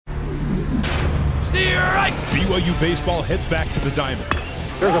strike. BYU baseball heads back to the diamond.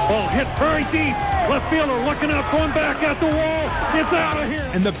 There's a ball hit very deep. Left fielder looking up, going back at the wall. It's out of here.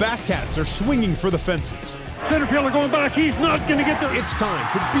 And the Batcats are swinging for the fences. Center fielder going back. He's not going to get there. It's time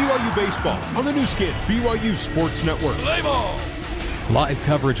for BYU baseball on the new skin, BYU Sports Network. Play ball. Live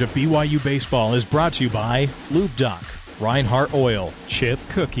coverage of BYU baseball is brought to you by Lube Doc, Reinhardt Oil, Chip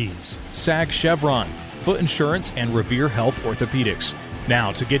Cookies, SAG Chevron, Foot Insurance, and Revere Health Orthopedics.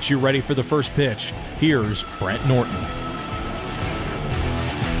 Now, to get you ready for the first pitch, here's Brent Norton.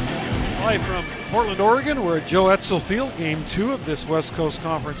 Live from Portland, Oregon, we're at Joe Etzel Field, Game 2 of this West Coast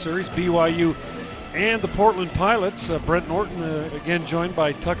Conference Series. BYU and the Portland Pilots. Brent Norton again joined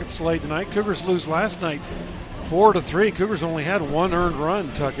by Tuckett Slade tonight. Cougars lose last night 4-3. Cougars only had one earned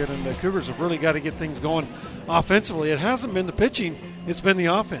run, Tuckett, and the Cougars have really got to get things going offensively. It hasn't been the pitching, it's been the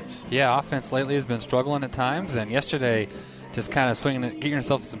offense. Yeah, offense lately has been struggling at times, and yesterday just kind of swinging, getting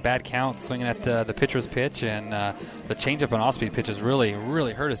yourself some bad counts, swinging at the pitcher's pitch, and the changeup and off-speed pitches really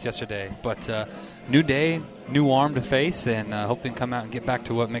hurt us yesterday. But new day, new arm to face, and hopefully can come out and get back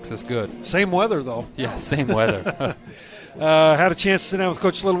to what makes us good. Same weather, though. Yeah, same weather. Had a chance to sit down with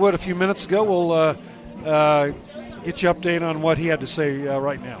Coach Littlewood a few minutes ago. We'll get you update on what he had to say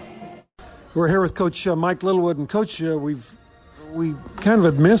right now. We're here with Coach Mike Littlewood, and Coach, we kind of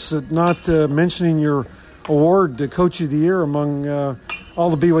had missed not mentioning your award to Coach of the Year among all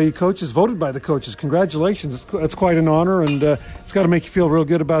the BYU coaches, voted by the coaches. Congratulations. That's quite an honor, and it's got to make you feel real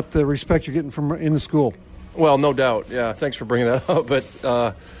good about the respect you're getting from in the school. Well, no doubt. Yeah, thanks for bringing that up.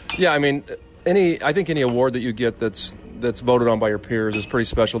 But, yeah, I mean, I think any award that you get that's voted on by your peers is pretty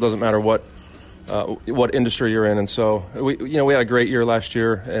special. It doesn't matter what industry you're in. And so, we had a great year last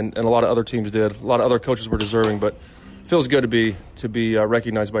year, and a lot of other teams did. A lot of other coaches were deserving, but it feels good to be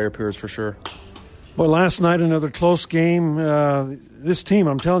recognized by your peers for sure. Well, last night, another close game. This team,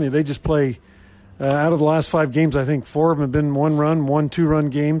 I'm telling you, they just play out of the last 5 games, I think 4 of them have been 2-run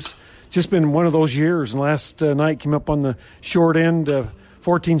games. Just been one of those years. And last night came up on the short end,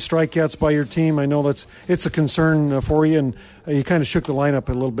 14 strikeouts by your team. I know it's a concern for you, and you kind of shook the lineup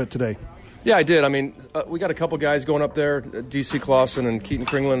a little bit today. Yeah, I did. I mean, we got a couple guys going up there, D.C. Clausen and Keaton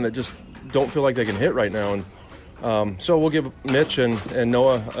Kringland, that just don't feel like they can hit right now. And so we'll give Mitch and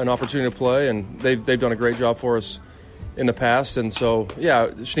Noah an opportunity to play, and they've done a great job for us in the past. And so, yeah,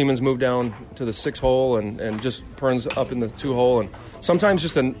 Schneeman's moved down to the 6 hole and just Perns up in the 2 hole. And sometimes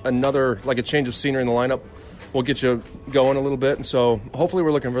just another, like a change of scenery in the lineup will get you going a little bit. And so hopefully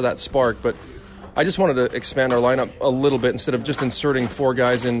we're looking for that spark. But I just wanted to expand our lineup a little bit instead of just inserting 4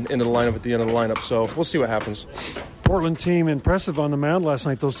 guys into the lineup at the end of the lineup. So we'll see what happens. Portland team impressive on the mound last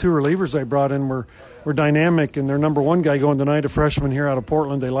night. Those 2 relievers they brought in were dynamic, and their number 1 guy going tonight, a freshman here out of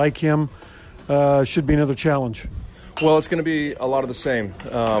Portland. They like him. Should be another challenge. Well, it's going to be a lot of the same.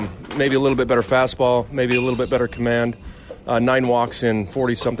 Maybe a little bit better fastball, maybe a little bit better command. 9 walks in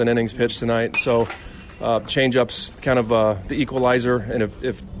 40-something innings pitched tonight. So change-ups kind of the equalizer, and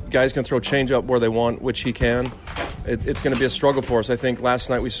if guys can throw change-up where they want, which he can, it's going to be a struggle for us. I think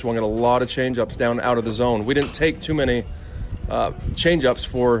last night we swung at a lot of change-ups down out of the zone. We didn't take too many change-ups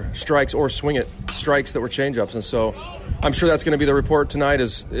for strikes or swing at strikes that were change-ups. And so I'm sure that's going to be the report tonight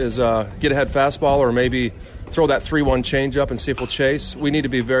is get ahead fastball or maybe throw that 3-1 change-up and see if we'll chase. We need to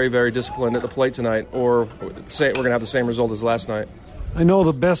be very, very disciplined at the plate tonight, or we're going to have the same result as last night. I know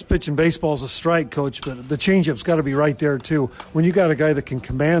the best pitch in baseball is a strike, Coach, but the change-up's got to be right there too. When you got a guy that can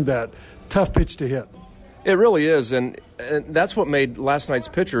command that, tough pitch to hit. It really is, and that's what made last night's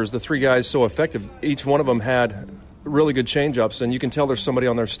pitchers, the 3 guys, so effective. Each one of them had really good change-ups, and you can tell there's somebody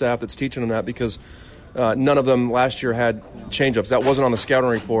on their staff that's teaching them that, because none of them last year had change-ups. That wasn't on the scouting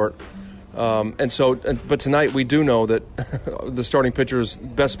report. But tonight we do know that the starting pitcher's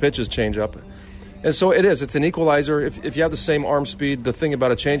best pitch is change-up. And so it is. It's an equalizer. If you have the same arm speed, the thing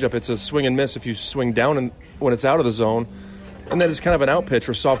about a changeup, it's a swing and miss if you swing down when it's out of the zone. And then it's kind of an out pitch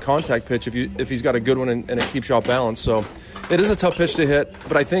or soft contact pitch if he's got a good one and it keeps you off balance. So it is a tough pitch to hit.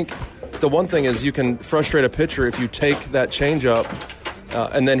 But I think the one thing is you can frustrate a pitcher if you take that changeup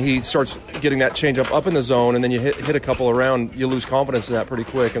and then he starts getting that changeup up in the zone, and then you hit a couple around, you lose confidence in that pretty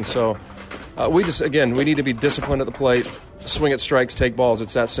quick. And so we need to be disciplined at the plate, swing at strikes, take balls.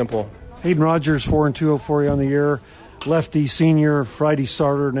 It's that simple. Hayden Rogers, 4-2 for you on the year. Lefty, senior, Friday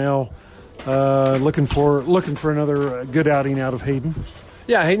starter now. Looking for another good outing out of Hayden.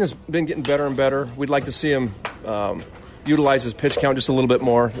 Yeah, Hayden has been getting better and better. We'd like to see him utilize his pitch count just a little bit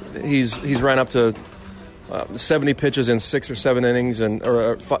more. He's ran up to 70 pitches in 6 or 7 innings,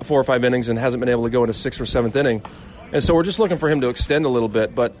 or 4 or 5 innings, and hasn't been able to go into 6th or 7th inning. And so we're just looking for him to extend a little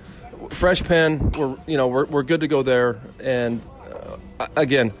bit. But fresh pen, we're good to go there. And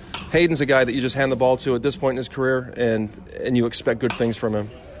again, Hayden's a guy that you just hand the ball to at this point in his career, and you expect good things from him.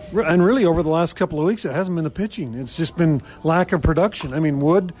 And really, over the last couple of weeks, it hasn't been the pitching. It's just been lack of production. I mean,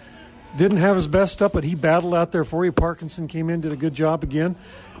 Wood didn't have his best stuff, but he battled out there for you. Parkinson came in, did a good job again.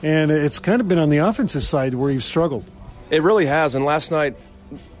 And it's kind of been on the offensive side where you've struggled. It really has. And last night,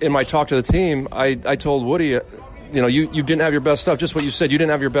 in my talk to the team, I told Woody, you didn't have your best stuff. Just what you said, you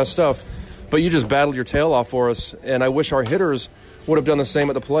didn't have your best stuff. But you just battled your tail off for us. And I wish our hitters would have done the same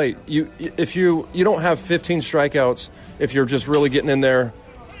at the plate. If you don't have 15 strikeouts, if you're just really getting in there,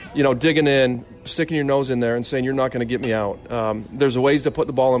 digging in, sticking your nose in there and saying you're not going to get me out. There's ways to put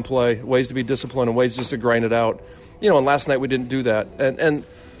the ball in play, ways to be disciplined, and ways just to grind it out. And last night we didn't do that. And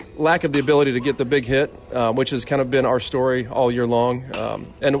lack of the ability to get the big hit, which has kind of been our story all year long.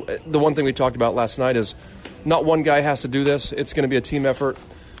 And the one thing we talked about last night is not one guy has to do this. It's going to be a team effort.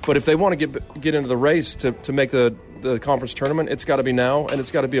 But if they want to get into the race to make the conference tournament, it's got to be now, and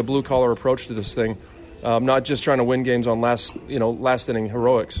it's got to be a blue-collar approach to this thing, not just trying to win games on last-inning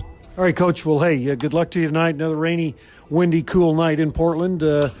heroics. All right, Coach. Well, hey, good luck to you tonight. Another rainy, windy, cool night in Portland.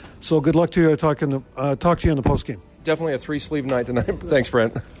 So good luck to you. Talk to you in the postgame. Definitely a 3-sleeve night tonight. Thanks,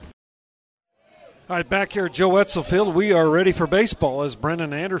 Brent. All right, back here at Joe Wetzel Field, we are ready for baseball as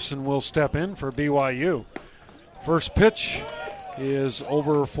Brennan Anderson will step in for BYU. First pitch is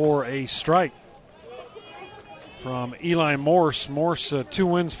over for a strike from Eli Morse. Morse, 2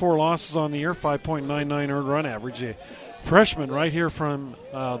 wins, 4 losses on the year, 5.99 earned run average. A freshman right here from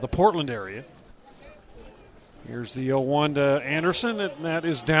the Portland area. Here's the 0-1 to Anderson, and that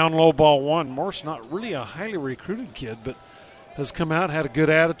is down low, ball 1. Morse, not really a highly recruited kid, but has come out, had a good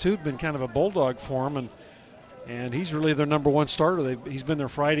attitude, been kind of a bulldog for him, and he's really their number 1 starter. He's been their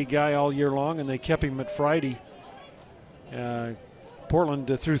Friday guy all year long, and they kept him at Friday. Portland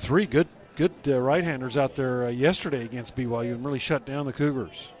threw 3 good right-handers out there yesterday against BYU and really shut down the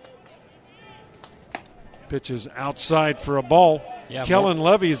Cougars. Pitches outside for a ball. Yeah, Kellen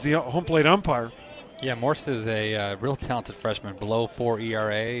Levy is the home plate umpire. Yeah, Morse is a real talented freshman, below 4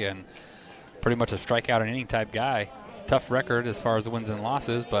 ERA, and pretty much a strikeout and inning type guy. Tough record as far as the wins and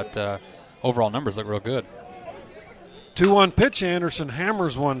losses, but overall numbers look real good. 2-1 pitch. Anderson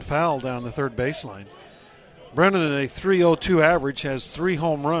hammers one foul down the third baseline. Brennan, at a .302 average, has 3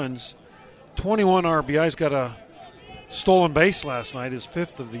 home runs, 21 RBIs, got a stolen base last night, his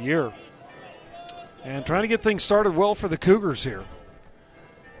 5th of the year. And trying to get things started well for the Cougars here.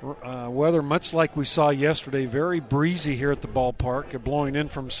 Weather, much like we saw yesterday, very breezy here at the ballpark, blowing in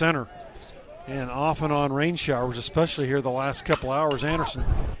from center. And off and on rain showers, especially here the last couple hours. Anderson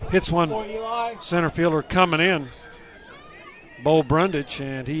hits one, center fielder coming in, Bo Brundage,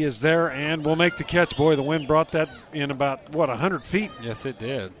 and he is there and will make the catch. Boy, the wind brought that in about, 100 feet? Yes, it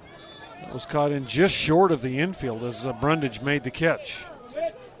did. That was caught in just short of the infield as Brundage made the catch.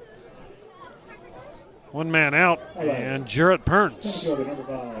 1 man out, and Jarrett Perns.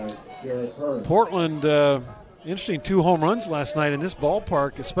 Portland, interesting, 2 home runs last night in this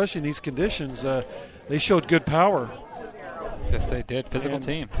ballpark, especially in these conditions. They showed good power. Yes, they did. Physical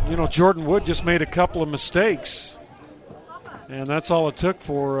team. Jordan Wood just made a couple of mistakes, and that's all it took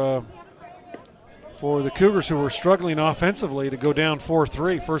for the Cougars, who were struggling offensively, to go down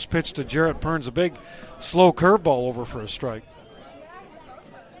 4-3. First pitch to Jarrett Perns, a big, slow curveball over for a strike.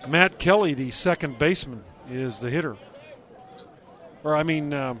 Matt Kelly, the second baseman, is the hitter.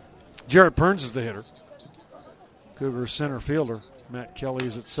 Jarrett Perns is the hitter. Cougars center fielder. Matt Kelly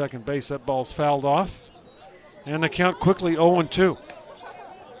is at second base. That ball's fouled off. And the count quickly 0-2.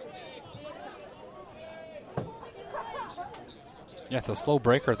 Yeah, it's a slow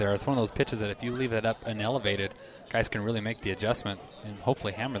breaker there. It's one of those pitches that if you leave that up and elevated, guys can really make the adjustment and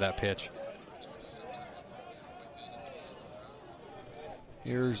hopefully hammer that pitch.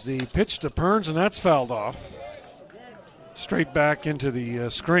 Here's the pitch to Perns, and that's fouled off. Straight back into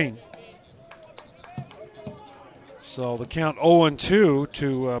the screen. So the count 0-2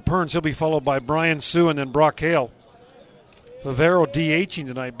 to Perns. He'll be followed by Brian Sue and then Brock Hale. Favero DHing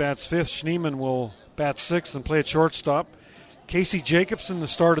tonight, bats 5th. Schneemann will bat 6th and play at shortstop. Casey Jacobson, the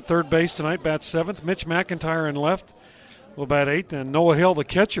start at third base tonight, bats 7th. Mitch McIntyre in left will bat 8th. And Noah Hill, the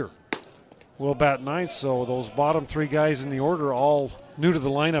catcher, will bat 9th. So those bottom 3 guys in the order, all new to the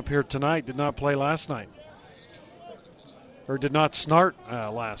lineup here tonight, did not play last night. Or did not start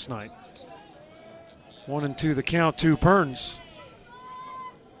last night. 1-2 the count to Perns.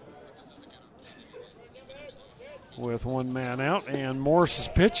 With 1 man out, and Morris's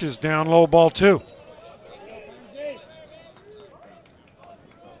pitch is down low, ball 2.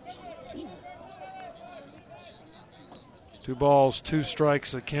 Two balls, 2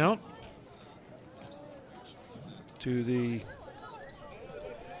 strikes a count to the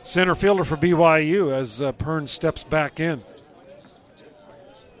center fielder for BYU as Pern steps back in.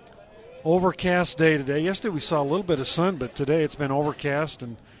 Overcast day today. Yesterday we saw a little bit of sun, but today it's been overcast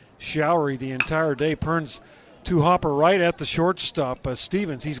and showery the entire day. Pern's two-hopper right at the shortstop.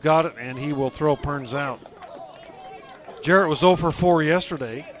 Stevens, he's got it, and he will throw Pern's out. Jarrett was 0 for 4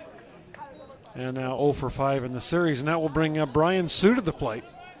 yesterday, and now 0 for 5 in the series, and that will bring Brian Sue to the plate.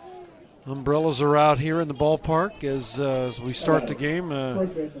 Umbrellas are out here in the ballpark as we start the game.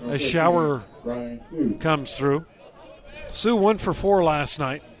 A shower comes through. Sue 1 for 4 last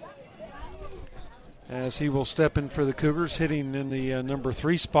night, as he will step in for the Cougars, hitting in the number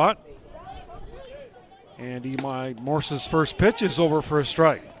 3 spot. And Eli Morse's first pitch is over for a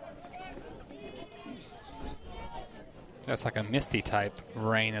strike. That's like a misty type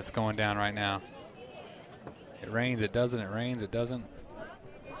rain that's going down right now. It rains, it doesn't, it rains, it doesn't.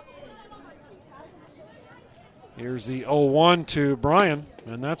 Here's the 0-1 to Brian,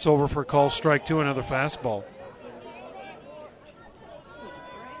 and that's over for call strike 2, another fastball.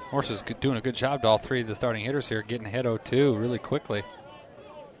 Morse is doing a good job to all three of the starting hitters here, getting ahead 0-2 really quickly.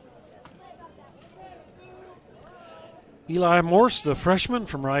 Eli Morse, the freshman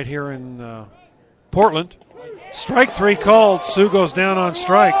from right here in Portland. Strike 3 called. Sue goes down on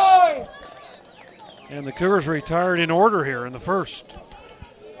strikes. And the Cougars retired in order here in the first.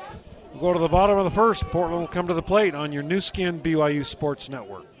 We'll go to the bottom of the first. Portland will come to the plate on your new skin BYU Sports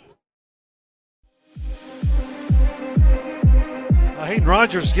Network. Hayden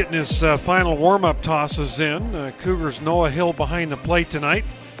Rogers getting his final warm-up tosses in. Cougars Noah Hill behind the plate tonight.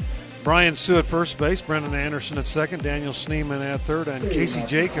 Brian Sue at first base, Brendan Anderson at second, Daniel Schneeman at third, and Casey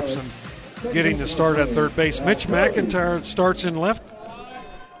Jacobson getting the start at third base. Mitch McIntyre starts in left.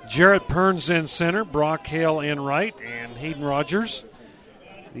 Jarrett Pern's in center, Brock Hale in right, and Hayden Rogers,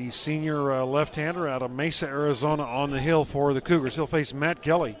 the senior left-hander out of Mesa, Arizona, on the hill for the Cougars. He'll face Matt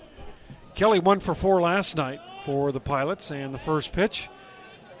Kelly. Kelly 1 for 4 last night for the Pilots, and the first pitch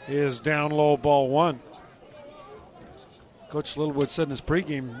is down low, ball 1. Coach Littlewood said in his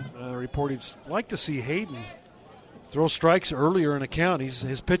pregame report he'd like to see Hayden throw strikes earlier in a count.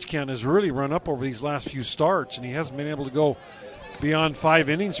 His pitch count has really run up over these last few starts, and he hasn't been able to go beyond 5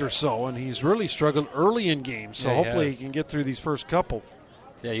 innings or so, and he's really struggled early in games, so hopefully he can get through these first couple.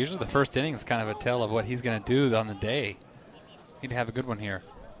 Yeah, usually the first inning is kind of a tell of what he's going to do on the day. He'd have a good one here.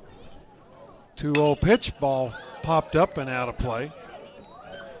 2-0 pitch, ball popped up and out of play.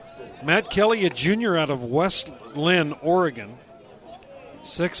 Matt Kelly, a junior out of West Lynn, Oregon.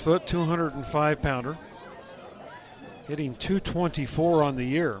 6 foot, 205-pounder. Hitting .224 on the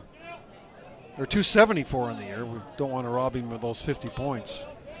year. Or .274 on the year. We don't want to rob him of those 50 points.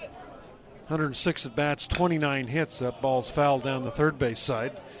 106 at-bats, 29 hits. That ball's fouled down the third base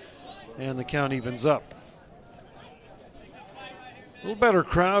side. And the count evens up. A little better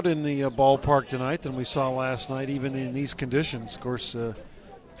crowd in the ballpark tonight than we saw last night, even in these conditions. Of course, if you're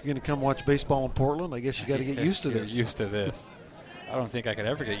going to come watch baseball in Portland, I guess you got to get used to this. Used to this. I don't think I could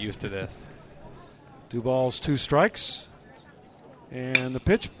ever get used to this. 2 balls, 2 strikes. And the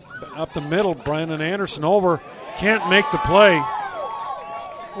pitch up the middle, Brandon Anderson over. Can't make the play.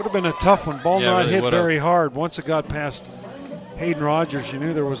 Would have been a tough one. Ball not really hit very hard. Once it got past Hayden Rogers, you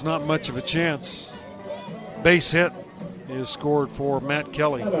knew there was not much of a chance. Base hit is scored for Matt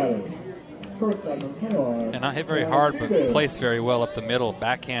Kelly. And not hit very hard, but placed very well up the middle.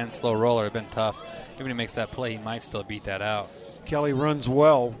 Backhand, slow roller, have been tough. Even if he makes that play, he might still beat that out. Kelly runs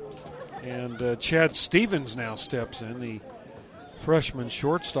well. And Chad Stevens now steps in, the freshman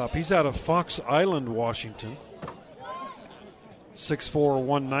shortstop. He's out of Fox Island, Washington. 6'4",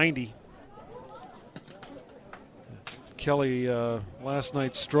 190. Kelly last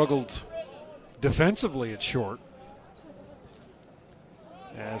night struggled defensively at short,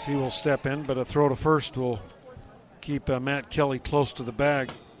 as he will step in, but a throw to first will keep Matt Kelly close to the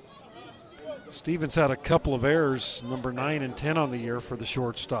bag. Stevens had a couple of errors, number 9 and 10 on the year for the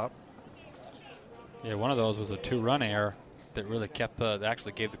shortstop. Yeah, one of those was a 2-run error that really kept, that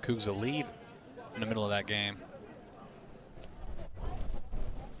actually gave the Cougs a lead in the middle of that game.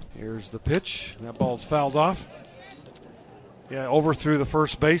 Here's the pitch. That ball's fouled off. Yeah, overthrew the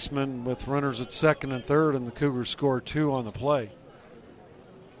first baseman with runners at second and third, and the Cougars scored 2 on the play.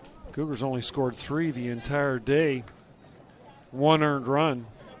 Cougars only scored 3 the entire day. 1 earned run.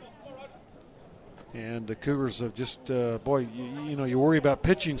 And the Cougars have just, you know, you worry about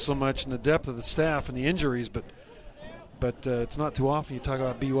pitching so much and the depth of the staff and the injuries, but it's not too often you talk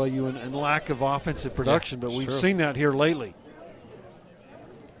about BYU and lack of offensive production, but we've seen that here lately.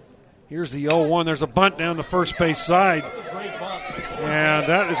 Here's the 0-1. There's a bunt down the first base side. And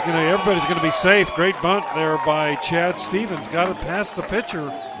that is going to, everybody's going to be safe. Great bunt there by Chad Stevens. Got it past the pitcher.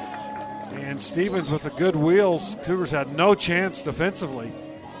 And Stevens with the good wheels. Cougars had no chance defensively.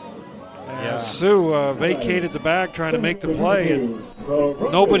 Sue vacated the bag trying to make the play, and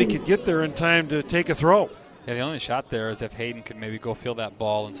nobody could get there in time to take a throw. Yeah, the only shot there is if Hayden could maybe go field that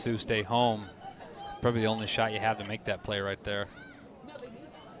ball and Sue stay home. Probably the only shot you have to make that play right there.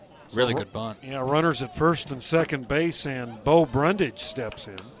 Really good bunt. Yeah, runners at first and second base, and Bo Brundage steps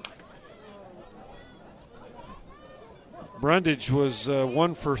in. Brundage was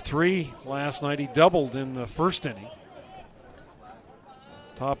 1 for 3 last night. He doubled in the first inning.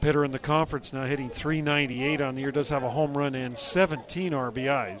 Top hitter in the conference now, hitting .398 on the year. Does have a home run and 17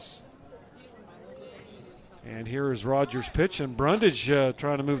 RBIs. And here is Rogers' pitch, and Brundage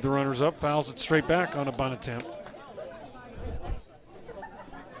trying to move the runners up, fouls it straight back on a bunt attempt.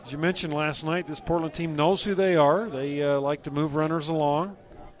 As you mentioned last night, this Portland team knows who they are. They like to move runners along.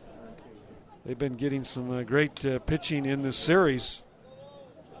 They've been getting some great pitching in this series.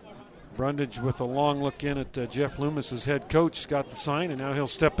 Brundage with a long look in at Jeff Loomis, as head coach, got the sign, and now he'll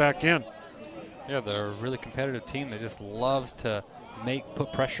step back in. Yeah, they're a really competitive team that just loves to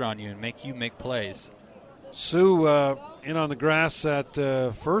put pressure on you and make you make plays. Sue in on the grass at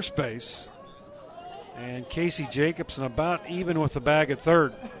first base, and Casey Jacobson about even with the bag at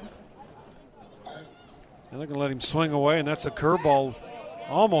third. And they're going to let him swing away, and that's a curveball.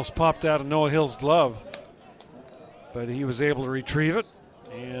 Almost popped out of Noah Hill's glove, but he was able to retrieve it.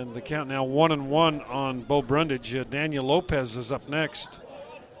 And the count now 1-1 on Bo Brundage. Daniel Lopez is up next.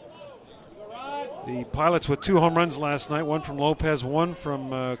 The Pilots with 2 home runs last night, one from Lopez, one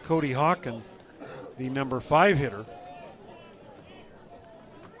from Cody Hawken, the number 5 hitter.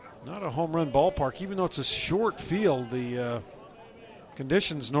 Not a home run ballpark, even though it's a short field. The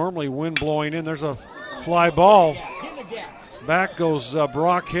conditions normally wind blowing in. There's a fly ball. Back goes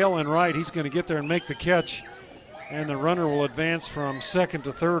Brock Hill in right. He's going to get there and make the catch. And the runner will advance from second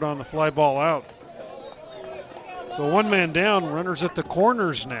to third on the fly ball out. So one man down, runners at the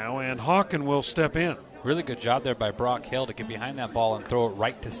corners now, and Hawken will step in. Really good job there by Brock Hill to get behind that ball and throw it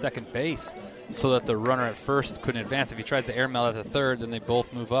right to second base so that the runner at first couldn't advance. If he tries to airmail at the third, then they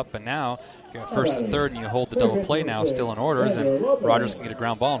both move up. But now you're at first and third, and you hold the double play now still in orders, and Rogers can get a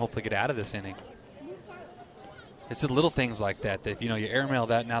ground ball and hopefully get out of this inning. It's the little things like that if you airmail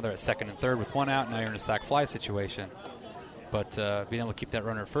that, now they're at second and third with one out, now you're in a sac fly situation. But being able to keep that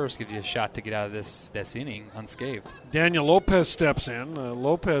runner at first gives you a shot to get out of this inning unscathed. Daniel Lopez steps in.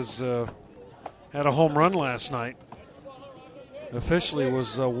 Lopez had a home run last night. Officially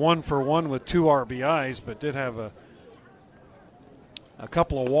was 1 for 1 with 2 RBIs, but did have a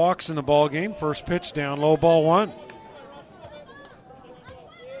couple of walks in the ball game. First pitch down low, ball 1.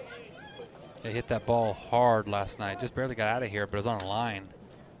 They hit that ball hard last night. Just barely got out of here, but it was on the line.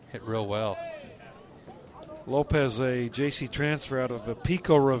 Hit real well. Lopez, a JC transfer out of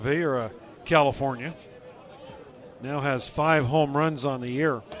Pico Rivera, California. Now has 5 home runs on the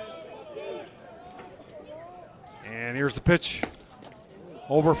year. And here's the pitch.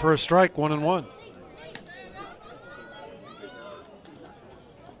 Over for a strike, 1-1.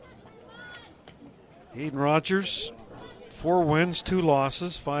 Hayden Rogers, 4 wins, 2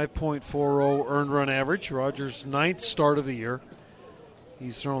 losses, 5.40 earned run average. Rogers' 9th start of the year.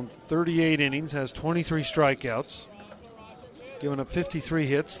 He's thrown 38 innings, has 23 strikeouts, given up 53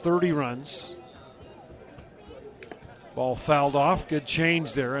 hits, 30 runs. Ball fouled off, good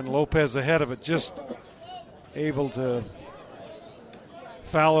change there, and Lopez ahead of it, just able to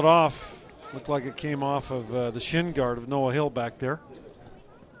foul it off. Looked like it came off of the shin guard of Noah Hill back there.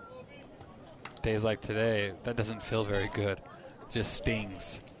 Days like today, that doesn't feel very good. Just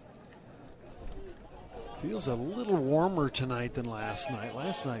stings. Feels a little warmer tonight than last night.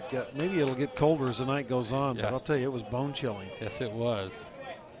 Last night, maybe it'll get colder as the night goes on, but I'll tell you, it was bone chilling. Yes, it was.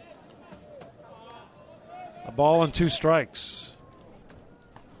 A ball and 2 strikes.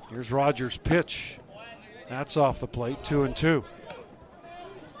 Here's Rogers' pitch. That's off the plate, 2-2.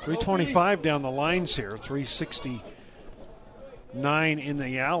 325 down the lines here, 369 in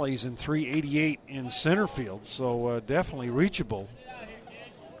the alleys and 388 in center field, so definitely reachable.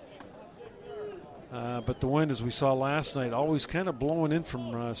 But the wind, as we saw last night, always kind of blowing in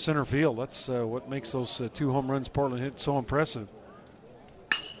from center field. That's what makes those 2 home runs Portland hit so impressive.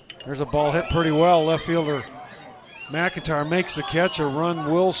 There's a ball hit pretty well. Left fielder McIntyre makes the catch. A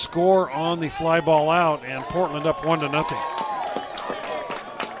run will score on the fly ball out, and Portland up 1-0.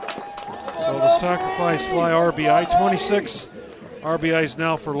 So the sacrifice fly RBI, 26 RBIs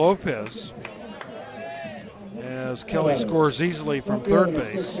now for Lopez, as Kelly scores easily from third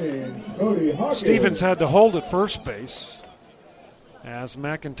base. Stevens had to hold at first base. as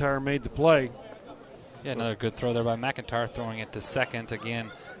McIntyre made the play. Yeah, another good throw there by McIntyre, throwing it to second. Again,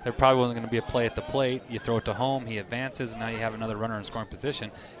 there probably wasn't going to be a play at the plate. You throw it to home, he advances, and now you have another runner in scoring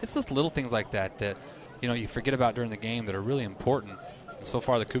position. It's those little things like that you forget about during the game that are really important. And so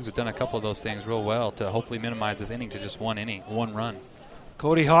far, the Cougs have done a couple of those things real well to hopefully minimize this inning to just one inning, one run.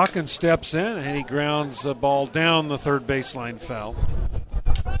 Cody Hawkins steps in, and he grounds the ball down the third baseline foul.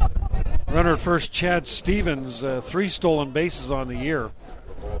 Runner at first, Chad Stevens, 3 stolen bases on the year.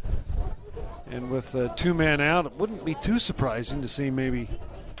 And with 2 men out, it wouldn't be too surprising to see maybe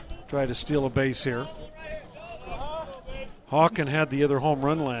try to steal a base here. Hawken had the other home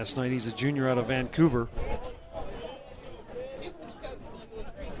run last night. He's a junior out of Vancouver.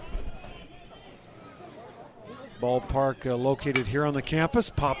 Ballpark located here on the campus.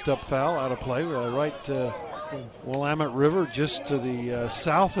 Popped up foul, out of play. Right Willamette River, just to the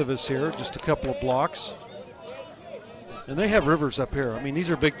south of us here, just a couple of blocks. And they have rivers up here. I mean, these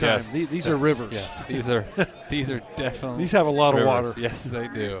are big time. Yes. These are rivers. Yeah, these are definitely. These have a lot rivers. of water. Yes, they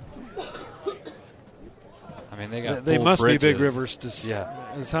do. I mean, they must bridges. be big rivers.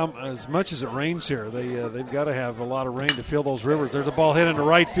 As much as it rains here, they've got to have a lot of rain to fill those rivers. There's a ball hit into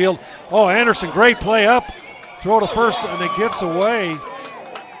right field. Oh, Anderson, great play up. Throw to first, and it gets away.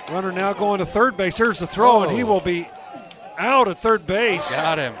 Runner now going to third base. Here's the throw, and he will be out at third base.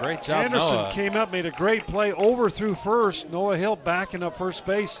 Got him. Great job, Anderson Noah. came up, made a great play, overthrew first. Noah Hill backing up first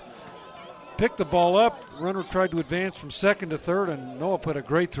base. Picked the ball up. Runner tried to advance from second to third, and Noah put a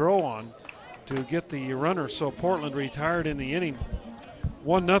great throw on to get the runner. So Portland retired in the inning.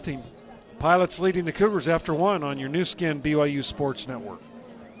 1-0. Pilots leading the Cougars after 1 on your new skin BYU Sports Network.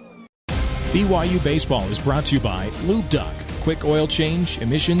 BYU Baseball is brought to you by Lube Duck. Quick oil change,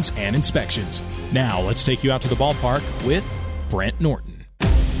 emissions, and inspections. Now let's take you out to the ballpark with Brent Norton.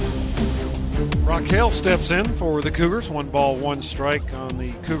 Brock Hale steps in for the Cougars. 1 ball, 1 strike on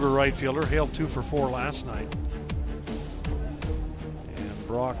the Cougar right fielder. Hale 2 for 4 last night. And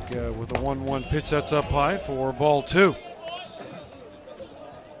Brock with a 1-1 pitch, that's up high for ball 2.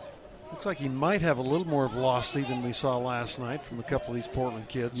 Looks like he might have a little more velocity than we saw last night from a couple of these Portland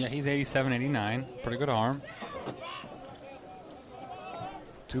kids. Yeah, he's 87, 89. Pretty good arm.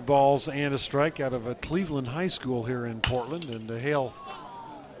 2 balls and a strike out of a Cleveland High School here in Portland. And Hale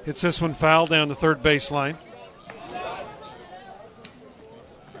hits this one foul down the third baseline.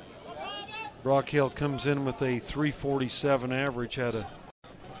 Brock Hale comes in with a .347 average. Had a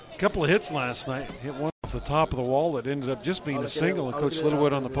couple of hits last night. Hit one off the top of the wall that ended up just being a single. And Coach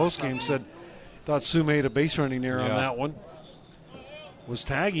Littlewood on the postgame said, thought Sue made a base running error on that one. Was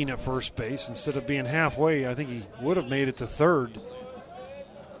tagging at first base instead of being halfway. I think he would have made it to third.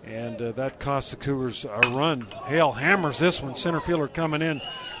 And that cost the Cougars a run. Hale hammers this one. Center fielder coming in.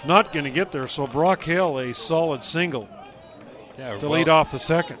 Not going to get there. So Brock Hale, a solid single to lead off the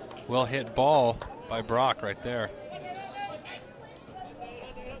second. Well hit ball by Brock right there.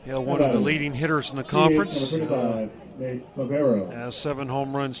 Hale, one of the leading hitters in the conference. Has 7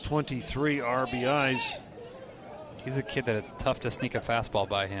 home runs, 23 RBIs. He's a kid that it's tough to sneak a fastball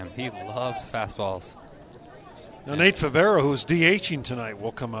by him. He loves fastballs. Now, Nate Favero, who's DHing tonight,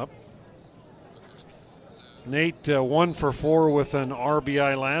 will come up. Nate 1 for 4 with an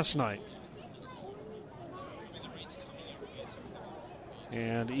RBI last night.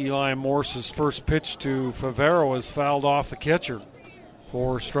 And Eli Morse's first pitch to Favero is fouled off the catcher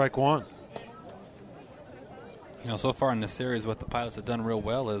for strike 1. You know, so far in this series, what the Pilots have done real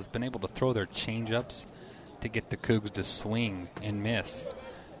well is been able to throw their changeups to get the Cougs to swing and miss.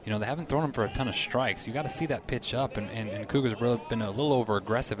 You know, they haven't thrown them for a ton of strikes. You got to see that pitch up, and Cougars have really been a little over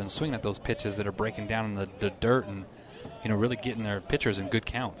aggressive in swinging at those pitches that are breaking down in the dirt and, you know, really getting their pitchers in good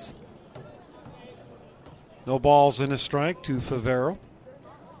counts. No balls and a strike to Favero.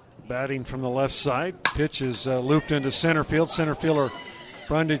 Batting from the left side. Pitch is looped into center field. Center fielder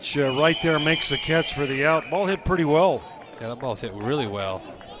Brundage right there makes the catch for the out. Ball hit pretty well. Yeah, that ball's hit really well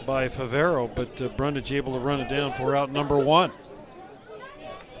by Favero, but Brundage able to run it down for out number 1.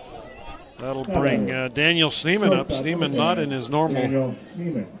 That'll bring Daniel Schneemann up. Schneemann not in his normal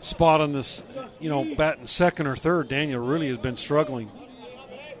spot on this, batting second or third. Daniel really has been struggling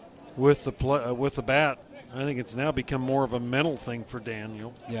with the bat. I think it's now become more of a mental thing for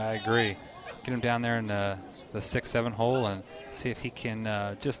Daniel. Yeah, I agree. Get him down there in the 6-7 hole and see if he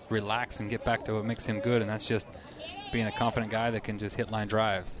can just relax and get back to what makes him good, and that's just being a confident guy that can just hit line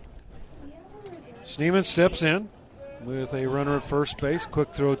drives. Schneemann steps in with a runner at first base. Quick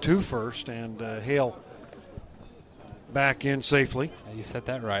throw to first, and Hale back in safely. Yeah, you said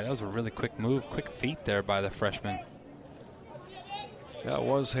that right. That was a really quick move, quick feet there by the freshman. Yeah, it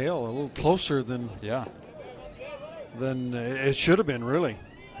was Hale. A little closer than than it should have been, really.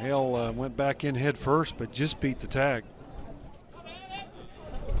 Hale went back in head first, but just beat the tag.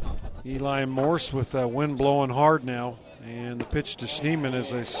 Eli Morse with wind blowing hard now, and the pitch to Schneemann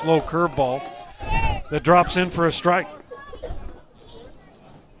is a slow curveball that drops in for a strike.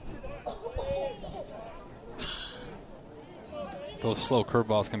 Those slow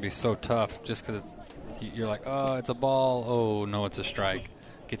curveballs can be so tough just because you're like, oh, it's a ball. Oh, no, it's a strike.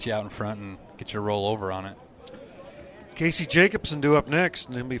 Get you out in front and get you to roll over on it. Casey Jacobson due up next,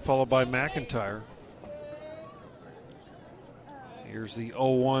 and then be followed by McIntyre. Here's the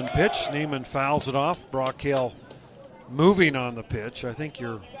 0-1 pitch. Schneemann fouls it off. Brock Hale moving on the pitch. I think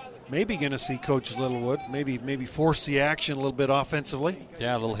you're maybe going to see Coach Littlewood maybe force the action a little bit offensively.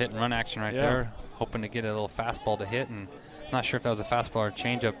 Yeah, a little hit and run action right there. Hoping to get a little fastball to hit, and not sure if that was a fastball or a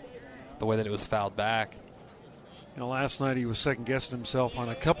changeup the way that it was fouled back. Last night he was second-guessing himself on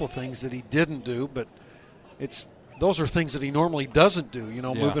a couple of things that he didn't do, but those are things that he normally doesn't do,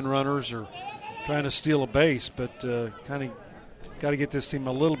 moving runners or trying to steal a base, but kind of got to get this team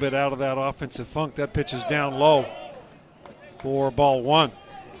a little bit out of that offensive funk. That pitch is down low for ball one.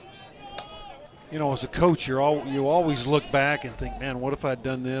 As a coach, you always look back and think, man, what if I'd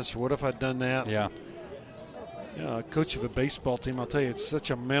done this or what if I'd done that? Yeah. A coach of a baseball team, I'll tell you, it's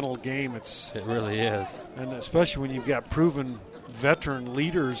such a mental game. It really is. And especially when you've got proven veteran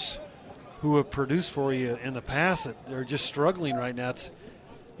leaders who have produced for you in the past that they're just struggling right now. It's,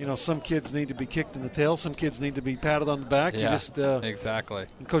 some kids need to be kicked in the tail. Some kids need to be patted on the back. Yeah, exactly.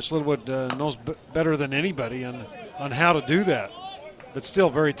 And Coach Littlewood knows better than anybody on how to do that. But still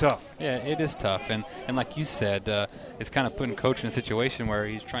very tough. Yeah, it is tough. And like you said, it's kind of putting Coach in a situation where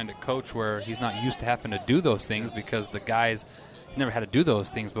he's trying to coach where he's not used to having to do those things because the guys never had to do those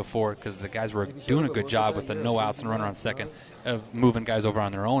things before because the guys were doing a good job with the no outs and runner on second of moving guys over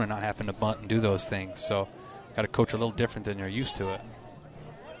on their own and not having to bunt and do those things. So got to coach a little different than you're used to it.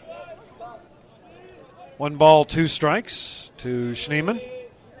 1 ball, 2 strikes to Schneemann.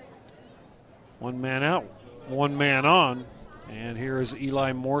 1 man out, 1 man on. And here is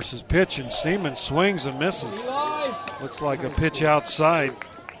Eli Morse's pitch, and Schneemann swings and misses. Looks like a pitch outside.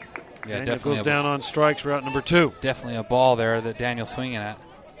 Yeah, and definitely it goes down on strikes, route number 2. Definitely a ball there that Daniel's swinging at.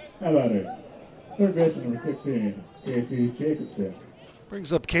 How about it? Third baseman number 16, Casey Jacobson.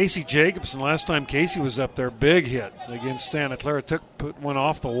 Brings up Casey Jacobson. Last time Casey was up there, big hit against Santa Clara. Put one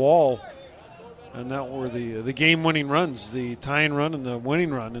off the wall, and that were the game-winning runs, the tying run and the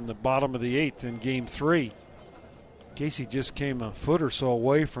winning run in the bottom of the 8th in Game 3. Casey just came a foot or so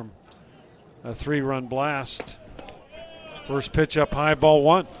away from a 3-run blast. First pitch up high, ball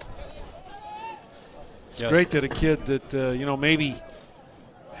 1. It's great that a kid that, maybe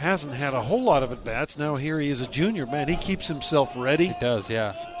hasn't had a whole lot of at-bats. Now here he is a junior. Man, he keeps himself ready. He does,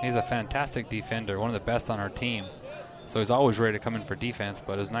 yeah. He's a fantastic defender, one of the best on our team. So he's always ready to come in for defense,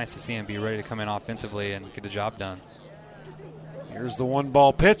 but it was nice to see him be ready to come in offensively and get the job done. Here's the 1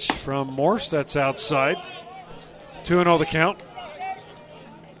 ball pitch from Morse. That's outside. 2-0 the count.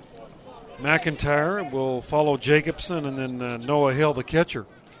 McIntyre will follow Jacobson and then Noah Hill, the catcher.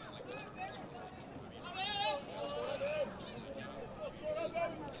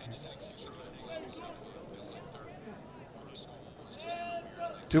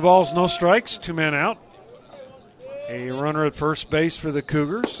 Two balls, no strikes, 2 men out. A runner at first base for the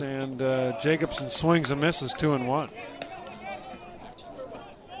Cougars, and Jacobson swings and misses 2-1.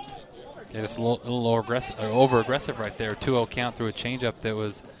 Yeah, just a little over-aggressive right there. 2-0 count through a changeup that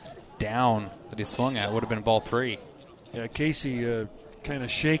was down that he swung at. Would have been ball 3. Yeah, Casey kind of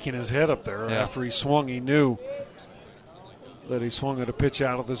shaking his head up there. Yeah. After he swung, he knew that he swung at a pitch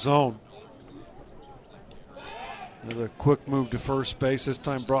out of the zone. With a quick move to first base. This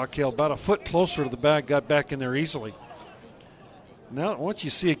time Brock Hale about a foot closer to the bag, got back in there easily. Now, once you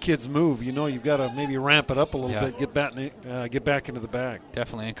see a kid's move, you've got to maybe ramp it up a little bit, get back into the bag.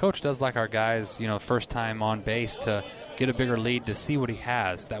 Definitely. And Coach does like our guys, first time on base to get a bigger lead to see what he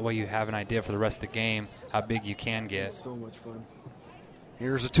has. That way you have an idea for the rest of the game how big you can get. That's so much fun.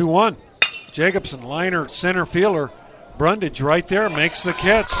 Here's a 2-1. Jacobson, liner, center fielder. Brundage right there makes the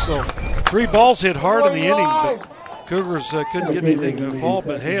catch. So 3 balls hit hard in the inning, but Cougars couldn't get anything to fall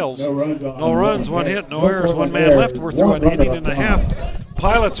but Hales. No runs, 1 hit, no errors, 1 man left. We're through an inning and a half.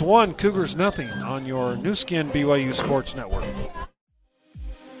 Pilots 1, Cougars nothing on your new skin BYU Sports Network.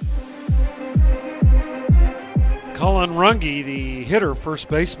 Colin Runge, the hitter, first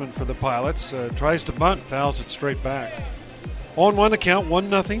baseman for the Pilots, tries to bunt, fouls it straight back. 0-1 the count,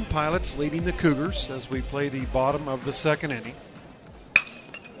 1-0. Pilots leading the Cougars as we play the bottom of the 2nd inning.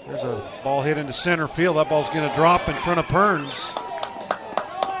 There's a ball hit into center field. That ball's going to drop in front of Perns.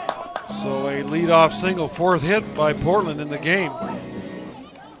 So a leadoff single, fourth hit by Portland in the game.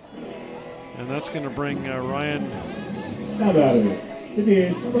 And that's going to bring Ryan. Now batter, the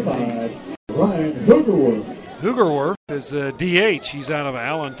DH number 5, Ryan Hoogerwerf. Hoogerwerf is a DH. He's out of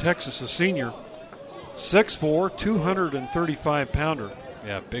Allen, Texas, a senior. 6'4", 235-pounder.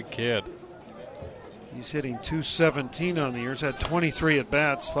 Yeah, big kid. He's hitting .217 on the year. He's had 23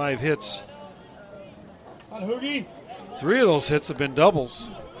 at-bats, 5 hits. Three of those hits have been doubles.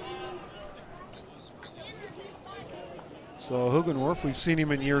 So Hoogenwerf, we've seen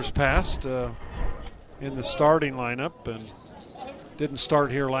him in years past in the starting lineup, and didn't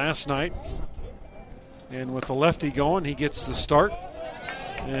start here last night. And with the lefty going, he gets the start.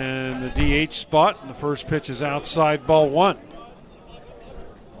 And the DH spot, and the first pitch is outside, ball 1.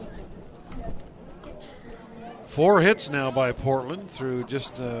 4 hits now by Portland through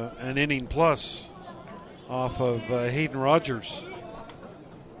just an inning plus off of Hayden Rogers.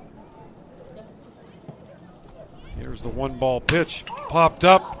 Here's the 1-ball pitch. Popped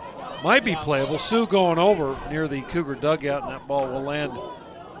up. Might be playable. Sue going over near the Cougar dugout, and that ball will land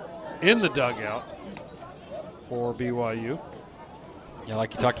in the dugout for BYU. Yeah,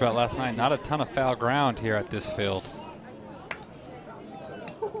 like you talked about last night, not a ton of foul ground here at this field.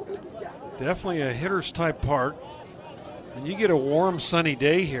 Definitely a hitter's type park. And you get a warm, sunny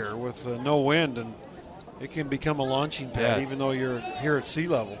day here with no wind, and it can become a launching pad even though you're here at sea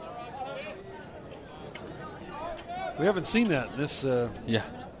level. We haven't seen that in this.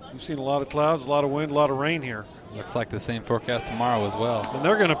 We've seen a lot of clouds, a lot of wind, a lot of rain here. Looks like the same forecast tomorrow as well. And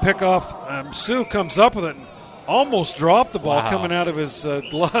they're going to pick off. Sue comes up with it and almost dropped the ball coming out of his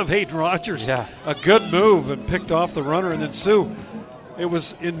glove. Hayden Rogers, a good move, and picked off the runner. And then Sue, it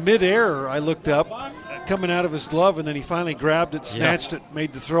was in midair, I looked up, coming out of his glove, and then he finally grabbed it, snatched it,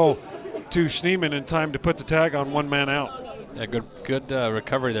 made the throw to Schneemann in time to put the tag on 1 man out. Yeah, good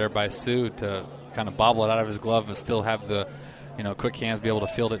recovery there by Sue to kind of bobble it out of his glove and still have the quick hands, be able to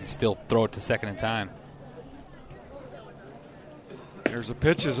field it and still throw it to second in time. There's a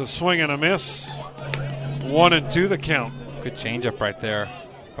pitch, is a swing and a miss. 1-2 the count. Good changeup right there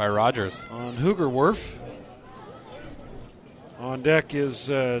by Rogers. On Hoogerwerf. On deck is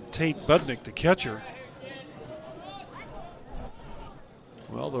Tate Budnick, the catcher.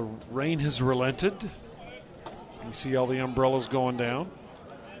 Well, the rain has relented. You see all the umbrellas going down.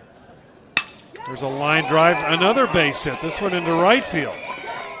 There's a line drive, another base hit. This one into right field.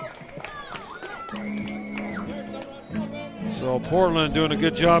 So Portland doing a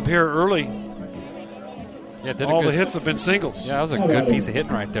good job here early. Yeah, all the hits have been singles. Yeah, that was a good piece of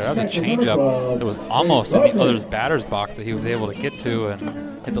hitting right there. That was a changeup that was almost in the other's batter's box that he was able to get to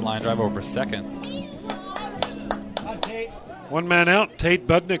and hit the line drive over second. 1 man out, Tate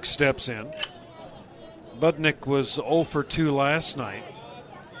Budnick steps in. Budnick was 0 for 2 last night.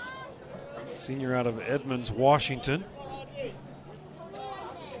 Senior out of Edmonds, Washington.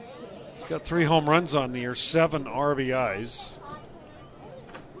 Got 3 home runs on the year, 7 RBIs.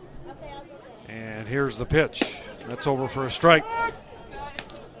 And here's the pitch. That's over for a strike.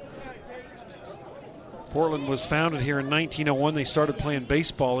 Portland was founded here in 1901. They started playing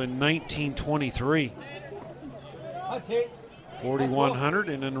baseball in 1923. 4,100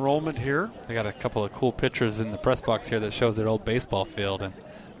 in enrollment here. They got a couple of cool pictures in the press box here that shows their old baseball field, and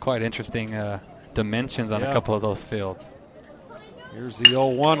quite interesting dimensions on a couple of those fields. Here's the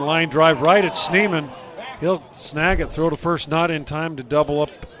 0-1 line drive right at Schneemann. He'll snag it, throw to first, not in time to double up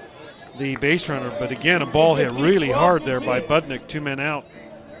the base runner. But again, a ball hit really hard there by Budnick, 2 men out,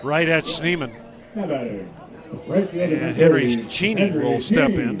 right at Schneemann. And Henry Cheney will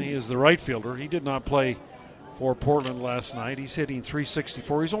step in. He is the right fielder. He did not play for Portland last night. He's hitting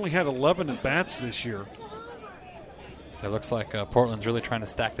 .364. He's only had 11 at-bats this year. It looks like Portland's really trying to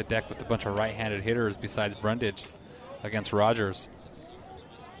stack the deck with a bunch of right-handed hitters besides Brundage against Rogers.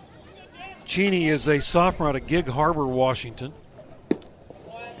 Cheney is a sophomore out of Gig Harbor, Washington.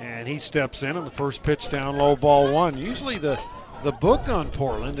 And he steps in on the first pitch down low, ball 1. Usually the book on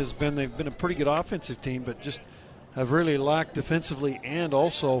Portland has been they've been a pretty good offensive team, but just have really lacked defensively and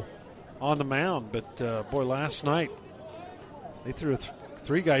also on the mound. But, boy, last night they threw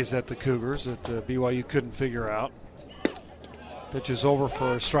 3 guys at the Cougars that BYU couldn't figure out. Pitch is over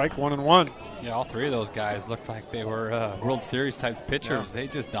for a strike, 1-1. Yeah, all 3 of those guys looked like they were World Series type pitchers. Yeah. They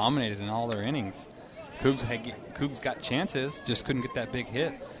just dominated in all their innings. Cougs got chances, just couldn't get that big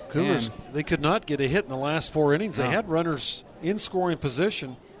hit. Cougars, they could not get a hit in the last 4 innings. They had runners in scoring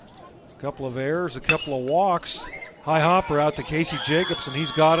position. A couple of errors, a couple of walks. High hopper out to Casey Jacobs, and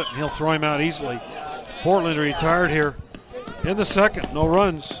he's got it, and he'll throw him out easily. Portland retired here in the second. No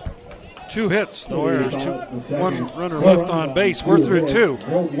runs. 2 hits, no errors, 1 runner left on base. We're through 2.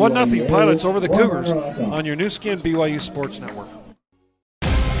 1-0 Pilots over the Cougars on your new skin BYU Sports Network.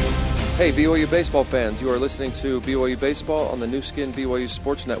 Hey, BYU baseball fans, you are listening to BYU Baseball on the new skin BYU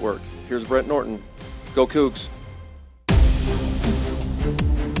Sports Network. Here's Brent Norton. Go Cougs.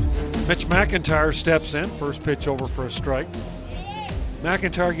 Mitch McIntyre steps in. First pitch over for a strike.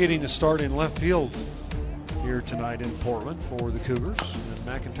 McIntyre getting the start in left field here tonight in Portland for the Cougars. And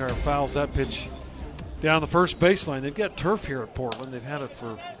McIntyre fouls that pitch down the first baseline. They've got turf here at Portland. They've had it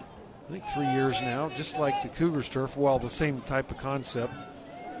for, I think, 3 years now, just like the Cougars turf. Well, the same type of concept.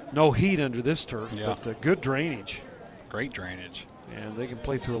 No heat under this turf, but good drainage. Great drainage. And they can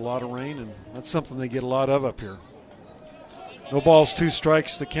play through a lot of rain, and that's something they get a lot of up here. No balls, 2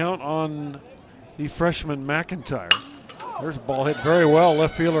 strikes the count on the freshman McIntyre. There's a ball hit very well.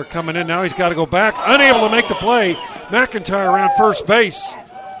 Left fielder coming in. Now he's got to go back. Unable to make the play. McIntyre around first base.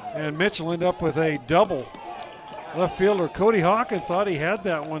 And Mitchell ended up with a double. Left fielder Cody Hawkins thought he had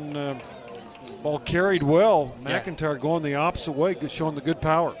that one. Ball carried well. McIntyre going the opposite way, showing the good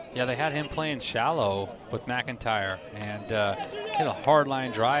power. Yeah, they had him playing shallow with McIntyre. And hit a hard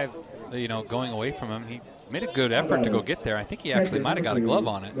line drive, going away from him. He made a good effort to go get there. I think he actually might have got a glove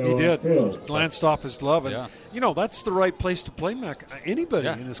on it. He did. Glanced off his glove. And, that's the right place to play anybody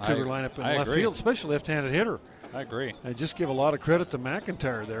in this Cougar lineup in left field, especially left-handed hitter. I agree. I just give a lot of credit to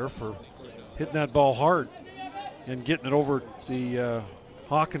McIntyre there for hitting that ball hard and getting it over the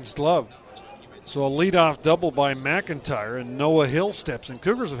Hawkins glove. So a leadoff double by McIntyre, and Noah Hill steps in.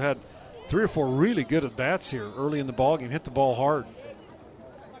 Cougars have had 3 or 4 really good at-bats here early in the ballgame, hit the ball hard.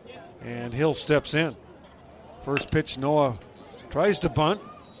 And Hill steps in. First pitch, Noah tries to bunt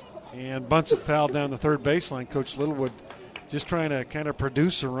and bunts it foul down the third baseline. Coach Littlewood just trying to kind of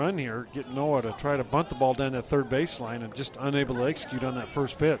produce a run here, get Noah to try to bunt the ball down that third baseline and just unable to execute on that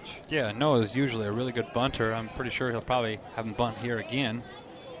first pitch. Yeah, Noah's usually a really good bunter. I'm pretty sure he'll probably have him bunt here again.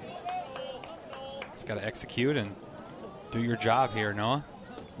 He's got to execute and do your job here, Noah.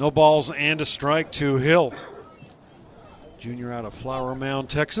 No balls and a strike to Hill. Junior out of Flower Mound,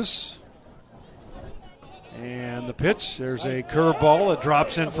 Texas. And the pitch, there's a curveball. It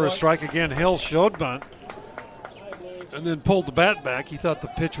drops in for a strike again. Hill showed bunt and then pulled the bat back. He thought the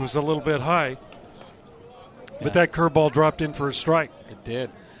pitch was a little bit high. But that curveball dropped in for a strike. It did.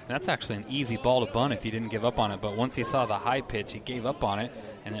 And that's actually an easy ball to bunt if he didn't give up on it. But once he saw the high pitch, he gave up on it,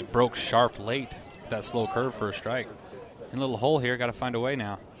 and it broke sharp late. That slow curve for a strike. In a little hole here, got to find a way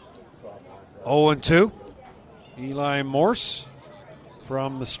now. 0-2. Eli Morse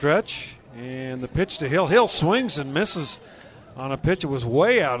from the stretch. And the pitch to Hill. Hill swings and misses on a pitch that was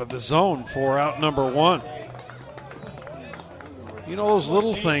way out of the zone for out number 1. Those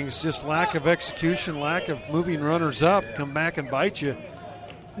little things, just lack of execution, lack of moving runners up, come back and bite you,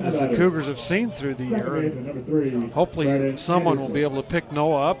 as the Cougars have seen through the year. And hopefully someone will be able to pick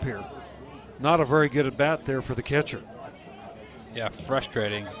Noah up here. Not a very good at-bat there for the catcher. Yeah,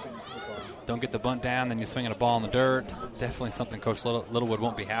 frustrating. Don't get the bunt down, then you're swinging a ball in the dirt. Definitely something Coach Littlewood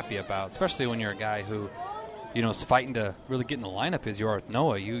won't be happy about, especially when you're a guy who, is fighting to really get in the lineup as you are with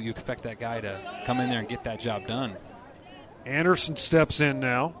Noah. You expect that guy to come in there and get that job done. Anderson steps in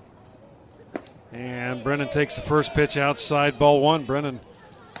now. And Brennan takes the first pitch outside, ball 1. Brennan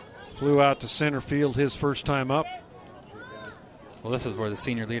flew out to center field his first time up. Well, this is where the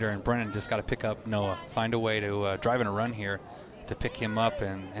senior leader and Brennan just got to pick up Noah, find a way to drive in a run here to pick him up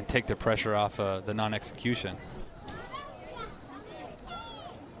and take the pressure off the non-execution.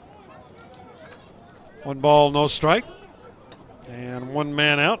 1 ball, no strike, and 1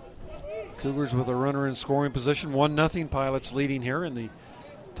 man out. Cougars with a runner in scoring position. 1-0 Pilots leading here in the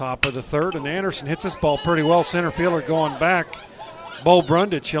top of the third, and Anderson hits this ball pretty well. Center fielder going back. Bo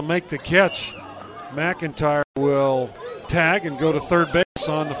Brundage, he'll make the catch. McIntyre will tag and go to third base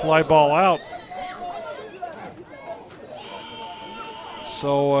on the fly ball out.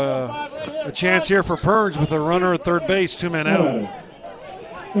 So a chance here for Perns with a runner at third base, 2 men out.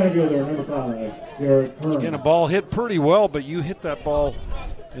 Again, a ball hit pretty well, but you hit that ball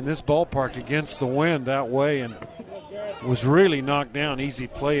in this ballpark against the wind that way and was really knocked down. Easy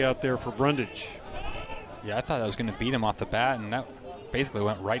play out there for Brundage. Yeah, I thought that was going to beat him off the bat, and that basically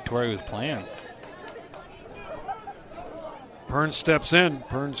went right to where he was playing. Perns steps in.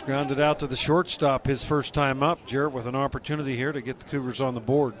 Perns grounded out to the shortstop his first time up. Jarrett with an opportunity here to get the Cougars on the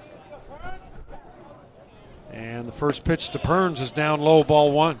board. And the first pitch to Perns is down low,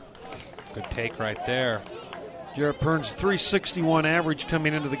 ball 1. Good take right there. Jarrett Perns, 361 average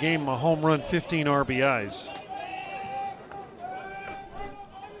coming into the game, a home run, 15 RBIs.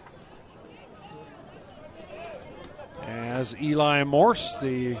 As Eli Morse,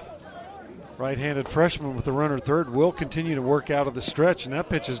 the Right-handed freshman with the runner third will continue to work out of the stretch, and that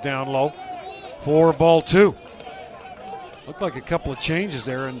pitch is down low for ball 2. Looked like a couple of changes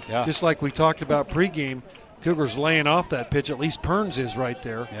there, and just like we talked about pregame, Cougars laying off that pitch. At least Perns is right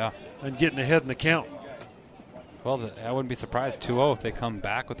there and getting ahead in the count. Well, I wouldn't be surprised 2-0 if they come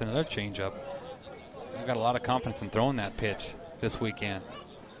back with another changeup. I've got a lot of confidence in throwing that pitch this weekend.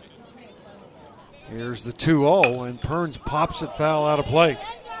 Here's the 2-0, and Perns pops it foul out of play.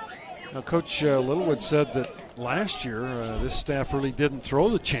 Now, Coach Littlewood said that last year this staff really didn't throw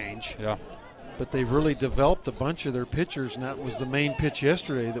the change. Yeah. But they've really developed a bunch of their pitchers, and that was the main pitch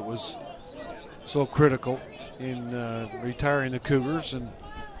yesterday that was so critical in retiring the Cougars. And,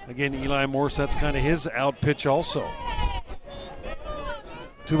 again, Eli Morse, that's kind of his out pitch also.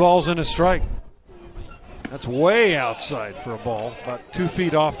 2 balls and a strike. That's way outside for a ball, about 2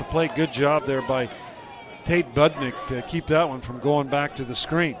 feet off the plate. Good job there by Tate Budnick to keep that one from going back to the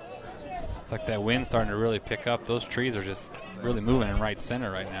screen. It's like that wind starting to really pick up. Those trees are just really moving in right center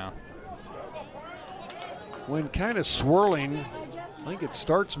right now. Wind kind of swirling. I think it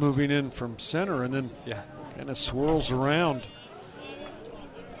starts moving in from center and then kind of swirls around.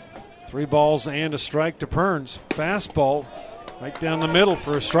 3 balls and a strike to Perns. Fastball right down the middle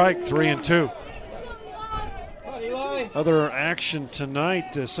for a strike, 3-2. Other action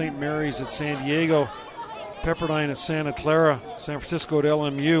tonight, St. Mary's at San Diego, Pepperdine at Santa Clara, San Francisco at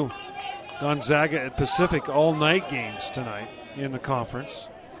LMU, Gonzaga at Pacific, all night games tonight in the conference.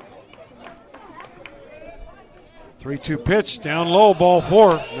 3-2 pitch, down low, ball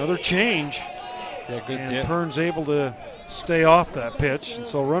 4, another change. Yeah, good and dip. Perns able to stay off that pitch, and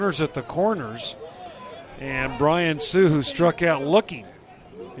so runners at the corners, and Brian Sue, who struck out looking,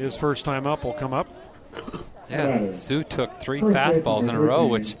 his first time up, will come up. Yeah, Sue took 3 fastballs in a row,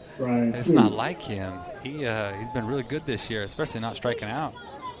 which is not like him. He's been really good this year, especially not striking out.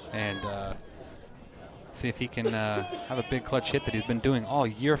 And see if he can have a big clutch hit that he's been doing all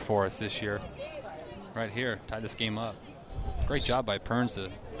year for us this year. Right here, tie this game up. Great job by Perns to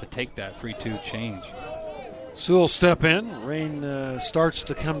take that 3-2 change. Sue will step in. Rain starts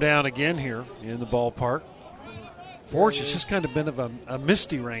to come down again here in the ballpark. Fortunately, it's just kind of been of a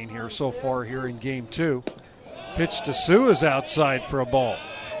misty rain here so far here in Game 2. Pitch to Sue is outside for a ball.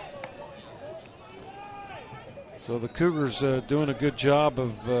 So the Cougars doing a good job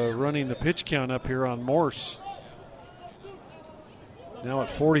of running the pitch count up here on Morse. Now at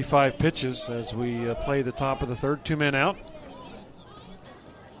 45 pitches as we play the top of the third. 2 men out.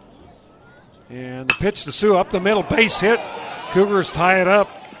 And the pitch to Sue up the middle, base hit. Cougars tie it up.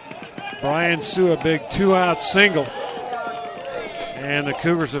 Brian Sue, a big 2-out single. And the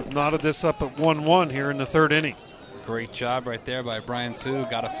Cougars have knotted this up at 1-1 here in the third inning. Great job right there by Brian Sue.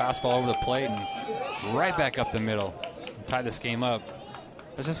 Got a fastball over the plate and right back up the middle. Tie this game up.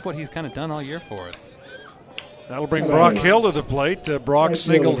 That's just what he's kind of done all year for us. That'll bring Brock Hill to the plate. Brock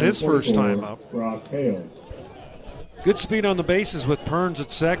singled his first time up. Brock Hill. Good speed on the bases with Perns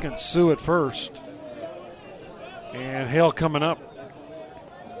at second, Sue at first. And Hale coming up.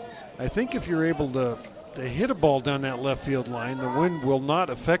 I think if you're able to hit a ball down that left field line, the wind will not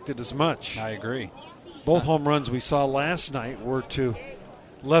affect it as much. I agree. Both home runs we saw last night were to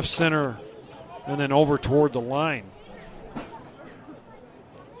left center and then over toward the line.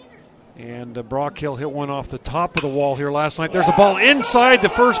 And Brock Hill hit one off the top of the wall here last night. There's a ball inside the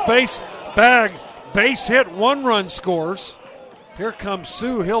first base bag. Base hit, 1 run scores. Here comes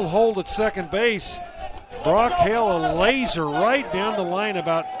Sue. He'll hold at second base. Brock Hill, a laser right down the line,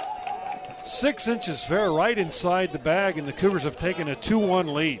 about 6 inches fair, right inside the bag, and the Cougars have taken a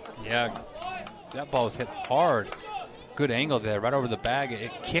 2-1 lead. Yeah, that ball was hit hard. Good angle there, right over the bag.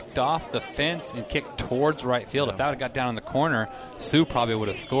 It kicked off the fence and kicked towards right field. If that would have got down in the corner, Sue probably would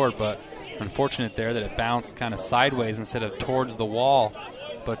have scored, but unfortunate there that it bounced kind of sideways instead of towards the wall.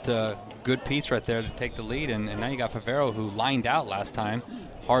 But good piece right there to take the lead, and now you got Favero, who lined out last time,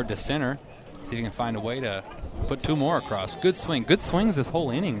 hard to center. See if you can find a way to put 2 more across. Good swing. Good swings this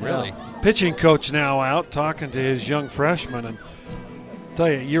whole inning, really. Yeah. Pitching coach now out talking to his young freshman, and I'll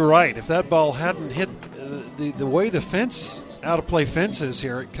tell you, you're right. If that ball hadn't hit the way the fence, out-of-play fence is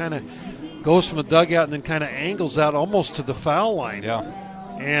here, it kind of goes from the dugout and then kind of angles out almost to the foul line. Yeah.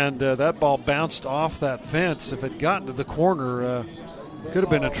 And that ball bounced off that fence. If it got into the corner, could have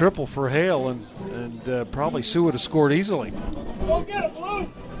been a triple for Hale, and probably Sue would have scored easily.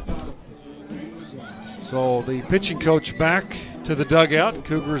 So the pitching coach back to the dugout.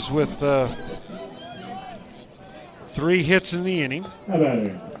 Cougars with 3 hits in the inning,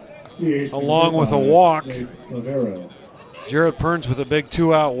 along with a walk. Jarrett Perns with a big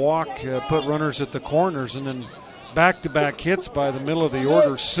 2-out walk, put runners at the corners, and then back-to-back hits by the middle of the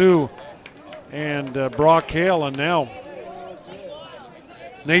order. Sue and Brock Hale, and now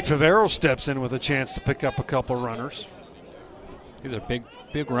Nate Favero steps in with a chance to pick up a couple runners. These are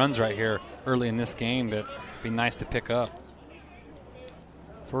big runs right here early in this game that'd be nice to pick up.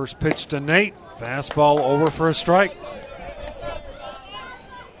 First pitch to Nate. Fastball over for a strike.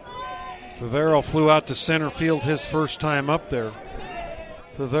 Favero flew out to center field his first time up there.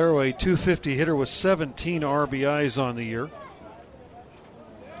 Favero, a .250 hitter with 17 RBIs on the year.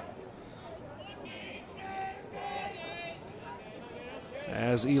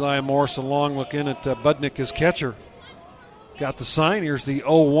 As Eli Morrison long looking at Budnick as catcher. Got the sign. Here's the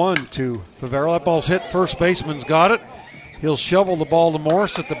 0-1 to Favero. That ball's hit. First baseman's got it. He'll shovel the ball to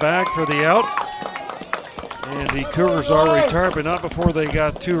Morse at the bag for the out. And the Cougars are retired, but not before they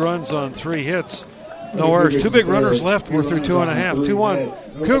got 2 runs on 3 hits. No errors. 2 big runners left. We're through 2.5.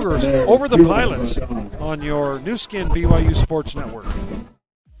 2-1. Cougars over the Pilots on your new skin BYU Sports Network.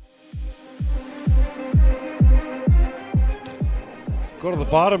 Go to the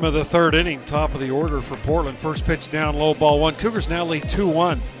bottom of the third inning, top of the order for Portland. First pitch down low, ball 1. Cougars now lead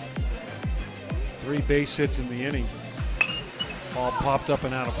 2-1. 3 base hits in the inning. Ball popped up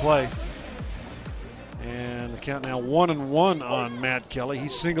and out of play. And the count now 1-1 on Matt Kelly. He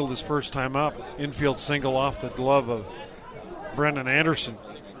singled his first time up. Infield single off the glove of Brendan Anderson.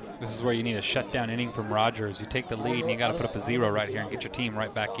 This is where you need a shutdown inning from Rogers. You take the lead and you got to put up a 0 right here and get your team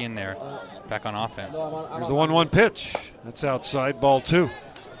right back in there, back on offense. Here's the 1-1 pitch. That's outside, ball 2.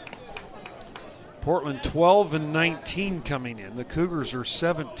 Portland 12-19 coming in. The Cougars are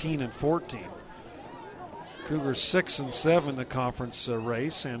 17-14. Cougars 6-7 in the conference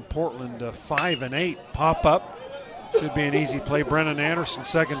race, and Portland 5-8. Pop up. Should be an easy play. Brendan Anderson,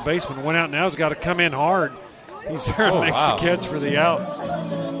 second baseman, went out now. He's got to come in hard. He's there and makes the catch for the out.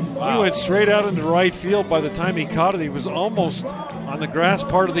 Wow. He went straight out into right field. By the time he caught it, he was almost on the grass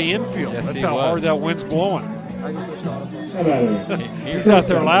part of the infield. Yes, that's how hard that wind's blowing. He's out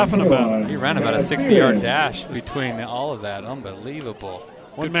there laughing about it. He ran about a 60-yard dash between all of that. Unbelievable.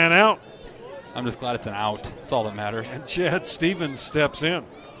 One man out. I'm just glad it's an out. That's all that matters. And Chad Stevens steps in.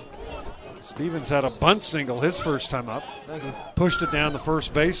 Stevens had a bunt single his first time up. Pushed it down the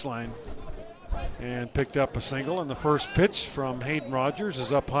first baseline and picked up a single. And the first pitch from Hayden Rogers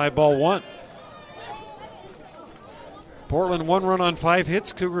is up high, ball 1. Portland 1 run on 5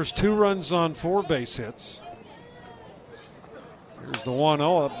 hits. Cougars 2 runs on 4 base hits. Here's the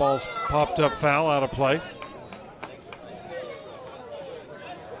 1-0. That ball's popped up foul, out of play.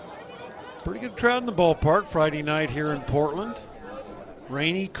 Pretty good crowd in the ballpark Friday night here in Portland.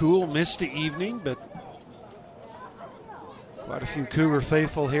 Rainy, cool, misty evening, but quite a few Cougar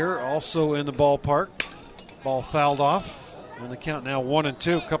faithful here also in the ballpark. Ball fouled off, and the count now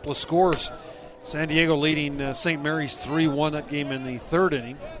 1-2. A couple of scores. San Diego leading St. Mary's 3-1 that game in the third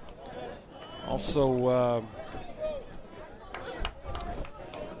inning. Also,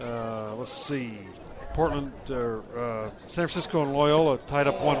 let's see, Portland, San Francisco and Loyola tied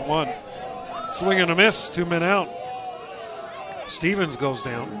up 1-1. Swing and a miss, 2 men out. Stevens goes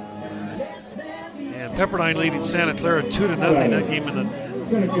down. And Pepperdine leading Santa Clara 2-0. That game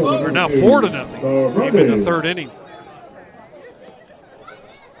we're now 4-0. Game in the third inning.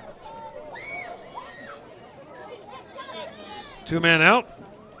 Two men out.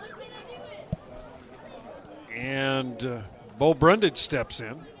 And Bo Brundage steps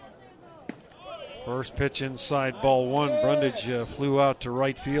in. First pitch inside, ball 1. Brundage flew out to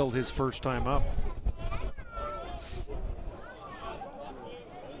right field his first time up.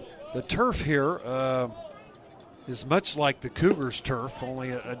 The turf here is much like the Cougars' turf, only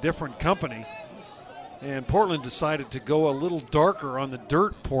a different company. And Portland decided to go a little darker on the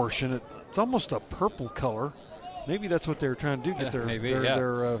dirt portion. It's almost a purple color. Maybe that's what they were trying to do, get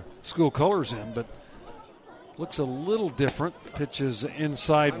their school colors in, but looks a little different. Pitches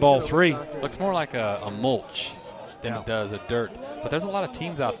inside, ball 3. Looks more like a mulch than it does a dirt. But there's a lot of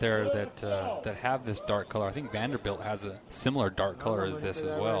teams out there that have this dark color. I think Vanderbilt has a similar dark color as this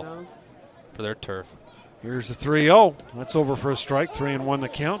as well for their turf. Here's the 3-0. That's over for a strike. 3-1 the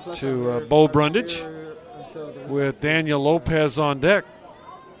count to Bo Brundage with Daniel Lopez on deck.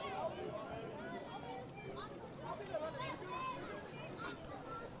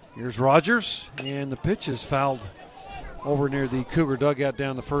 Here's Rogers, and the pitch is fouled over near the Cougar dugout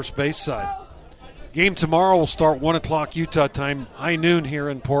down the first base side. Game tomorrow will start 1 o'clock Utah time, high noon here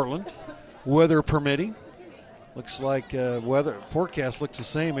in Portland, weather permitting. Looks like weather forecast looks the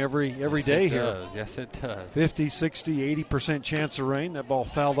same every day here. Yes, it does. 50, 60, 80% chance of rain. That ball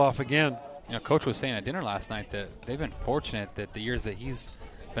fouled off again. You know, Coach was saying at dinner last night that they've been fortunate that the years that he's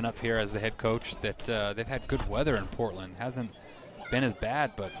been up here as the head coach that they've had good weather in Portland. been as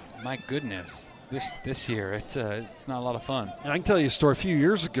bad, but my goodness, this year it's not a lot of fun. I can tell you a story. A few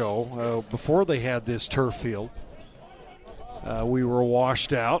years ago, before they had this turf field, we were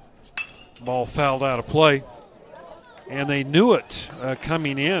washed out. Ball fouled out of play, and they knew it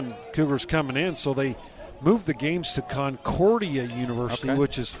coming in, Cougars coming in, so they moved the games to Concordia University,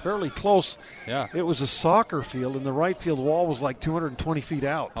 which is fairly close. Yeah. It was a soccer field, and the right field wall was like 220 feet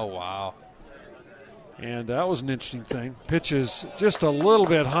out. Oh, wow. And that was an interesting thing. Pitch is just a little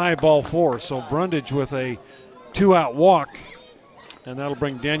bit high, ball four, so Brundage with a 2-out walk, and that'll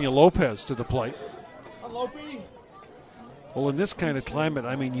bring Daniel Lopez to the plate. Well, in this kind of climate,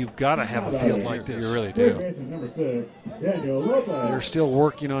 I mean, you've got to have a field like this. You really do. They're still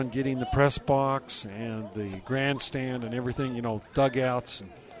working on getting the press box and the grandstand and everything, dugouts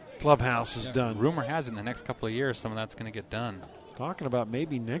and clubhouses done. Rumor has it in the next couple of years some of that's going to get done. Talking about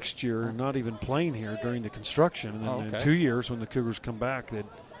maybe next year not even playing here during the construction. And then in 2 years when the Cougars come back, they'd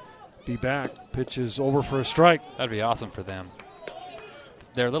be back. Pitch is over for a strike. That'd be awesome for them.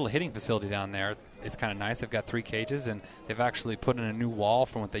 Their little hitting facility down there, it's kind of nice. They've got 3 cages, and they've actually put in a new wall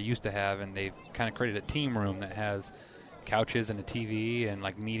from what they used to have, and they've kind of created a team room that has couches and a TV and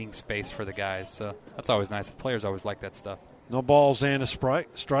like meeting space for the guys. So that's always nice. The players always like that stuff. No balls and a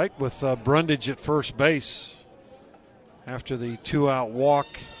strike with Brundage at first base. After the 2-out walk,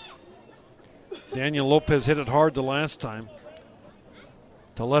 Daniel Lopez hit it hard the last time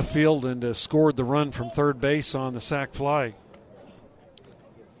to left field and scored the run from third base on the sac fly.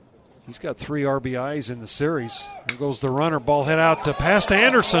 He's got 3 RBIs in the series. There goes the runner. Ball hit out to past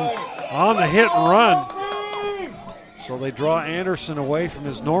Anderson on the hit and run. So they draw Anderson away from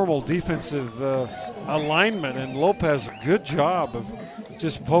his normal defensive alignment, and Lopez, good job of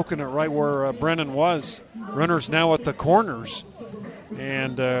just poking it right where Brennan was. Runner's now at the corners,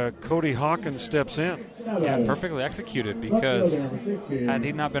 and Cody Hawkins steps in. Yeah, perfectly executed, because had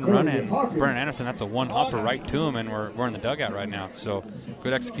he not been running Brennan Anderson, that's a one-hopper right to him, and we're in the dugout right now. So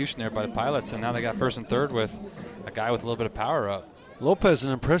good execution there by the Pilots, and now they got first and third with a guy with a little bit of power up. Lopez,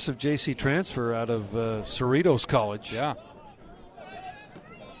 an impressive JC transfer out of Cerritos College. Yeah.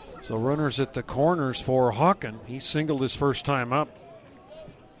 So runners at the corners for Hawkins. He singled his first time up.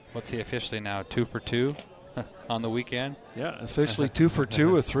 What's he officially now, 2 for 2 on the weekend? Yeah, officially 2 for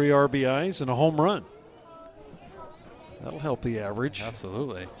 2 with 3 RBIs and a home run. That'll help the average.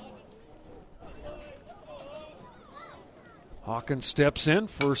 Absolutely. Hawkins steps in,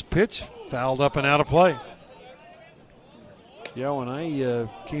 first pitch, fouled up and out of play. Yeah, when I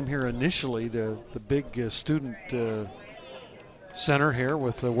came here initially, the big student center here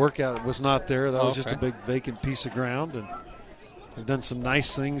with the workout was not there. That was just a big vacant piece of ground, and they've done some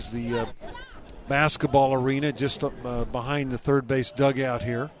nice things. The basketball arena just up behind the third base dugout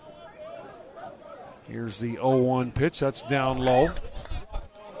here. Here's the 0-1 pitch. That's down low.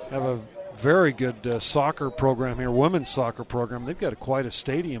 Have a very good soccer program here, women's soccer program. They've got quite a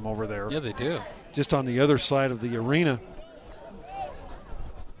stadium over there. Yeah, they do. Just on the other side of the arena.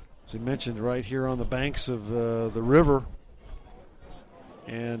 As you mentioned, right here on the banks of the river.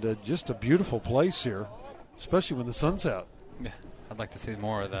 And just a beautiful place here, especially when the sun's out. Yeah, I'd like to see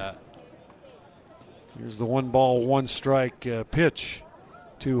more of that. Here's the 1-ball, 1-strike pitch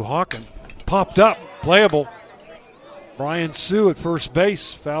to Hawkins. Popped up, playable. Brian Sue at first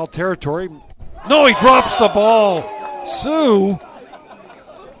base, foul territory. No, he drops the ball. Sue,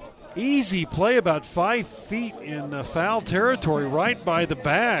 easy play about 5 feet in foul territory right by the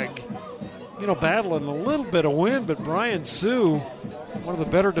bag. Battling a little bit of wind, but Brian Sue, one of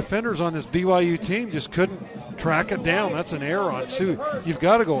the better defenders on this BYU team, just couldn't track it down. That's an error on Sue. You've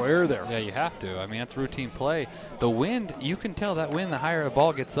got to go air there. Yeah, you have to. I mean, that's routine play. The wind, you can tell that wind, the higher a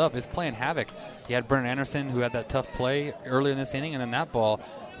ball gets up, it's playing havoc. You had Brennan Anderson, who had that tough play earlier in this inning, and then that ball,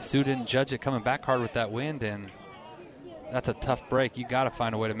 Sue didn't judge it coming back hard with that wind, and that's a tough break. You got to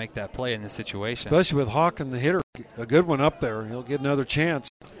find a way to make that play in this situation. Especially with Hawkins, the hitter, a good one up there. He'll get another chance.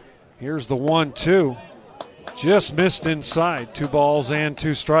 Here's the 1-2. Just missed inside. 2 balls and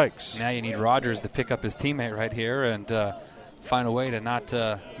 2 strikes. Now you need Rogers to pick up his teammate right here and find a way to not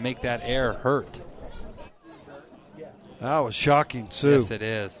make that error hurt. That was shocking, Sue. Yes, it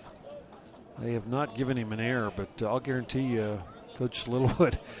is. They have not given him an error, but I'll guarantee you, Coach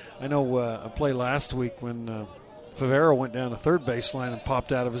Littlewood, I know I played last week when Favero went down the third baseline and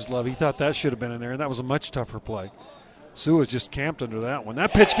popped out of his glove. He thought that should have been an error, and that was a much tougher play. Sue was just camped under that one.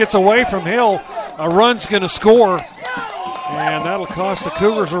 That pitch gets away from Hill. A run's going to score, and that'll cost the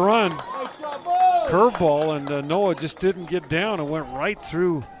Cougars a run. Curveball, and Noah just didn't get down and went right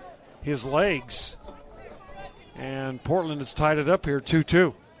through his legs. And Portland has tied it up here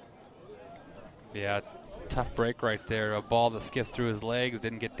 2-2. Yeah, tough break right there. A ball that skips through his legs,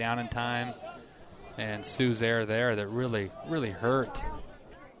 didn't get down in time. And Sue's error there that really, really hurt.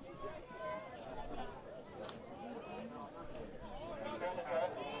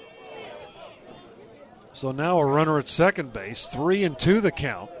 So now a runner at second base, 3-2 the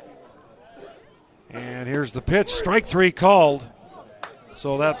count. And here's the pitch, strike three called.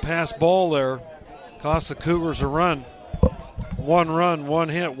 So that pass ball there cost the Cougars a run. 1 run, 1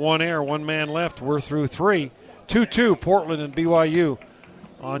 hit, 1 error, 1 man left. We're through 3. 2-2 Portland and BYU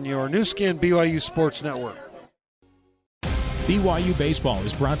on your new skin BYU Sports Network. BYU Baseball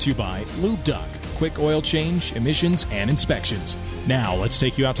is brought to you by Lube Duck. Quick oil change, emissions, and inspections. Now let's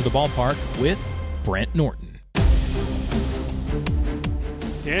take you out to the ballpark with Brent Norton.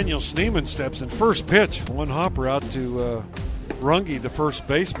 Daniel Schneemann steps in. First pitch, 1 hopper out to Runge, the first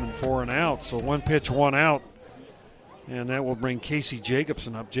baseman, for an out. So 1 pitch, 1 out. And that will bring Casey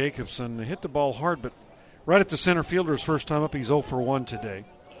Jacobson up. Jacobson hit the ball hard, but right at the center fielder's first time up. He's 0 for 1 today.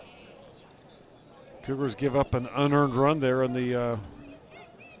 Cougars give up an unearned run there in the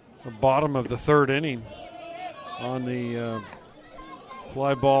bottom of the 3rd inning on the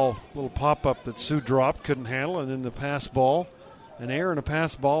fly ball, little pop-up that Sue dropped, couldn't handle, and then the pass ball, an error and a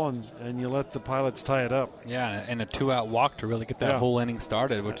pass ball, and you let the Pilots tie it up. Yeah, and a 2-out walk to really get that whole inning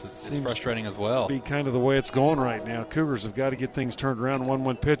started, which is frustrating as well. Be kind of the way it's going right now. Cougars have got to get things turned around.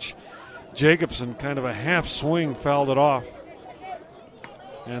 1-1 pitch. Jacobson, kind of a half swing, fouled it off.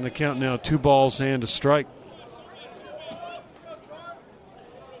 And the count now 2 balls and a strike.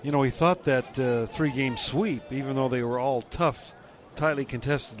 You know, he thought that 3-game sweep, even though they were all tough, tightly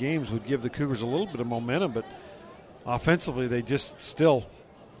contested games, would give the Cougars a little bit of momentum, but offensively they just still,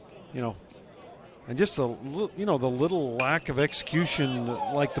 and just the little lack of execution,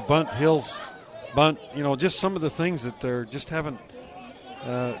 like the Hills bunt, just some of the things that they're just haven't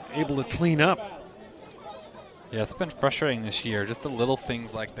able to clean up. Yeah, it's been frustrating this year. Just the little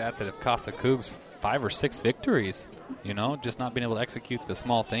things like that have cost the Cougs 5 or 6 victories. Just not being able to execute the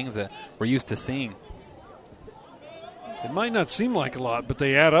small things that we're used to seeing. It might not seem like a lot, but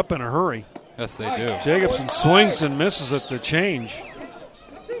they add up in a hurry. Yes, they do. Jacobson swings and misses at the change.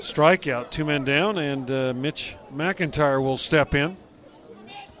 Strikeout, 2 men down, and Mitch McIntyre will step in.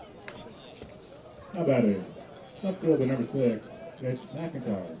 How about it? Left fielder number 6, Mitch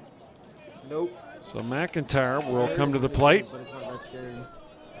McIntyre. Nope. So McIntyre will come to the plate. But it's not that scary.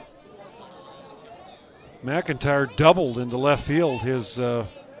 McIntyre doubled into left field his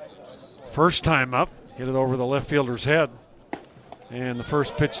first time up. Hit it over the left fielder's head. And the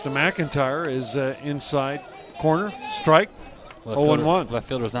first pitch to McIntyre is inside corner. Strike. 0-1. Left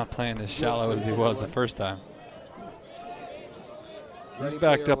fielder's not playing as shallow as he was the first time. He's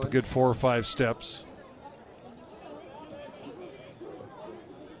backed up a good 4 or 5 steps.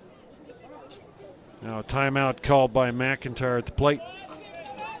 Now a timeout called by McIntyre at the plate.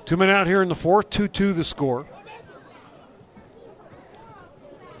 2 men out here in the 4th, 2-2 the score.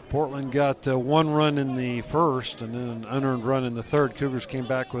 Portland got 1 run in the first and then an unearned run in the 3rd. Cougars came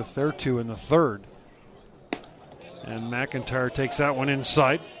back with their 2 in the 3rd. And McIntyre takes that one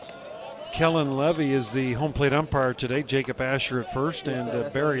inside. Kellen Levy is the home plate umpire today. Jacob Asher at first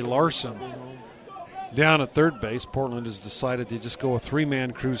and Barry Larson down at third base. Portland has decided to just go a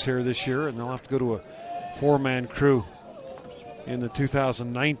 3-man crews here this year, and they'll have to go to a 4-man crew in the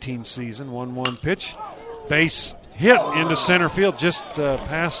 2019 season. 1-1 pitch. Base hit into center field, just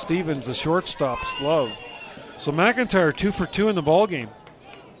past Stevens, the shortstop's glove. So McIntyre 2 for 2 in the ballgame.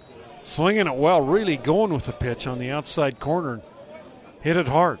 Swinging it well, really going with the pitch on the outside corner and hit it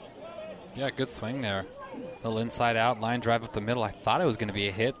hard. Yeah, good swing there. Little inside out, line drive up the middle. I thought it was going to be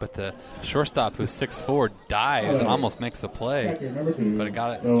a hit, but the shortstop, who's 6'4", dives and almost makes a play. But it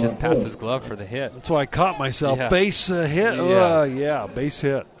got it just past his glove for the hit. That's why I caught myself. Yeah. Base hit? Yeah, base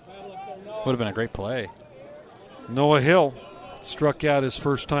hit. Would have been a great play. Noah Hill struck out his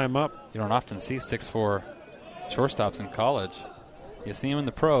first time up. You don't often see 6'4" shortstops in college. You see them in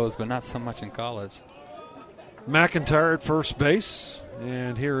the pros, but not so much in college. McIntyre at first base,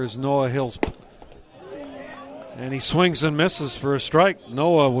 and here is Noah Hill's. And he swings and misses for a strike.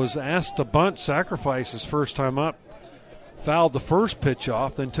 Noah was asked to bunt, sacrifice his first time up. Fouled the first pitch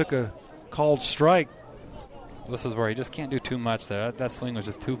off, then took a called strike. This is where he just can't do too much there. That swing was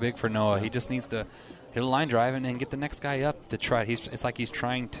just too big for Noah. He just needs to hit a line drive and get the next guy up to try. It's like he's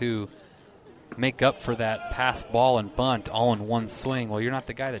trying to make up for that pass ball and bunt all in one swing. Well, you're not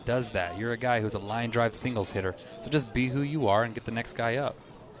the guy that does that. You're a guy who's a line drive singles hitter. So just be who you are and get the next guy up.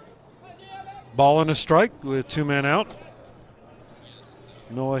 Ball and a strike with 2 men out.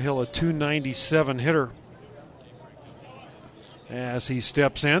 Noah Hill, a .297 hitter as he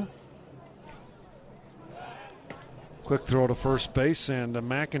steps in. Quick throw to first base, and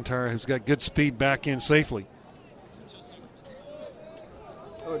McIntyre, who's got good speed, back in safely.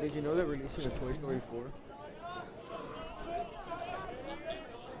 Oh, did you know they're releasing a Toy Story 4?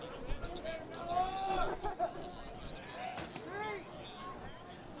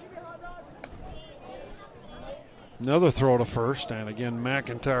 Another throw to first, and again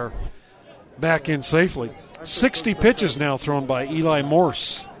McIntyre back in safely. 60 pitches now thrown by Eli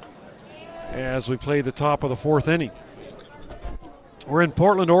Morse as we play the top of the fourth inning. We're in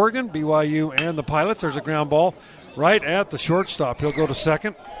Portland, Oregon, BYU and the Pilots. There's a ground ball right at the shortstop. He'll go to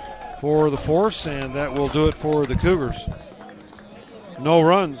second for the Force, and that will do it for the Cougars. No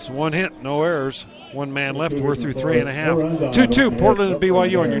runs, one hit, no errors. One man left. We're through 3.5. 2-2, Portland and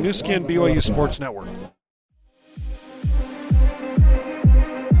BYU on your new skin, BYU Sports Network.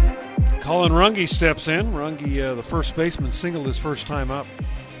 Colin Runge steps in. Runge, the first baseman, singled his first time up.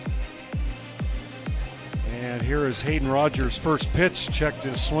 And here is Hayden Rogers' first pitch. Checked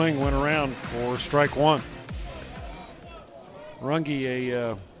his swing, went around for strike one. Runge,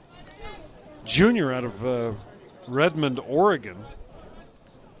 a junior out of Redmond, Oregon.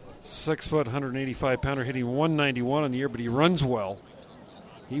 6 foot, 185 pounder, hitting 191 on the year, but he runs well.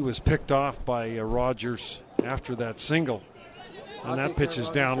 He was picked off by Rogers after that single. And that pitch is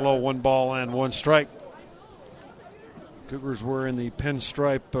down low, 1 ball and 1 strike. Cougars were in the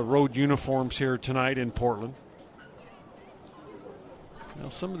pinstripe road uniforms here tonight in Portland. Now,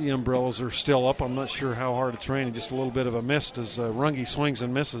 some of the umbrellas are still up. I'm not sure how hard it's raining. Just a little bit of a mist as Runge swings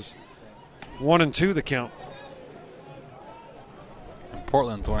and misses. 1-2 the count.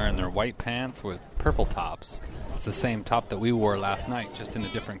 Portland's wearing their white pants with purple tops. It's the same top that we wore last night, just in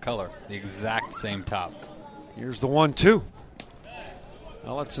a different color. The exact same top. Here's the 1-2.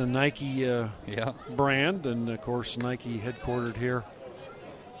 Well, it's a Nike brand, and of course Nike headquartered here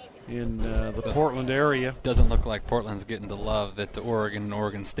in the Portland area. Doesn't look like Portland's getting the love that the Oregon and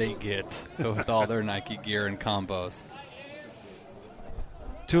Oregon State get with all their Nike gear and combos.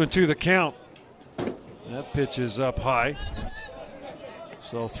 2-2 the count. That pitch is up high.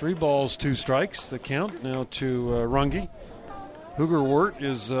 So 3 balls, 2 strikes. The count now to Runge. Hoogerwort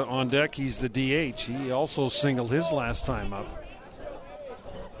is on deck. He's the DH. He also singled his last time up.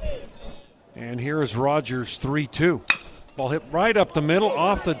 And here is Rogers, 3-2. Ball hit right up the middle,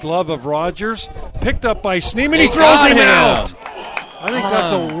 off the glove of Rogers. Picked up by Schneemann. He throws him out. I think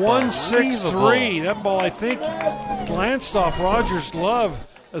that's a 1-6-3. That ball, I think, glanced off Rogers' glove.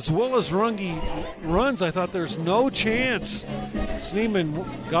 As well as Runge runs, I thought there's no chance.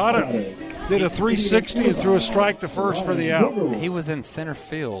 Schneemann got it, did a 360 and threw a strike to first for the out. He was in center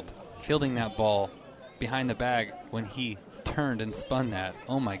field, fielding that ball behind the bag when he turned and spun that.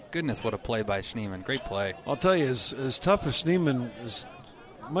 Oh my goodness, what a play by Schneemann. Great play. I'll tell you, as tough as Schneemann, as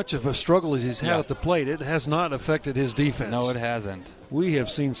much of a struggle as he's had at the plate, it has not affected his defense. No, it hasn't. We have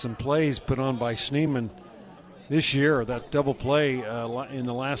seen some plays put on by Schneemann this year. That double play in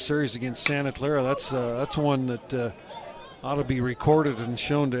the last series against Santa Clara, that's one that ought to be recorded and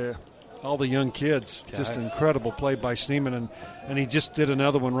shown to all the young kids. Just an incredible play by Schneemann, and he just did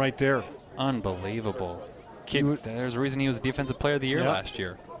another one right there. Unbelievable. There's a reason he was Defensive Player of the Year last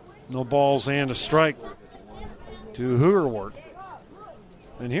year. No balls and a strike to Hoogerwort.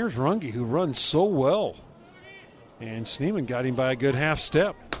 And here's Runge, who runs so well. And Schneemann got him by a good half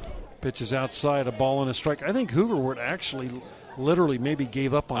step. Pitches outside, a ball and a strike. I think Hoogerwort actually literally maybe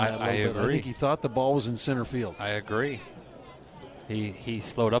gave up on that a little bit. I think he thought the ball was in center field. I agree. He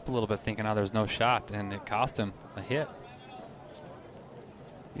slowed up a little bit thinking, there's no shot, and it cost him a hit.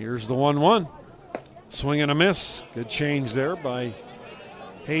 Here's the 1-1. Swing and a miss. Good change there by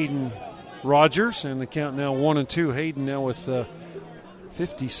Hayden Rogers, and the count now 1-2. Hayden now with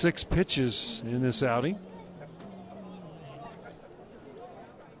 56 pitches in this outing.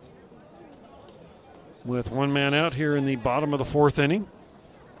 With one man out here in the bottom of the fourth inning.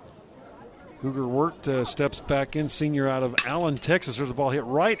 Hoogerwort steps back in, senior out of Allen, Texas. There's a ball hit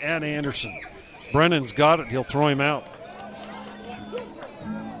right at Anderson. Brennan's got it. He'll throw him out.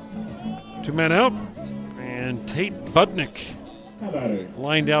 2 men out. And Tate Budnick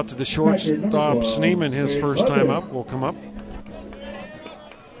lined out to the shortstop. Schneemann, his first time up, will come up.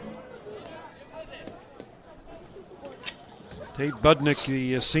 Tate Budnick,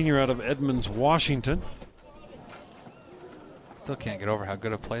 the senior out of Edmonds, Washington. Still can't get over how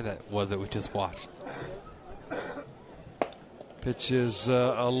good a play that was that we just watched. Pitch is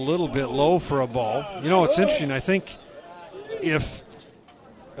a little bit low for a ball. You know, it's interesting. I think if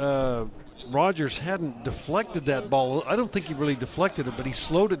Rogers hadn't deflected that ball, I don't think he really deflected it, but he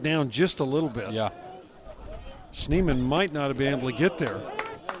slowed it down just a little bit. Yeah. Schneemann might not have been able to get there.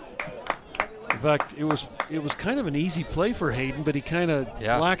 In fact, it it was kind of an easy play for Hayden, but he kind of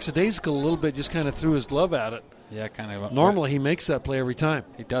lackadaisical a little bit, just kind of threw his glove at it. Yeah, kind of. Normally he makes that play every time.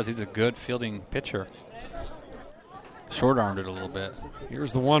 He does. He's a good fielding pitcher. Short-armed it a little bit.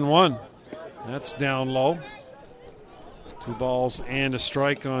 Here's the 1-1. That's down low. 2 balls and a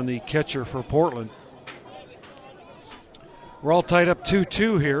strike on the catcher for Portland. We're all tied up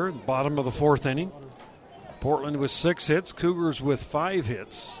 2-2 here, bottom of the 4th inning. Portland with 6 hits, Cougars with 5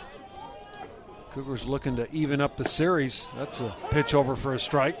 hits. Cougars looking to even up the series. That's a pitch over for a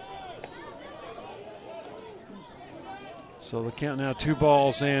strike. So the count now 2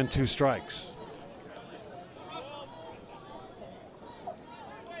 balls and 2 strikes.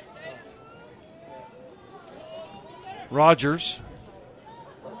 Rogers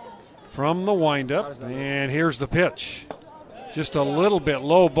from the windup, and here's the pitch. Just a little bit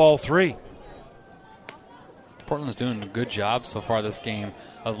low, ball 3. Portland's doing a good job so far this game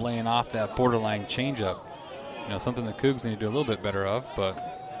of laying off that borderline changeup. You know, something the Cougs need to do a little bit better of, but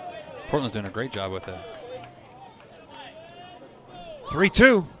Portland's doing a great job with it.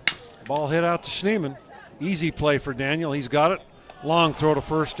 3-2. Ball hit out to Schneemann. Easy play for Daniel. He's got it. Long throw to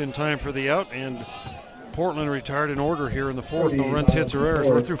first in time for the out, and Portland retired in order here in the 4th. No runs, hits, or errors.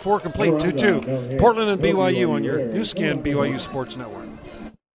 We're through 4 complete, 2-2. Portland and BYU on your new skin BYU Sports Network.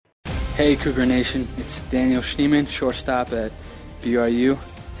 Hey Cougar Nation, it's Daniel Schneemann, shortstop at BYU,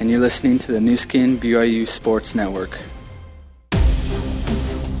 and you're listening to the new skin BYU Sports Network.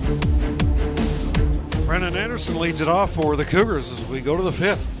 Brennan Anderson leads it off for the Cougars as we go to the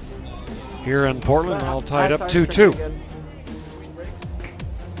 5th. Here in Portland, all tied up 2-2.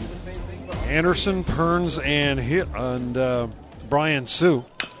 Anderson, Perns, and Brian Sue.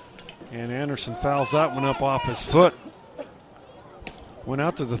 And Anderson fouls that one up off his foot. Went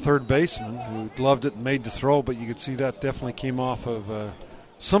out to the third baseman, who gloved it and made the throw, but you could see that definitely came off of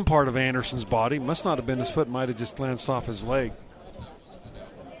some part of Anderson's body. Must not have been his foot, might have just glanced off his leg.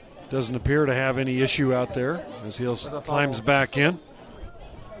 Doesn't appear to have any issue out there as he climbs back in.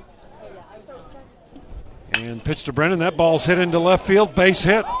 And pitch to Brennan. That ball's hit into left field, base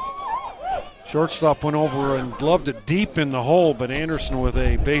hit. Shortstop went over and gloved it deep in the hole, but Anderson with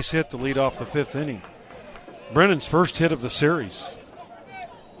a base hit to lead off the 5th inning. Brennan's first hit of the series.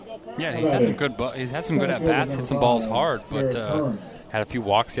 Yeah, he's had some good at bats, hit some balls hard, but had a few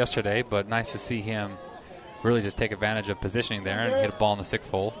walks yesterday. But nice to see him really just take advantage of positioning there and hit a ball in the 6th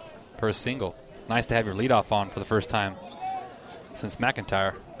hole for a single. Nice to have your leadoff on for the first time since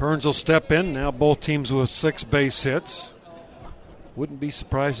McIntyre. Burns will step in now. Both teams with 6 base hits. Wouldn't be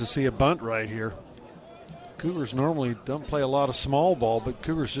surprised to see a bunt right here. Cougars normally don't play a lot of small ball, but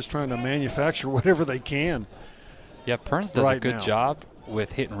Cougars just trying to manufacture whatever they can. Yeah, Perns does a good job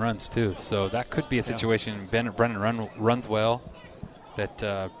with hit and runs too, so that could be a situation. Brennan runs well.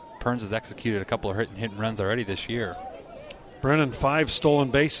 That Perns has executed a couple of hit and runs already this year. Brennan 5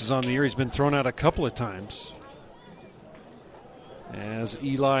 stolen bases on the year. He's been thrown out a couple of times. As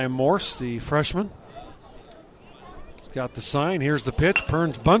Eli Morse, the freshman, got the sign. Here's the pitch.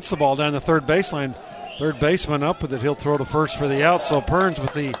 Perns bunts the ball down the third baseline. Third baseman up with it. He'll throw to first for the out. So Perns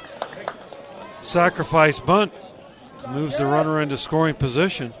with the sacrifice bunt moves the runner into scoring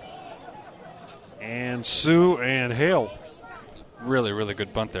position. And Sue and Hale. Really, really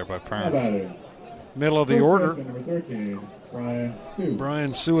good bunt there by Perns. Middle of the order.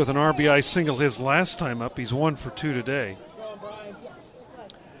 Brian Sue with an RBI single his last time up. He's 1 for 2 today.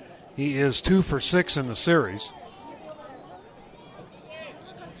 He is 2 for 6 in the series.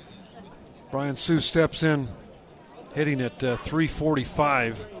 Brian Sue steps in, hitting at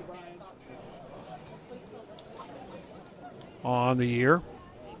 345 on the year.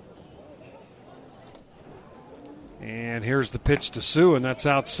 And here's the pitch to Sue, and that's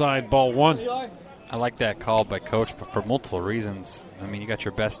outside, ball 1. I like that call by Coach, but for multiple reasons. I mean, you got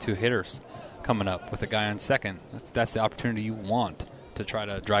your best 2 hitters coming up with a guy on second. That's the opportunity you want to try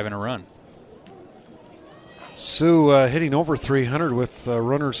to drive in a run. Sue hitting over 300 with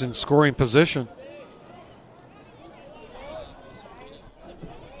runners in scoring position.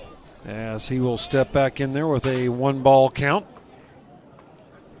 As he will step back in there with a 1-ball count.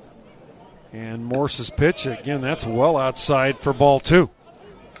 And Morse's pitch, again, that's well outside for ball 2.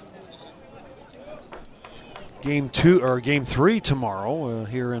 Game 3 tomorrow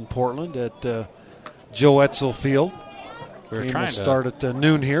here in Portland at Joe Etzel Field. Game will start at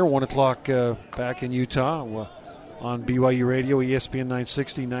noon here, 1 o'clock back in Utah on BYU Radio, ESPN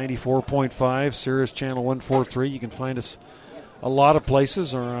 960, 94.5, Sirius Channel 143. You can find us a lot of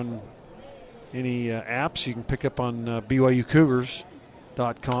places or on any apps you can pick up on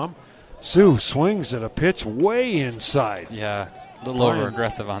BYUCougars.com. Sue swings at a pitch way inside. Yeah, A little over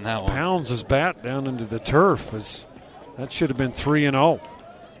aggressive on that one. Pounds his bat down into the turf. That should have been 3-0.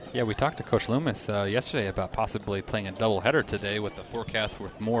 Yeah, we talked to Coach Loomis yesterday about possibly playing a doubleheader today with the forecast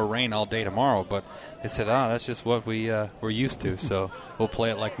with more rain all day tomorrow. But they said, that's just what we're used to, so we'll play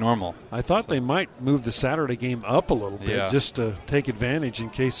it like normal. I thought they might move the Saturday game up a little bit just to take advantage in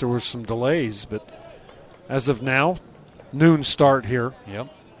case there were some delays. But as of now, noon start here. Yep.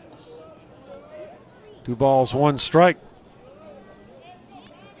 2 balls, 1 strike.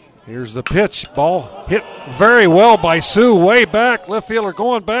 Here's the pitch. Ball hit very well by Sue. Way back. Left fielder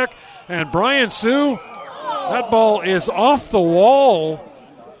going back. And Brian Sue, that ball is off the wall.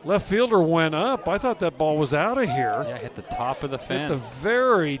 Left fielder went up. I thought that ball was out of here. Yeah, hit the top of the fence. Hit the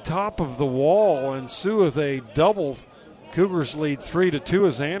very top of the wall. And Sue with a double. Cougars lead 3-2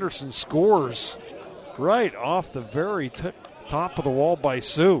 as Anderson scores right off the very top of the wall by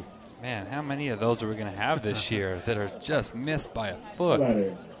Sue. Man, how many of those are we going to have this year that are just missed by a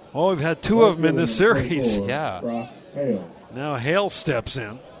foot? Oh, we've had 2 of them in this series. Yeah. Now Hale steps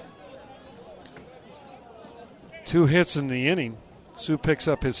in. 2 hits in the inning. Sue picks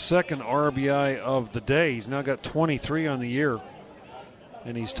up his second RBI of the day. He's now got 23 on the year.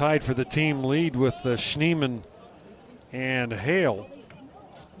 And he's tied for the team lead with Schneemann and Hale.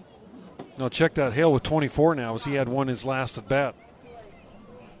 No, check that. Hale with 24 now as he had won his last at bat.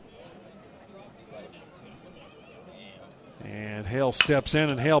 And Hale steps in,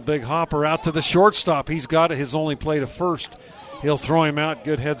 and Hale, big hopper out to the shortstop. He's got it. His only play to first. He'll throw him out.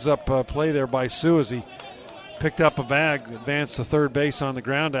 Good heads-up play there by Sue as he picked up a bag, advanced to third base on the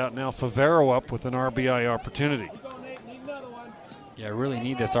ground out. Now Favero up with an RBI opportunity. Yeah, really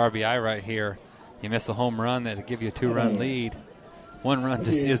need this RBI right here. You miss a home run, that'll give you a 2-run lead. 1 run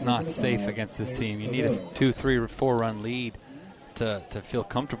just is not safe against this team. You need a 2, 3, or 4-run lead to feel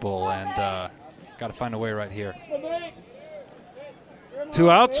comfortable, and got to find a way right here. 2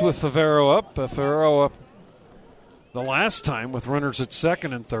 outs with Favero up. Favero up the last time with runners at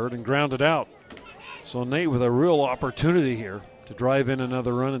second and third and grounded out. So Nate with a real opportunity here to drive in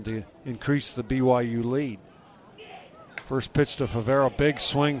another run and to increase the BYU lead. First pitch to Favero, big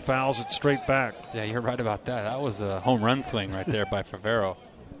swing, fouls it straight back. Yeah, you're right about that. That was a home run swing right there by Favero.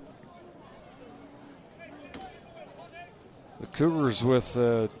 The Cougars with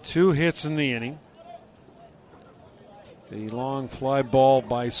 2 hits in the inning. The long fly ball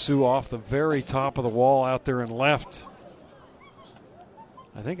by Sue off the very top of the wall out there in left.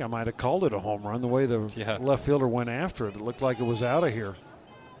 I think I might have called it a home run the way the left fielder went after it. It looked like it was out of here.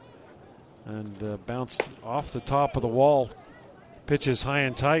 And bounced off the top of the wall. Pitches high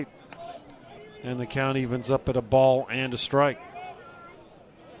and tight. And the count evens up at a ball and a strike.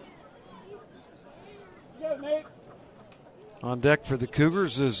 On deck for the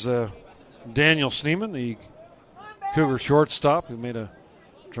Cougars is Daniel Schneemann, the Cougar shortstop, who made a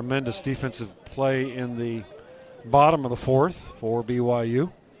tremendous defensive play in the bottom of the 4th for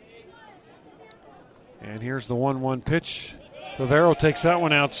BYU. And here's the 1-1 pitch. Favero takes that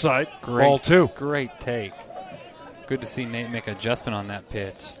one outside. Ball 2. Great take. Good to see Nate make an adjustment on that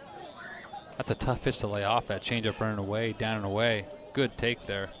pitch. That's a tough pitch to lay off, that changeup running away, down and away. Good take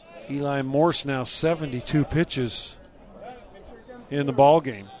there. Eli Morse now 72 pitches in the ball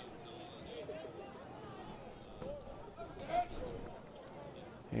game.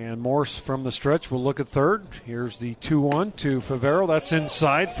 And Morse from the stretch will look at third. Here's the 2-1 to Favero. That's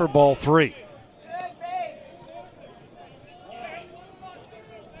inside for ball 3.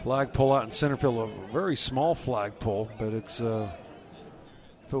 Flag pull out in center field, a very small flag pull, but it's if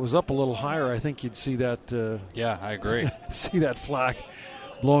it was up a little higher, I think you'd see that. Yeah, I agree. See that flag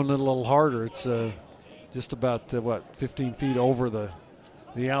blowing it a little harder. It's just about 15 feet over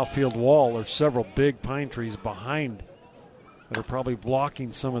the outfield wall. There's several big pine trees behind that are probably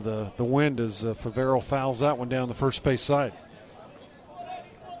blocking some of the wind as Favero fouls that one down the first base side.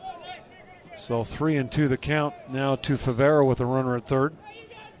 So 3-2 the count now to Favero with a runner at third.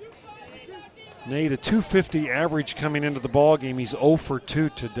 Nate, a .250 average coming into the ball game. He's 0 for 2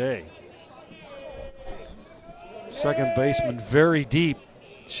 today. Second baseman very deep,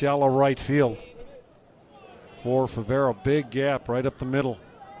 shallow right field for Favero. Big gap right up the middle.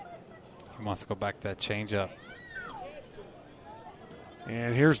 He wants to go back to that changeup.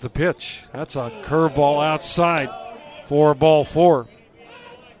 And here's the pitch. That's a curveball outside for ball 4.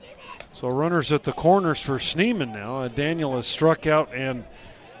 So runners at the corners for Schneemann now. Daniel has struck out and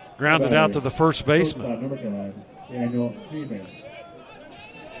grounded out to the first baseman.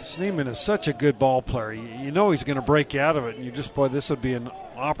 Schneemann is such a good ball player. You know he's going to break out of it, and you just, this would be an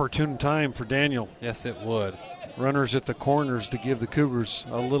opportune time for Daniel. Yes, it would. Runners at the corners to give the Cougars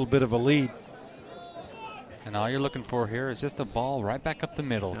a little bit of a lead. And all you're looking for here is just a ball right back up the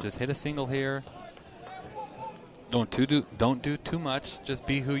middle. Just hit a single here. Don't do too much. Just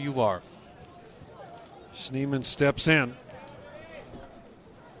be who you are. Schneemann steps in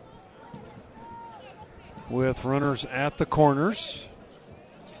with runners at the corners.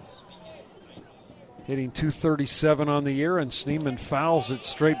 Hitting .237 on the year, and Schneemann fouls it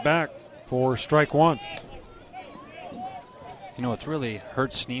straight back for strike one. You know, what's really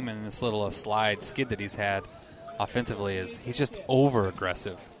hurt Schneemann in this little slide skid that he's had offensively is he's just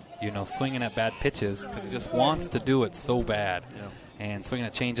over-aggressive. You know, swinging at bad pitches because he just wants to do it so bad. Yeah. And swinging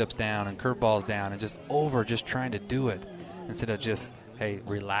at changeups down and curveballs down and just trying to do it instead of just, hey,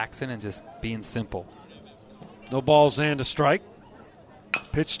 relaxing and just being simple. No balls and a strike.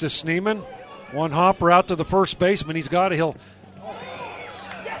 Pitch to Schneemann. One hopper out to the first baseman. He's got it. He'll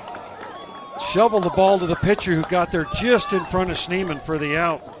shovel the ball to the pitcher who got there just in front of Schneemann for the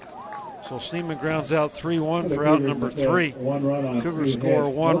out. So Schneemann grounds out 3-1 for out number 3. Cougars score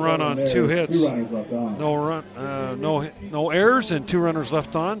 1 run on 2 hits. No errors and 2 runners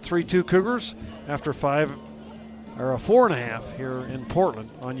left on. 3-2 Cougars after 4.5 here in Portland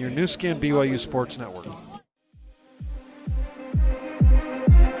on your new skin BYU Sports Network.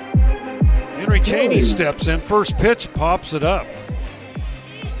 Henry Cheney steps in. First pitch, pops it up.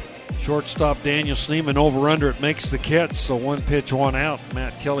 Shortstop Daniel Schneemann over under it, makes the catch. So 1 pitch, 1 out.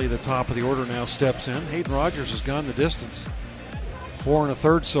 Matt Kelly, the top of the order, now steps in. Hayden Rogers has gone the distance. 4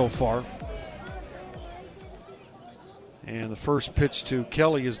 1/3 so far. And the first pitch to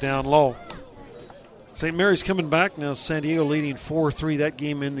Kelly is down low. St. Mary's coming back now. San Diego leading 4-3 that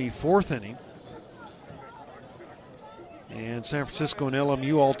game in the 4th inning. And San Francisco and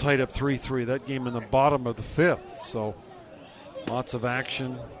LMU all tied up 3-3. That game in the bottom of the 5th. So lots of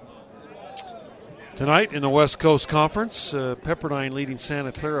action tonight in the West Coast Conference. Pepperdine leading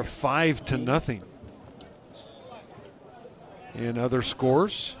Santa Clara 5-0. In other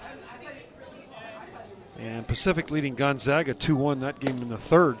scores. And Pacific leading Gonzaga 2-1 that game in the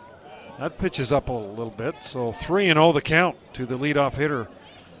 3rd. That pitches up a little bit. So 3-0 the count to the leadoff hitter,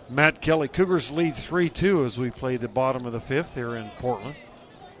 Matt Kelly. Cougars lead 3-2 as we play the bottom of the 5th here in Portland.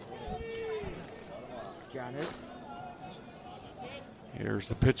 Giannis. Here's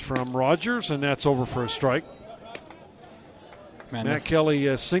the pitch from Rogers, and that's over for a strike. Matt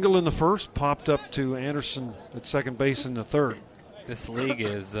Kelly single in the 1st, popped up to Anderson at second base in the 3rd. This league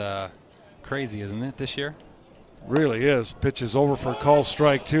is crazy, isn't it, this year? Really is. Pitch is over for a call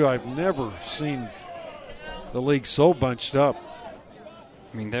strike, too. I've never seen the league so bunched up.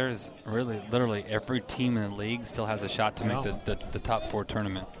 I mean, there's really literally every team in the league still has a shot to make the top 4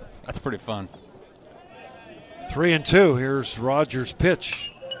 tournament. That's pretty fun. 3-2. Here's Rogers'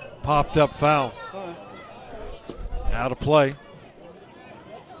 pitch. Popped up foul. Out of play.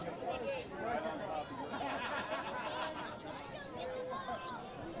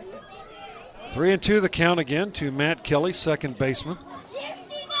 Three and 2 the count again to Matt Kelly, second baseman.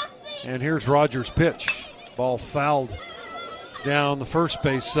 And here's Rogers' pitch. Ball fouled down the first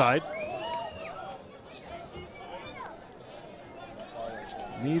base side.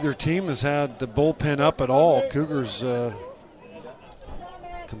 Neither team has had the bullpen up at all. Cougars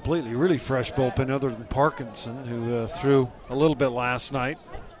completely, really fresh bullpen other than Parkinson, who threw a little bit last night,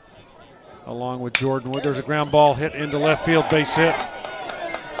 along with Jordan Wood. There's a ground ball hit into left field, base hit.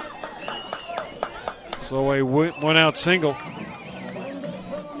 So a one-out single.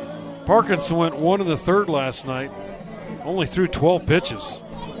 Parkinson went 1 1/3 last night. Only threw 12 pitches.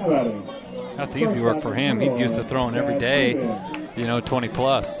 That's easy work for him. He's used to throwing every day, 20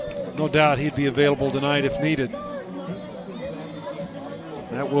 plus. No doubt he'd be available tonight if needed.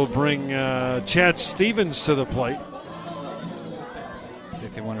 That will bring Chad Stevens to the plate. See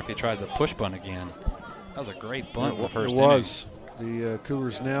if you wonder if he tries the push bunt again. That was a great bunt in the first inning. It was. The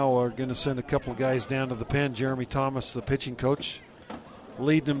Cougars now are going to send a couple of guys down to the pen. Jeremy Thomas, the pitching coach,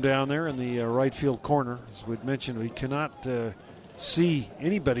 leading them down there in the right field corner. As we'd mentioned, we cannot see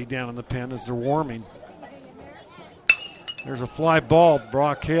anybody down in the pen as they're warming. There's a fly ball.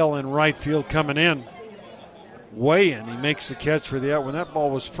 Brock Hale in right field coming in. Way in. He makes the catch for the out. When that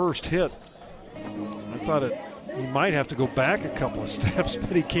ball was first hit, I thought he might have to go back a couple of steps,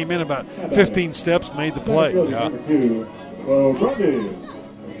 but he came in about 15 steps, made the play. Yeah.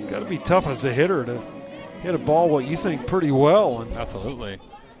 It's got to be tough as a hitter to hit a ball what you think pretty well and absolutely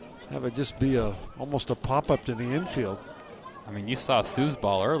have it just be almost a pop-up to the infield. I mean, you saw Sue's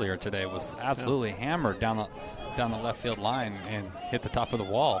ball earlier today was absolutely hammered down the left field line and hit the top of the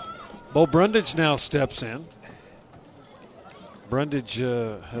wall. Bo Brundage now steps in. Brundage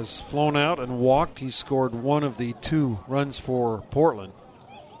has flown out and walked. He scored one of the 2 runs for Portland.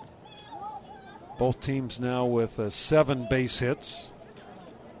 Both teams now with 7 base hits.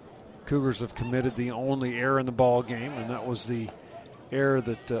 Cougars have committed the only error in the ball game, and that was the error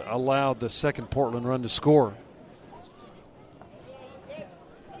that allowed the second Portland run to score.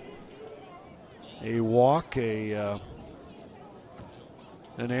 A walk, an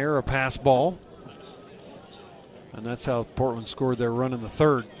error, a pass ball. And that's how Portland scored their run in the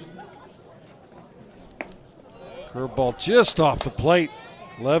third. Curveball just off the plate.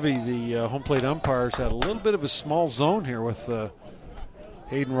 Levy, the home plate umpires, had a little bit of a small zone here with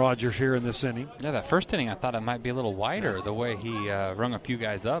Hayden Rogers here in this inning. Yeah, that first inning I thought it might be a little wider the way he rung a few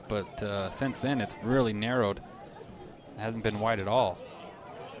guys up, but since then it's really narrowed. It hasn't been wide at all.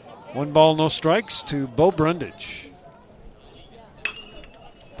 1 ball, no strikes to Bo Brundage.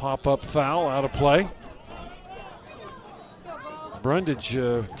 Pop-up foul, out of play. Brundage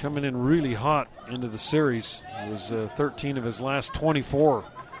coming in really hot into the series. It was 13 of his last 24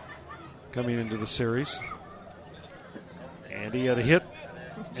 coming into the series. And he had a hit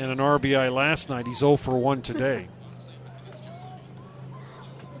and an RBI last night. He's 0 for 1 today.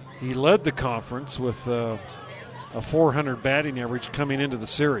 He led the conference with a 400 batting average coming into the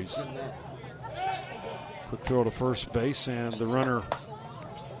series. Quick throw to first base, and the runner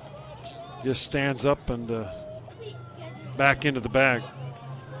just stands up and back into the bag.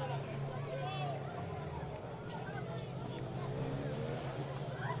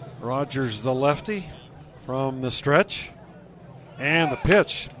 Rogers, the lefty, from the stretch. And the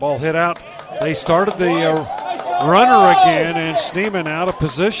pitch. Ball hit out. They started the runner again, and Schneemann out of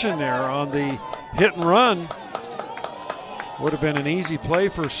position there on the hit and run. Would have been an easy play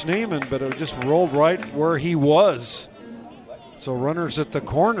for Schneemann, but it just rolled right where he was. So runners at the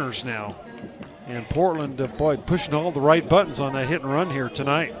corners now. And Portland, boy, pushing all the right buttons on that hit and run here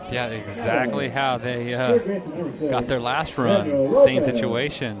tonight. Yeah, exactly how they got their last run. Same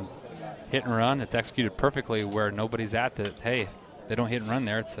situation. Hit and run. It's executed perfectly where nobody's at that, hey, if they don't hit and run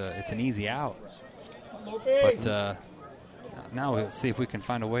there, it's an easy out. But now we'll see if we can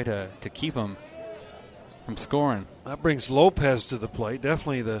find a way to keep them from scoring. That brings Lopez to the plate.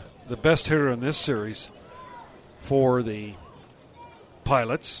 Definitely the best hitter in this series for the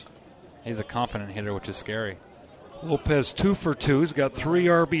Pilots. He's a competent hitter, which is scary. Lopez 2 for 2. He's got 3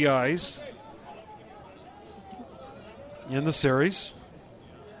 RBIs in the series.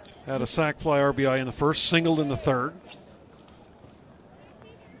 Had a sac fly RBI in the first, singled in the third.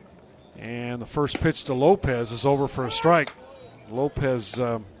 And the first pitch to Lopez is over for a strike. Lopez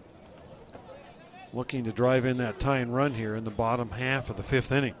looking to drive in that tying run here in the bottom half of the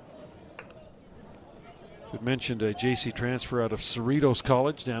 5th inning. We mentioned a JC transfer out of Cerritos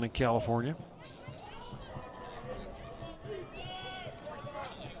College down in California.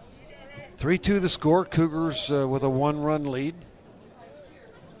 3-2 the score. Cougars with a 1-run lead.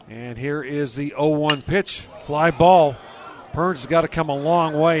 And here is the 0-1 pitch. Fly ball. Perns has got to come a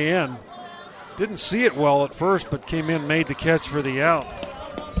long way in. Didn't see it well at first, but came in, made the catch for the out.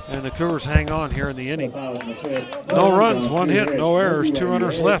 And the Cougars hang on here in the inning. No runs, 1 hit, no errors, 2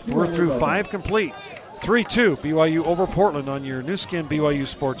 runners left. We're through 5 complete. 3-2 BYU over Portland on your new skin BYU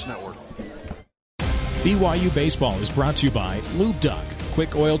Sports Network. BYU Baseball is brought to you by Lube Duck.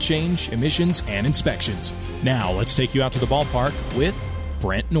 Quick oil change, emissions, and inspections. Now let's take you out to the ballpark with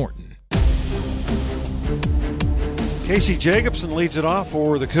Brent Norton. Casey Jacobson leads it off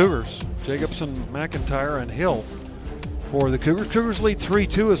for the Cougars. Jacobson, McIntyre, and Hill for the Cougars. Cougars lead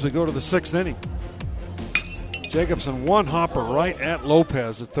 3-2 as we go to the 6th inning. Jacobson, 1 hopper right at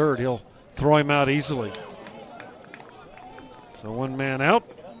Lopez at third. He'll throw him out easily. So 1 man out,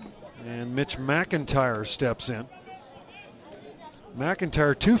 and Mitch McIntyre steps in.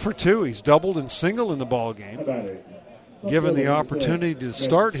 McIntyre 2 for 2. He's doubled and singled in the ball game. Given the opportunity to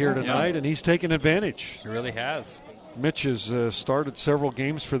start here tonight, and he's taken advantage. He really has. Mitch has started several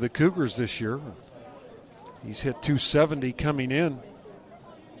games for the Cougars this year. He's hit .270 coming in.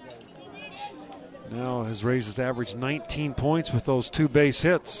 Now has raised his average 19 points with those 2 base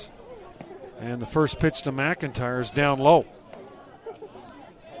hits. And the first pitch to McIntyre is down low.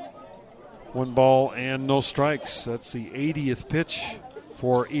 1 ball and no strikes. That's the 80th pitch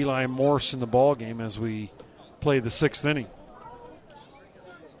for Eli Morse in the ball game as we play the 6th inning.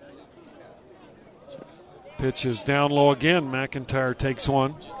 Pitch is down low again. McIntyre takes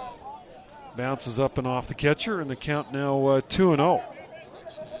 1. Bounces up and off the catcher, and the count now 2-0.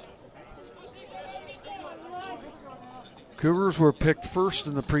 Cougars were picked first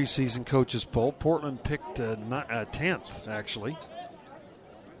in the preseason coaches poll. Portland picked 10th, actually.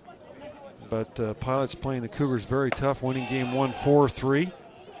 But Pilots playing the Cougars very tough, winning game 1 4-3.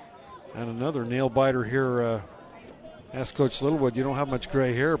 And another nail biter here Ask Coach Littlewood, you don't have much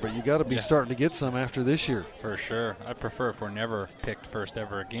gray hair, but you got to be starting to get some after this year. For sure. I'd prefer if we're never picked first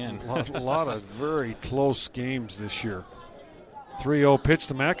ever again. A lot of very close games this year. 3-0 pitch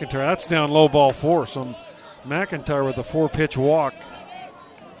to McIntyre. That's down low, ball 4. So McIntyre with a 4-pitch walk.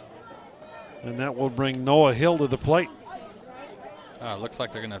 And that will bring Noah Hill to the plate. Looks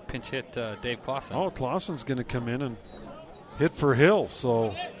like they're going to pinch hit Dave Clausen. Oh, Clausen's going to come in and hit for Hill.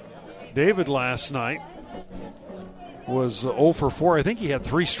 So David last night was 0 for 4. I think he had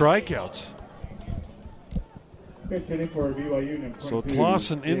 3 strikeouts. So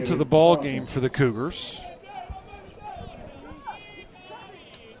Clausen into the ball game for the Cougars.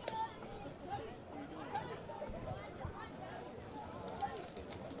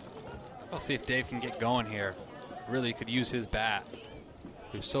 I'll see if Dave can get going here. Really could use his bat.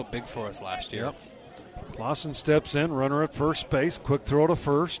 He was so big for us last year. Yep. Clausen steps in, runner at first base. Quick throw to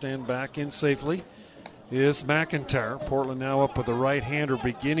first and back in safely is McIntyre. Portland now up with a right-hander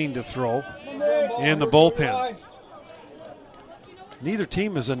beginning to throw in the bullpen. Neither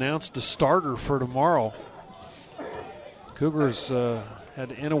team has announced a starter for tomorrow. Cougars had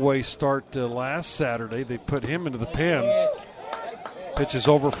Inouye start last Saturday. They put him into the pen. Pitch is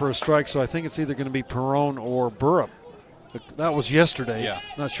over for a strike, so I think it's either going to be Perrone or Burrup. That was yesterday. Yeah.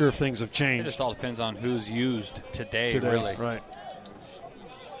 Not sure if things have changed. It just all depends on who's used today. Really. Right.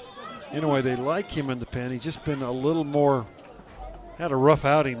 Anyway, they like him in the pen. He's just been a little more, had a rough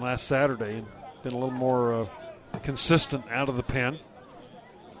outing last Saturday and been a little more consistent out of the pen.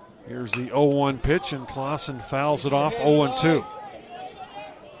 Here's the 0-1 pitch, and Clausen fouls it off 0-2.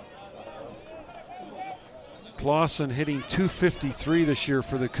 Clausen hitting .253 this year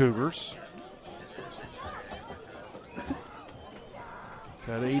for the Cougars. He's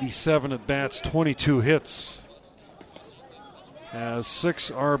had 87 at-bats, 22 hits. Has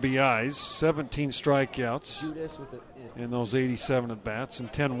 6 RBIs, 17 strikeouts in those 87 at-bats,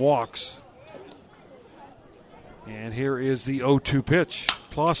 and 10 walks. And here is the 0-2 pitch.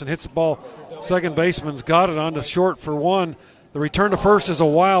 Clausen hits the ball. Second baseman's got it on to short for 1. The return to first is a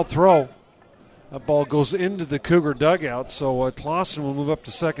wild throw. That ball goes into the Cougar dugout, so Clausen will move up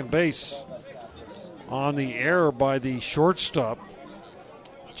to second base on the error by the shortstop,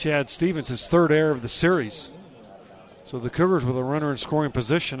 Chad Stevens, his 3rd error of the series. So the Cougars with a runner in scoring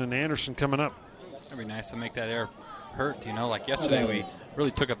position, and Anderson coming up. It'd be nice to make that error hurt. Like yesterday we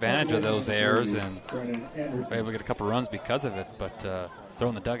really took advantage of those errors and were able to get a couple runs because of it. But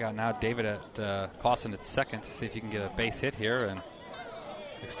throwing the dugout now, David at Clausen at second, see if he can get a base hit here and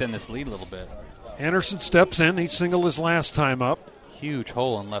extend this lead a little bit. Anderson steps in. He singled his last time up. Huge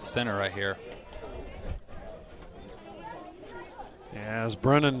hole in left center right here. As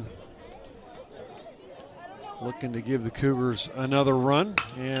Brennan looking to give the Cougars another run,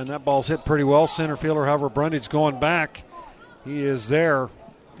 and that ball's hit pretty well. Center fielder, however, Brundage going back. He is there,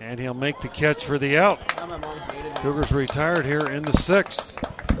 and he'll make the catch for the out. Cougars retired here in the 6th.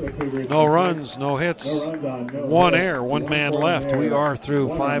 No runs, no hits, 1 error, 1 man left. We are through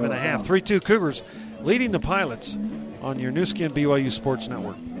 5.5. 3-2 Cougars leading the Pilots on your new skin BYU Sports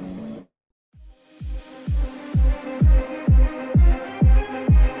Network.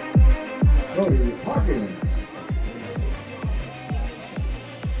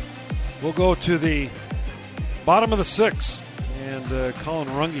 We'll go to the bottom of the 6th, and Colin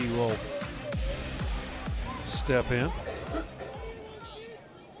Runge will step in.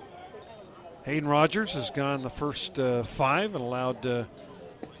 Hayden Rogers has gone the first 5 and allowed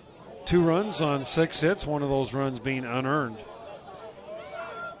 2 runs on 6 hits, one of those runs being unearned.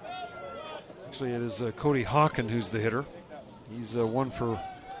 Actually, it is Cody Hawken who's the hitter. He's 1 for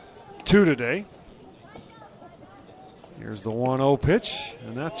 2 today. Here's the 1-0 pitch,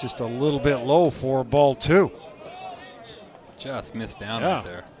 and that's just a little bit low for ball 2. Just missed down right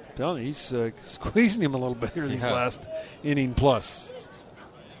there. I'm telling you, he's squeezing him a little bit here these last inning plus.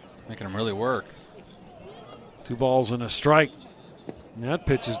 Making him really work. 2 balls and a strike. And that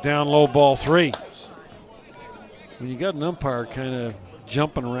pitch is down low, ball 3. When you got an umpire kind of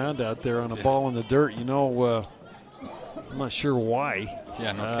jumping around out there on a ball in the dirt, I'm not sure why.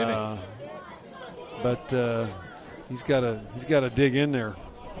 Yeah, no kidding. But he's got to dig in there.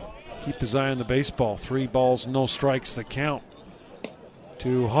 Keep his eye on the baseball. 3 balls, no strikes the count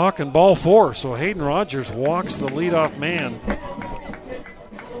to Hawken, ball 4. So Hayden Rogers walks the leadoff man.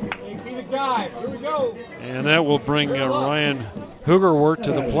 Here we go. And that will bring Ryan Hoogerwort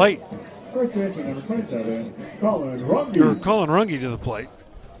to the plate. First baseman number 27, Colin Runge to the plate.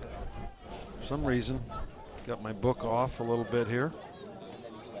 For some reason, got my book off a little bit here.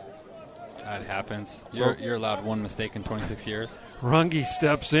 That happens. You're allowed 1 mistake in 26 years. Runge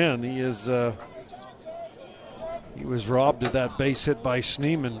steps in. He is He was robbed of that base hit by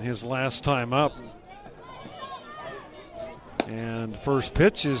Schneemann his last time up. And first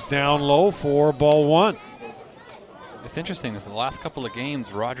pitch is down low for ball one. It's interesting that the last couple of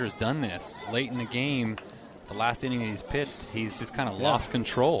games, Roger's done this. Late in the game, the last inning he's pitched, he's just kind of lost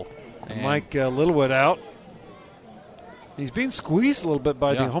control. And Mike Littlewood out. He's being squeezed a little bit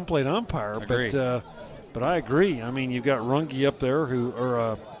by the home plate umpire, but I agree. I mean, you've got Runge up there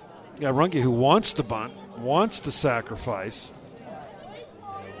Runge who wants to bunt, wants to sacrifice.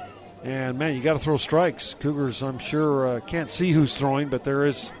 And, man, you got to throw strikes. Cougars, I'm sure, can't see who's throwing, but there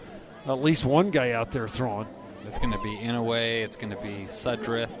is at least one guy out there throwing. It's going to be Inouye. It's going to be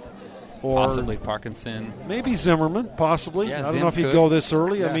Sudrith, or possibly Parkinson. Maybe Zimmerman, possibly. Yeah, I don't know if he'd go this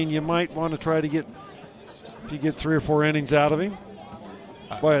early. Yeah. I mean, you might want to try to get, if you get 3 or 4 innings out of him.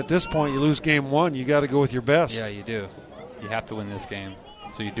 Boy, at this point, you lose game one, you got to go with your best. Yeah, you do. You have to win this game,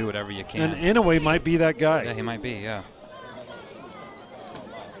 so you do whatever you can. And Inouye might be that guy. Yeah, he might be, yeah.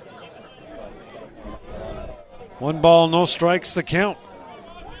 1 ball, no strikes, the count.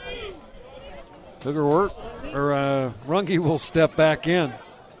 Runge will step back in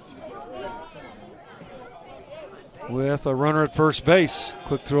with a runner at first base.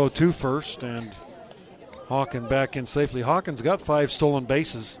 Quick throw to first, and Hawken back in safely. Hawken's got 5 stolen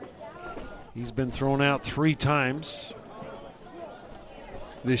bases. He's been thrown out 3 times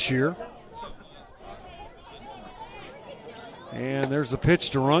this year. And there's the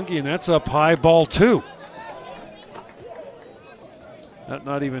pitch to Runge, and that's up high, ball 2.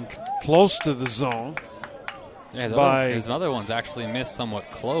 Not even close to the zone. Yeah, his other ones actually missed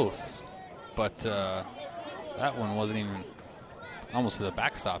somewhat close, but that one wasn't even almost to the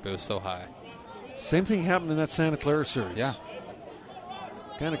backstop. It was so high. Same thing happened in that Santa Clara series. Yeah.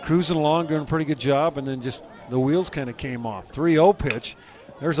 Kind of cruising along, doing a pretty good job, and then just the wheels kind of came off. 3-0 pitch.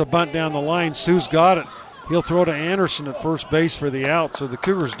 There's a bunt down the line. Sue's got it. He'll throw to Anderson at first base for the out, so the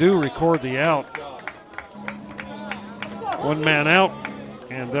Cougars do record the out. 1 man out.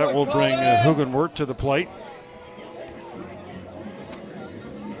 And that will bring Hugenwert to the plate.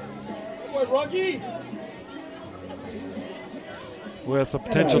 With a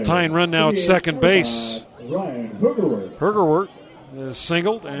potential tying run now at second base. Hugenwert is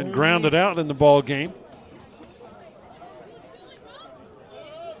singled and grounded out in the ball game.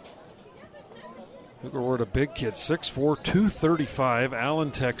 Hugenwert, a big kid, 6'4", 235,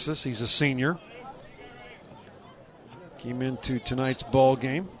 Allen, Texas. He's a senior. Came into tonight's ball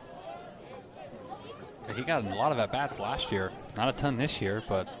game. He got a lot of at-bats last year. Not a ton this year,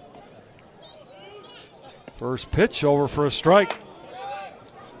 but... First pitch over for a strike.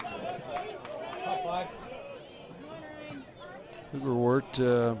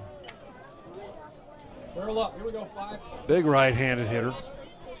 Hugenwert, big right-handed hitter.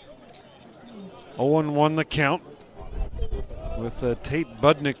 0-1 the count with Tate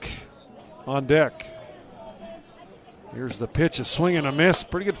Budnick on deck. Here's the pitch, a swing and a miss.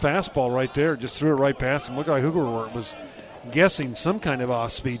 Pretty good fastball right there. Just threw it right past him. Looked like Hugenwert was guessing some kind of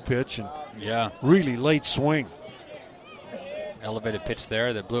off-speed pitch. And really late swing. Elevated pitch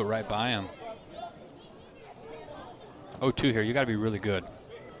there that blew it right by him. 0-2 here. You got to be really good.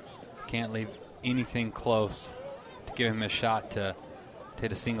 Can't leave anything close to give him a shot to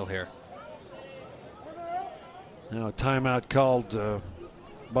hit a single here. Now a timeout called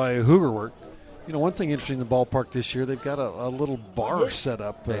by Hugenwert. You know, one thing interesting in the ballpark this year, they've got a little bar set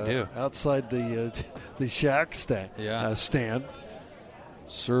up outside the shack stand,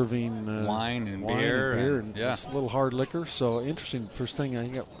 serving wine and beer and just a little hard liquor. So interesting. First time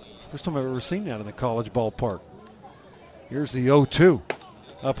I've ever seen that in the college ballpark. Here's the 0-2,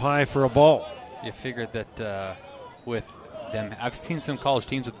 up high for a ball. You figured that with them, I've seen some college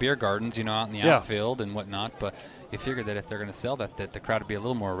teams with beer gardens, out in the outfield and whatnot, but you figure that if they're going to sell that the crowd would be a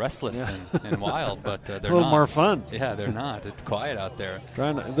little more restless and wild, but they're not. A little more fun. Yeah, they're not. It's quiet out there.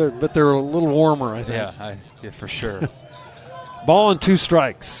 But they're a little warmer, I think. Yeah, for sure. Ball and 2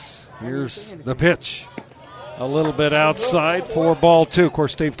 strikes. Here's the pitch. A little bit outside for ball 2. Of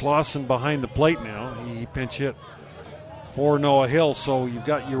course, Dave Clausen behind the plate now. He pinch hit for Noah Hill, so you've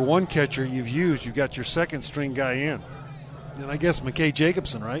got your one catcher you've used. You've got your second string guy in. And I guess McKay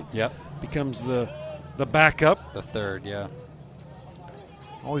Jacobson, right? Yep. Becomes the backup. The third, yeah.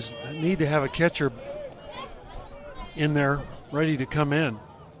 Always need to have a catcher in there ready to come in.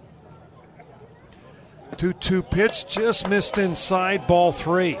 2-2 pitch, just missed inside, ball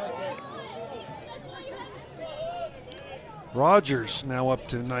 3. Rogers now up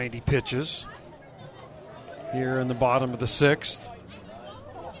to 90 pitches here in the bottom of the 6th.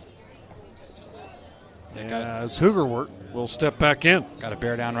 As Hugenwert will step back in. Got to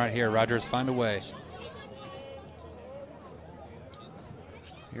bear down right here. Rogers find a way.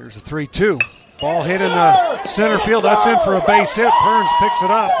 Here's a 3-2. Ball hit in the center field. That's in for a base hit. Burns picks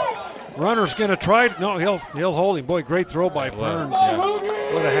it up. Runner's going to try it. No, he'll hold him. Boy, great throw by Burns.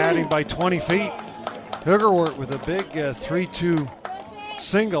 Would have had him by 20 feet. Hoogerwort with a big 3-2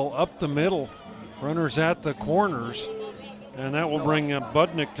 single up the middle. Runners at the corners. And that will bring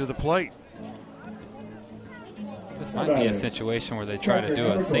Budnick to the plate. This might be a situation where they try to do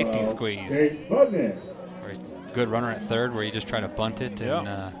a safety squeeze. Good runner at third where you just try to bunt it.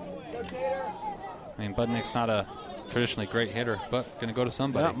 And Budnick's not a traditionally great hitter, but going to go to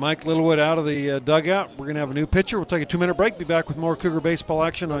somebody. Yeah, Mike Littlewood out of the dugout. We're going to have a new pitcher. We'll take a 2-minute break. Be back with more Cougar baseball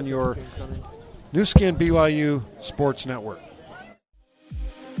action on your new skin BYU Sports Network.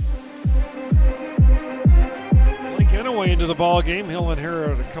 Blake Inouye into the ball game. He'll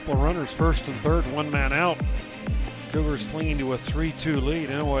inherit a couple of runners, first and third, one man out. Cougars clinging to a 3-2 lead.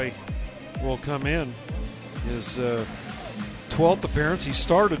 Inouye will come in. His 12th appearance. He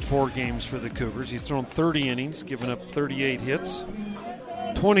started 4 games for the Cougars. He's thrown 30 innings, given up 38 hits,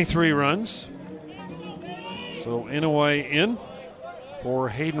 23 runs. So Inouye in for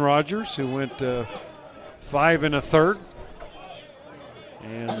Hayden Rogers, who went 5 1/3.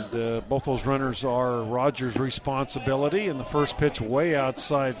 And both those runners are Rogers' responsibility. And the first pitch way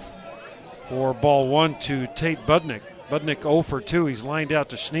outside for ball 1 to Tate Budnick. Budnick 0 for 2. He's lined out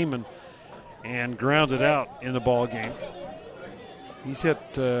to Schneemann and grounded out in the ball game. He's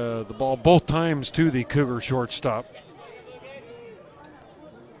hit the ball both times to the Cougar shortstop.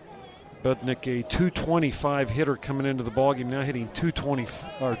 Budnick, a 225 hitter coming into the ballgame, now hitting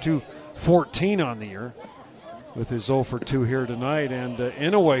 214 on the year with his 0 for 2 here tonight. And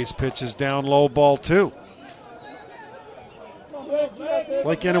Inouye's pitch is down low, ball 2.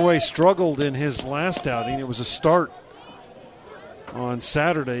 Like Inouye struggled in his last outing. It was a start on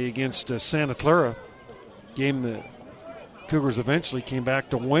Saturday against Santa Clara, game that Cougars eventually came back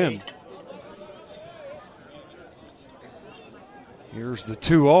to win. Here's the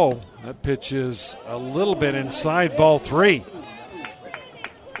 2-0. That pitch is a little bit inside, ball 3.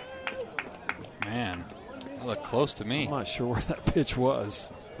 Man, that looked close to me. I'm not sure where that pitch was.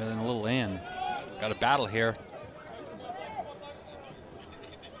 It's been a little in. Got a battle here.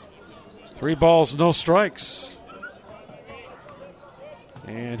 3 balls, no strikes.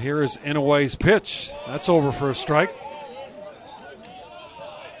 And here is Inouye's pitch. That's over for a strike.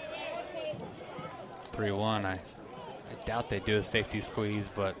 3-1. I doubt they do a safety squeeze,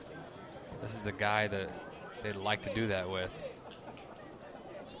 but this is the guy that they'd like to do that with.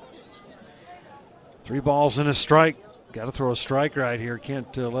 3 balls and a strike. Got to throw a strike right here.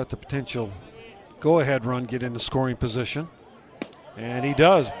 Can't let the potential go-ahead run get into scoring position. And he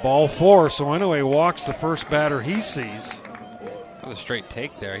does. Ball 4. So Inouye walks the first batter he sees. That was a straight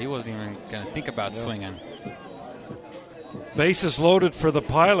take there. He wasn't even going to think about swinging. Bases loaded for the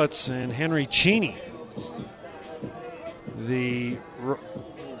Pilots, and Henry Cheney, the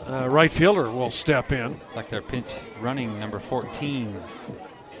right fielder, will step in. It's like they're pinch running number 14.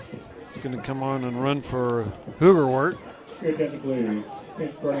 He's going to come on and run for Hoogerwort. Here technically,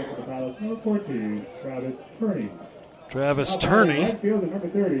 pinch running for the Pilots, number 14, Travis Turney. Travis Turney, right fielder, number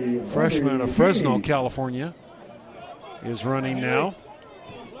 30, freshman of Fresno, California, is running now.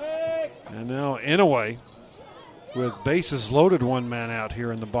 And now Inouye with bases loaded, one man out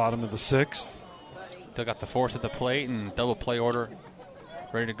here in the bottom of the 6th. Still got the force at the plate and double play order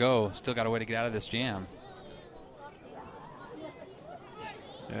ready to go. Still got a way to get out of this jam.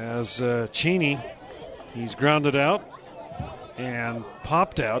 As Cheney, he's grounded out and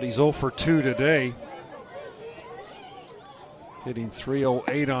popped out. He's 0 for 2 today. Hitting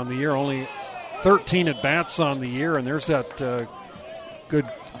 .308 on the year, only 13 at-bats on the year, and there's that good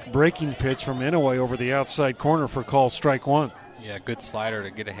breaking pitch from Inouye over the outside corner for call strike 1. Yeah, good slider to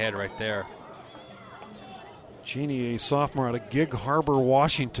get ahead right there. Cheney, a sophomore out of Gig Harbor,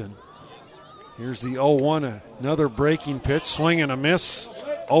 Washington. Here's the 0-1, another breaking pitch, swing and a miss,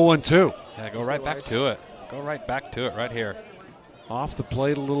 0-2. Yeah, go right back to it. Go right back to it right here. Off the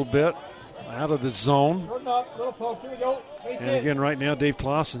plate a little bit, out of the zone. And again, right now, Dave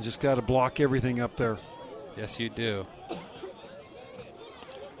Clausen just got to block everything up there. Yes, you do.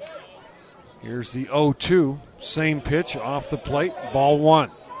 Here's the 0-2, same pitch off the plate, ball 1.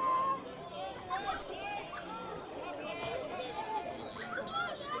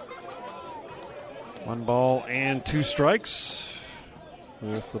 One ball and 2 strikes.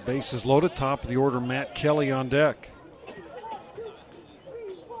 With the bases loaded, top of the order, Matt Kelly on deck.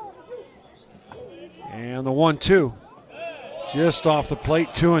 And the 1-2, just off the plate,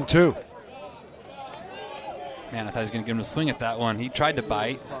 2-2. Man, I thought he was going to give him a swing at that one. He tried to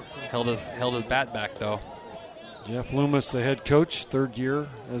bite, held his bat back though. Jeff Loomis, the head coach, third year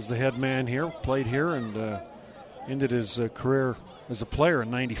as the head man here, played here and ended his career as a player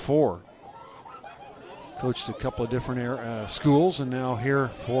in '94. Coached a couple of different schools and now here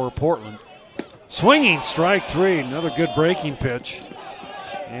for Portland. Swinging strike three, another good breaking pitch.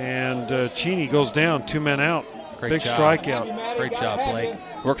 And Cheney goes down, 2 men out. Big strikeout. Great job, Blake.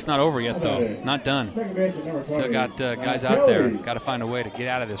 Work's not over yet, though. Not done. Still got guys out there. Got to find a way to get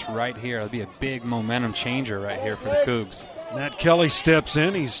out of this right here. It'll be a big momentum changer right here for the Cougs. Matt Kelly steps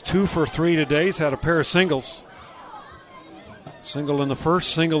in. He's 2 for 3 today. He's had a pair of singles. Single in the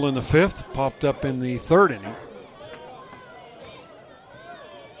first, single in the fifth. Popped up in the third inning.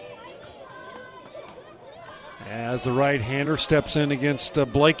 As the right-hander steps in against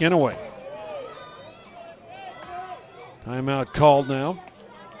Blake Inouye. Timeout called now.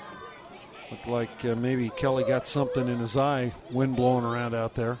 Looked like maybe Kelly got something in his eye, wind blowing around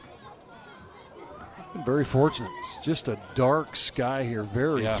out there. Been very fortunate. It's just a dark sky here,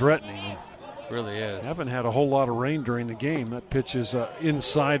 very threatening. Really is. Haven't had a whole lot of rain during the game. That pitch is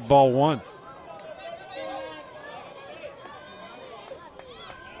inside ball one.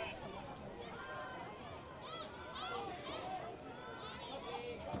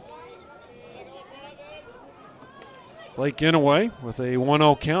 Blake Inouye with a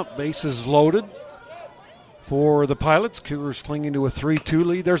 1-0 count, bases loaded for the Pilots. Cougars clinging to a 3-2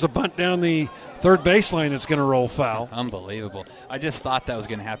 lead. There's a bunt down the third baseline that's going to roll foul. Unbelievable. I just thought that was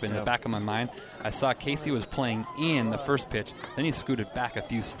going to happen. In the back of my mind, I saw Casey was playing in the first pitch. Then he scooted back a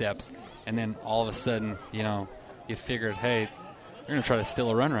few steps, and then all of a sudden, you figured, hey, they're going to try to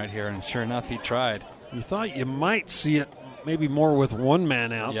steal a run right here, and sure enough, he tried. You thought you might see it maybe more with one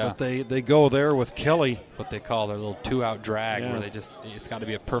man out, but they go there with Kelly. That's what they call their little 2-out drag, where it's got to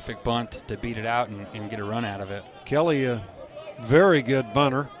be a perfect bunt to beat it out and get a run out of it. Kelly, a very good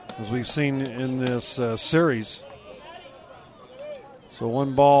bunter, as we've seen in this series. So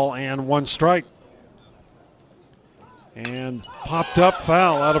 1 ball and 1 strike. And popped up,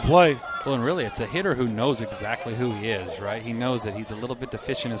 foul, out of play. Well, and really, it's a hitter who knows exactly who he is, right? He knows that he's a little bit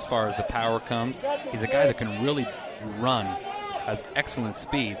deficient as far as the power comes. He's a guy that can really run, has excellent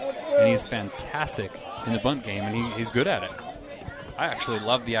speed, and he's fantastic in the bunt game, and he's good at it. I actually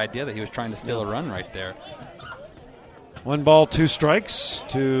love the idea that he was trying to steal a run right there. 1 ball, 2 strikes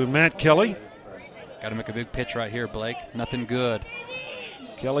to Matt Kelly. Got to make a big pitch right here, Blake. Nothing good.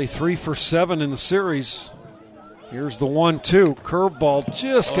 Kelly 3 for 7 in the series. Here's the 1-2. Curveball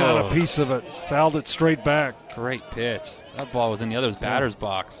just got a piece of it. Fouled it straight back. Great pitch. That ball was in the other's batter's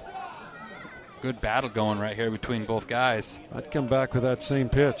box. Good battle going right here between both guys. I'd come back with that same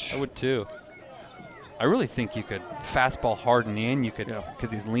pitch. I would too. I really think you could fastball hard and in. You could, because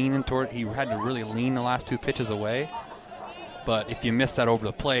he's leaning toward. He had to really lean the last 2 pitches away. But if you miss that over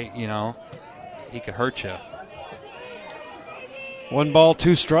the plate, he could hurt you. 1 ball,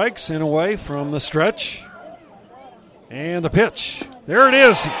 2 strikes Inouye from the stretch. And the pitch. There it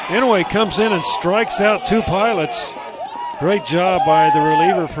is. Inouye comes in and strikes out 2 Pilots. Great job by the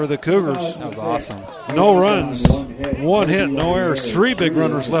reliever for the Cougars. That was awesome. No runs, 1 hit, no errors. 3 big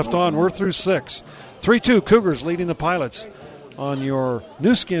runners left on. We're through 6. 3-2 Cougars leading the Pilots on your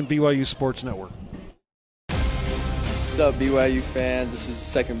new skin BYU Sports Network. What's up, BYU fans? This is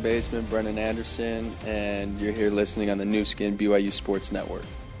second baseman Brennan Anderson, and you're here listening on the new skin BYU Sports Network.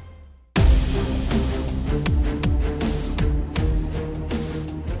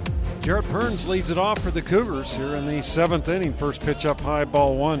 Jarrett Burns leads it off for the Cougars here in the 7th inning. First pitch up high,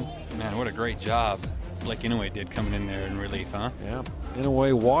 ball 1. Man, what a great job Blake Inouye did coming in there in relief, huh? Yeah.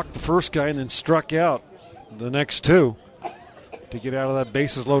 Inouye walked the first guy and then struck out the next 2 to get out of that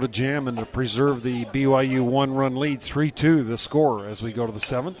bases-loaded jam and to preserve the BYU 1-run lead. 3-2 the score as we go to the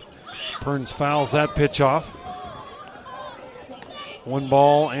 7th. Burns fouls that pitch off. 1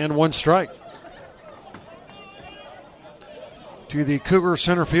 ball and 1 strike. To the Cougar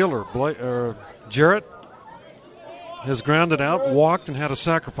center fielder, Jarrett has grounded out, walked, and had a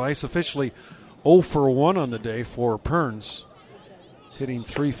sacrifice. Officially 0 for 1 on the day for Perns. He's hitting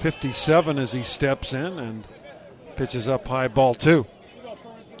 .357 as he steps in and pitches up high, ball 2.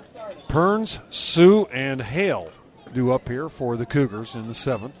 Perns, Sue, and Hale due up here for the Cougars in the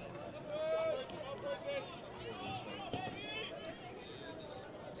 7th.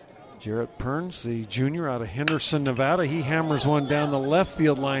 Jarrett Perns, the junior out of Henderson, Nevada. He hammers one down the left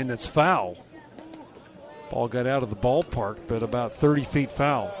field line that's foul. Ball got out of the ballpark, but about 30 feet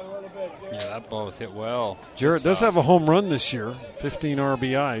foul. Yeah, that ball was hit well. Jarrett does have a home run this year, 15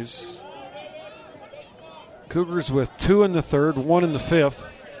 RBIs. Cougars with 2 in the 3rd, 1 in the 5th.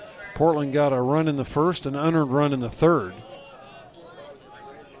 Portland got a run in the 1st, an unearned run in the 3rd.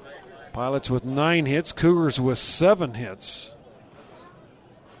 Pilots with 9 hits, Cougars with 7 hits.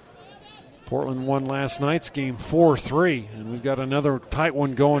 Portland won last night's game 4-3, and we've got another tight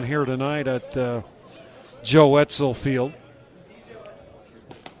one going here tonight at Joe Etzel Field.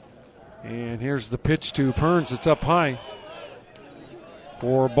 And here's the pitch to Perns. It's up high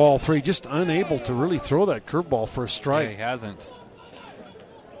for ball 3. Just unable to really throw that curveball for a strike. Yeah, he hasn't.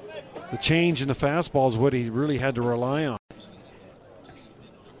 The change in the fastball is what he really had to rely on.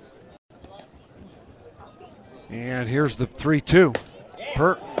 And here's the 3-2.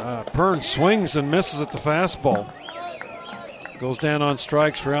 Perns swings and misses at the fastball. Goes down on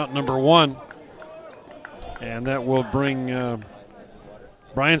strikes for out number 1. And that will bring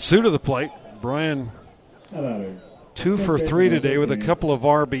Brian Sue to the plate. Brian 2 for 3 today with a couple of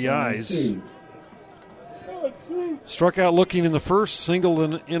RBIs. Struck out looking in the first,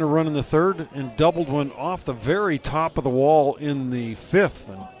 singled in a run in the third, and doubled one off the very top of the wall in the 5th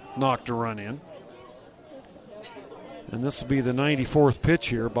and knocked a run in. And this will be the 94th pitch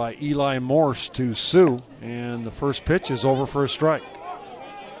here by Eli Morse to Sue. And the first pitch is over for a strike.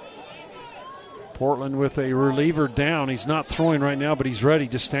 Portland with a reliever down. He's not throwing right now, but he's ready,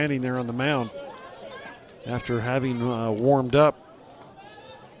 just standing there on the mound after having warmed up.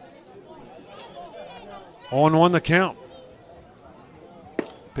 0-1 the count.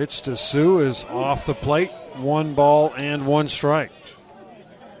 Pitch to Sue is off the plate. 1 ball and 1 strike.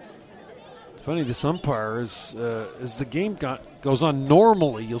 It's funny, this umpire is as the game goes on,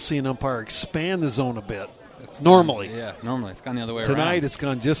 normally you'll see an umpire expand the zone a bit. Normally. Normally. It's gone the other way around. Tonight it's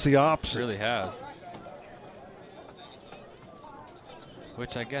gone just the opposite. It really has.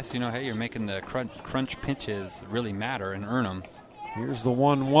 Which I guess, hey, you're making the crunch pitches really matter and earn them. Here's the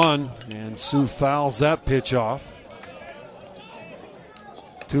 1-1, and Sue fouls that pitch off.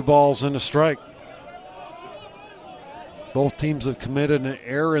 2 balls and a strike. Both teams have committed an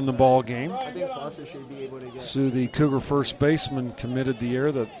error in the ball game. I think Foster should be able to get. Sue, the Cougar first baseman, committed the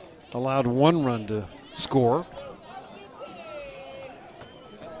error that allowed 1 run to score.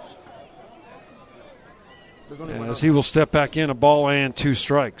 As he will step back in, a ball and 2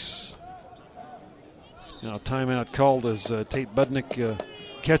 strikes. Now timeout called as Tate Budnick,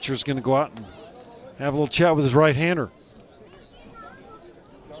 catcher, is going to go out and have a little chat with his right-hander.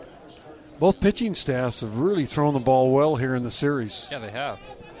 Both pitching staffs have really thrown the ball well here in the series. Yeah, they have.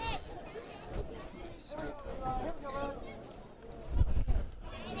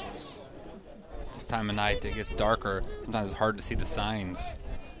 This time of night, it gets darker. Sometimes it's hard to see the signs.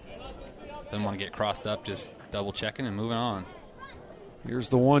 Doesn't want to get crossed up, just double-checking and moving on. Here's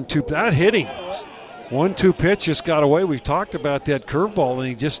the 1-2. That hitting. 1-2 pitch just got away. We've talked about that curveball, and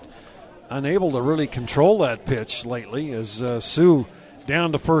he just unable to really control that pitch lately. As Sue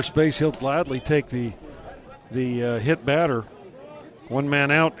down to first base, he'll gladly take the hit batter. 1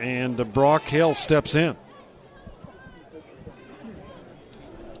 man out, and Brock Hale steps in.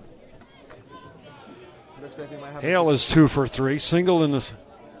 Hale is 2 for 3. Single in the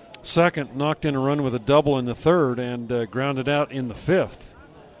second, knocked in a run with a double in the third, and grounded out in the 5th.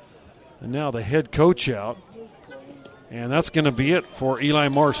 And now the head coach out. And that's going to be it for Eli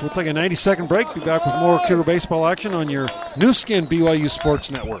Morse. We'll take a 90-second break. Be back with more Cougar baseball action on your new skin BYU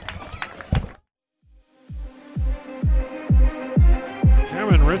Sports Network.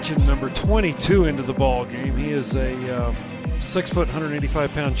 Cameron Richin, number 22, into the ball game. He is a 6 foot,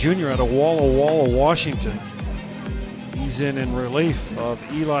 185-pound junior out of Walla Walla, Washington. He's in relief of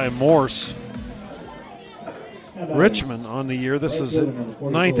Eli Morse. Richmond on the year. This is his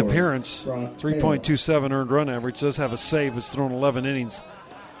 9th appearance. 3.27 earned run average. Does have a save. Has thrown 11 innings.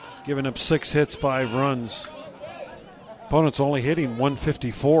 Giving up 6 hits, 5 runs. Opponent's only hitting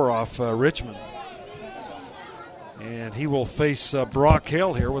 154 off Richmond. And he will face Brock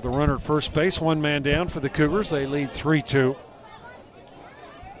Hale here with a runner at first base. 1 man down for the Cougars. They lead 3-2.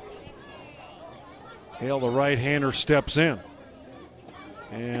 Hale, the right-hander, steps in.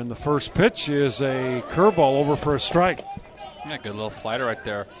 And the first pitch is a curveball over for a strike. Yeah, good little slider right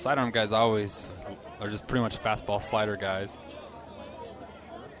there. Sidearm guys always are just pretty much fastball slider guys.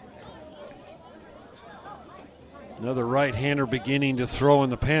 Another right-hander beginning to throw in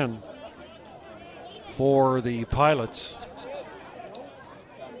the pen for the Pilots.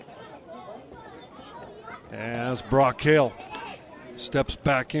 As Brock Hale steps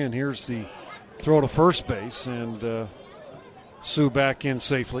back in. Here's the throw to first base, and Sue back in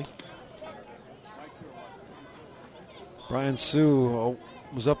safely. Brian Sue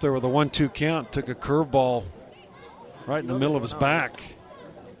was up there with a 1-2 count, took a curveball right in the middle of his back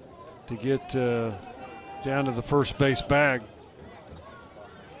to get down to the first base bag.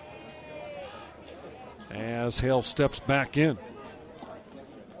 As Hale steps back in.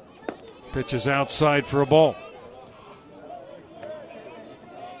 Pitch is outside for a ball.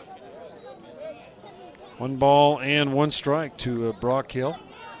 1 ball and 1 strike to Brock Hill.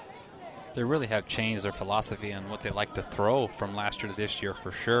 They really have changed their philosophy on what they like to throw from last year to this year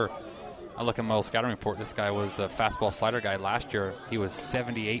for sure. I look at my old scouting report. This guy was a fastball slider guy last year. He was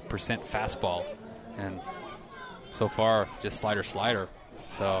 78% fastball. And so far, just slider.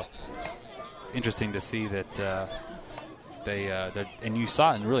 So it's interesting to see that and you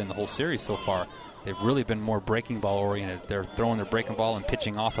saw it really in the whole series so far. They've really been more breaking ball oriented. They're throwing their breaking ball and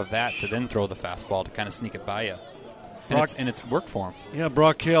pitching off of that to then throw the fastball to kind of sneak it by you. And it's worked for him. Yeah,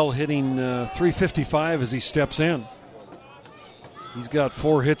 Brock Hill hitting .355 as he steps in. He's got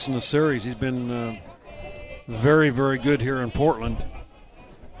 4 hits in the series. He's been very, very good here in Portland.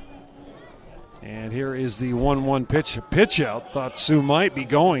 And here is the 1-1 pitch. Pitch out. Thought Sue might be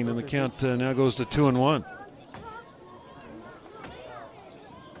going, and the count now goes to 2-1.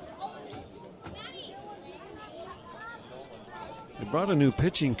 They brought a new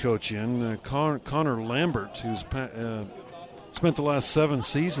pitching coach in, Connor Lambert, who's spent the last 7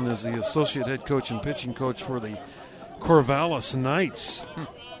 seasons as the associate head coach and pitching coach for the Corvallis Knights.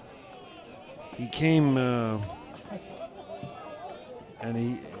 He came and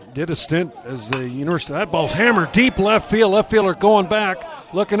he did a stint as the University. That ball's hammered deep left field. Left fielder going back,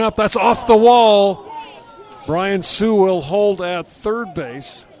 looking up. That's off the wall. Brian Sue will hold at third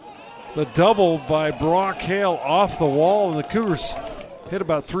base. The double by Brock Hale off the wall, and the Cougars hit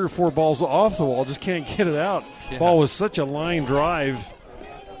about 3 or 4 balls off the wall. Just can't get it out. Yeah. Ball was such a line drive.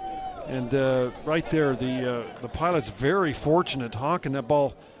 And right there, the Pilots very fortunate. Honkin, that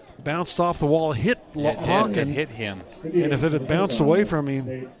ball bounced off the wall, hit Honkin. It hit him. And if it had bounced away from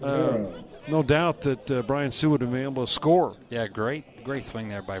him, no doubt that Brian Sue would have been able to score. Yeah, great swing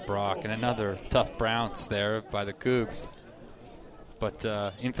there by Brock. And another tough bounce there by the Cougs. But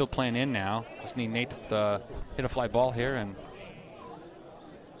infield playing in now. Just need Nate to hit a fly ball here and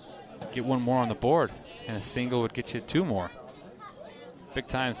get 1 more on the board. And a single would get you 2 more. Big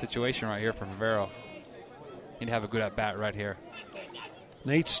time situation right here for Favero. Need to have a good at bat right here.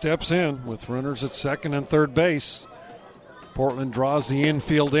 Nate steps in with runners at second and third base. Portland draws the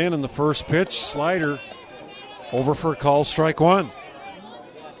infield in, and the first pitch, slider, over for a call, strike 1.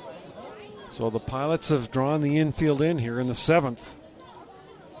 So the Pilots have drawn the infield in here in the 7th.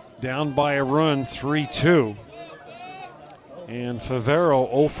 Down by a run, 3-2. And Favero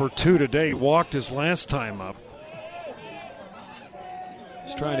 0 for 2 today. Walked his last time up.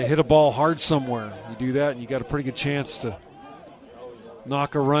 He's trying to hit a ball hard somewhere. You do that, and you got a pretty good chance to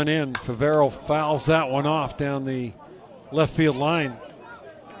knock a run in. Favero fouls that one off down the left field line.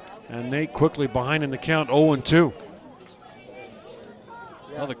 And Nate quickly behind in the count, 0-2.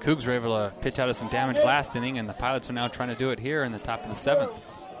 Well, the Cougs were able to pitch out of some damage last inning, and the Pilots are now trying to do it here in the top of the 7th.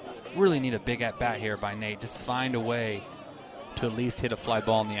 Really need a big at-bat here by Nate. Just find a way to at least hit a fly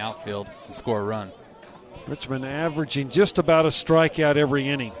ball in the outfield and score a run. Richmond averaging just about a strikeout every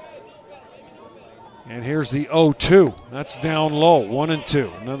inning. And here's the 0-2. That's down low,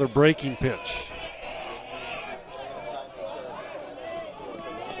 1-2. Another breaking pitch.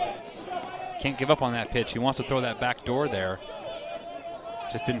 Can't give up on that pitch. He wants to throw that back door there.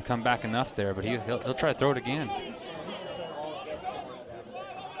 Just didn't come back enough there, but he'll try to throw it again.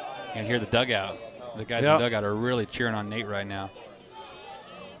 And hear the dugout. The guys in the dugout are really cheering on Nate right now.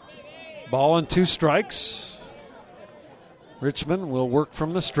 Ball and 2 strikes. Richmond will work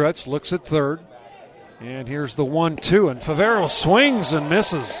from the stretch, looks at third. And here's the 1-2, and Favero swings and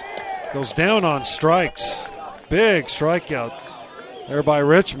misses. Goes down on strikes. Big strikeout there by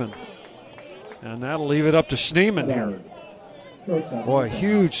Richmond. And that'll leave it up to Schneemann here. Boy,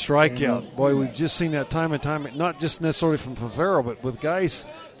 huge strikeout. Boy, we've just seen that time and time, not just necessarily from Favero, but with guys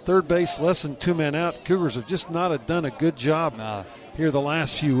third base, less than 2 men out. Cougars have just not done a good job here the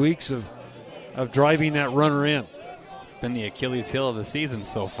last few weeks of driving that runner in. Been the Achilles heel of the season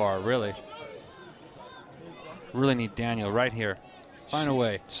so far, really. Really need Daniel right here. Find a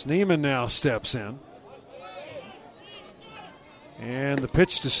way. Schneemann now steps in. And the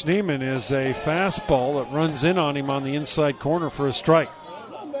pitch to Schneemann is a fastball that runs in on him on the inside corner for a strike.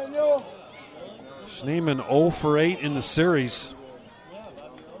 Schneemann 0 for 8 in the series.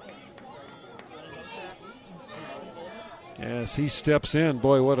 As he steps in,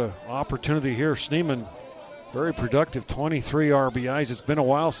 boy, what an opportunity here. Schneemann, very productive, 23 RBIs. It's been a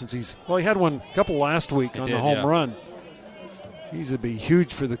while since he had one a couple last week on the home run. He's going to be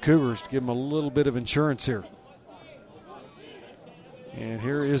huge for the Cougars to give him a little bit of insurance here. And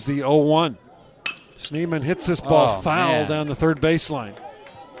here is the 0-1. Schneemann hits this ball foul down the third baseline.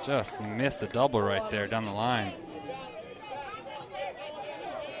 Just missed a double right there down the line.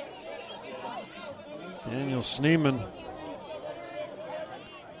 Daniel Schneemann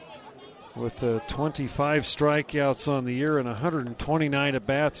with 25 strikeouts on the year and 129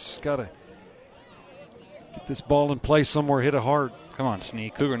 at-bats. He's got to get this ball in play somewhere, hit it hard. Come on, Schnee.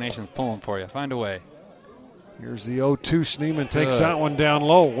 Cougar Nation's pulling for you. Find a way. Here's the 0-2. Schneemann takes that one down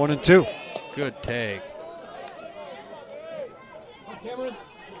low, 1-2. Good take.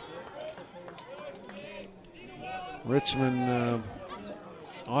 Richmond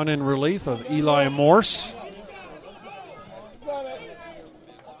on in relief of Eli Morse.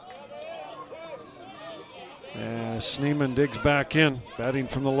 Schneemann digs back in, batting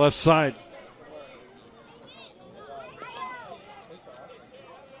from the left side.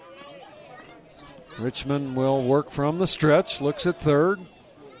 Richmond will work from the stretch, looks at third.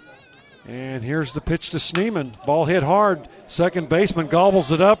 And here's the pitch to Schneemann. Ball hit hard. Second baseman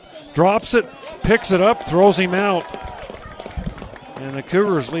gobbles it up, drops it, picks it up, throws him out. And the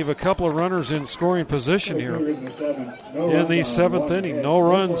Cougars leave a couple of runners in scoring position here in the seventh inning. No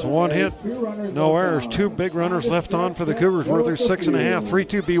runs, one hit, no errors. Two big runners left on for the Cougars. We're through 6.5,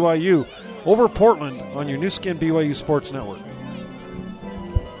 3-2 BYU over Portland on your new skin BYU Sports Network.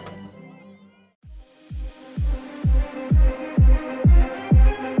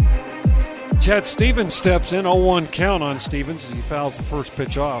 Chad Stevens steps in, 0-1 count on Stevens as he fouls the first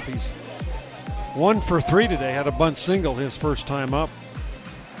pitch off. He's 1 for 3 today, had a bunt single his first time up.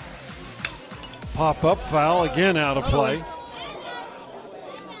 Pop-up foul, again out of play.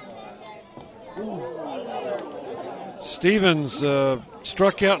 Stevens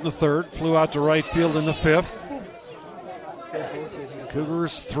struck out in the third, flew out to right field in the fifth.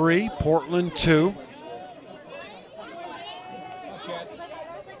 Cougars 3, Portland 2.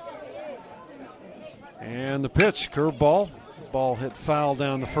 And the pitch, curveball. Ball hit foul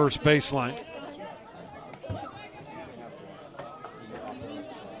down the first baseline.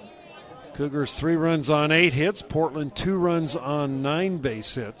 Cougars 3 runs on 8 hits. Portland 2 runs on 9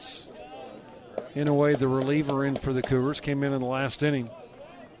 base hits. In a way, the reliever in for the Cougars came in the last inning.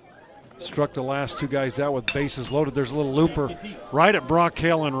 Struck the last 2 guys out with bases loaded. There's a little looper right at Brock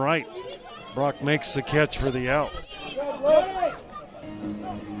Hale and right. Brock makes the catch for the out.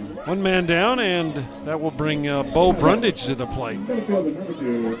 1 man down, and that will bring Bo Brundage to the plate.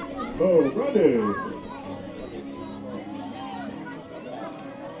 Bo Brundage.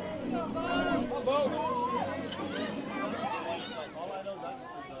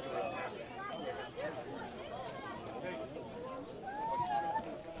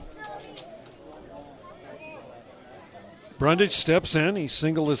 Brundage steps in. He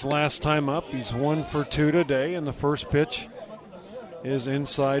singled his last time up. He's 1 for 2 today, and the first pitch is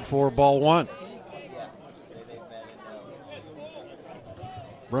inside for ball 1.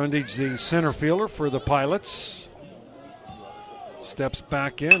 Brundage, the center fielder for the Pilots, steps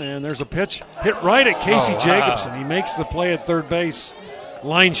back in, and there's a pitch hit right at Casey Jacobson. He makes the play at third base.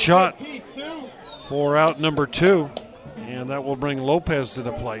 Line shot for out number 2, and that will bring Lopez to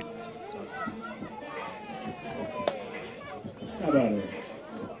the plate. How about it?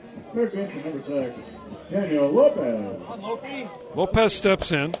 Third baseman number 6, Daniel Lopez. Lopez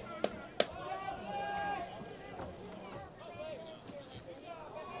steps in.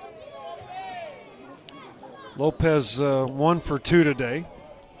 Lopez 1 for 2 today.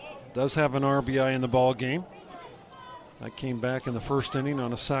 Does have an RBI in the ball game. That came back in the first inning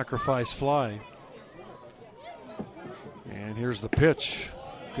on a sacrifice fly. And here's the pitch.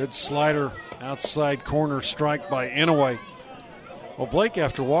 Good slider, outside corner strike by Inouye. Well, Blake,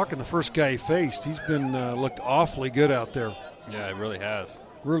 after walking the first guy he faced, he's been looked awfully good out there. Yeah, it really has.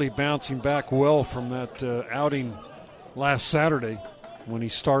 Really bouncing back well from that outing last Saturday when he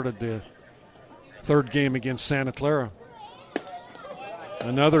started the third game against Santa Clara.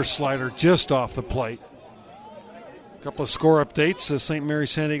 Another slider just off the plate. A couple of score updates. St. Mary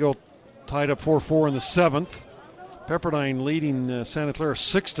San Diego tied up 4-4 in the 7th. Pepperdine leading Santa Clara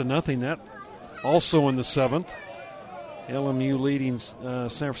 6-0. That also in the 7th. LMU leading San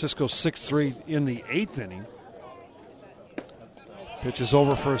Francisco 6-3 in the 8th inning. Pitch is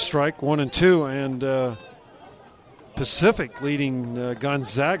over for a strike, 1-2, and Pacific leading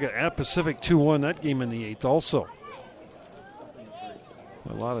Gonzaga at Pacific 2-1. That game in the 8th also.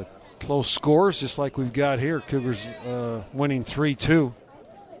 A lot of close scores, just like we've got here. Cougars winning 3-2.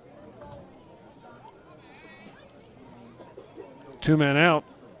 2 men out.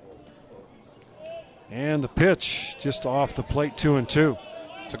 And the pitch just off the plate, 2-2.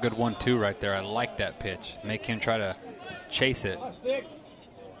 It's a good 1-2 right there. I like that pitch. Make him try to chase it.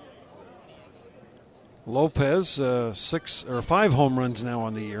 Lopez, 5 home runs now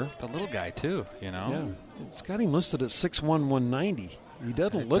on the year. The little guy too, you know. Yeah, it's got him listed at 6'1", 190. He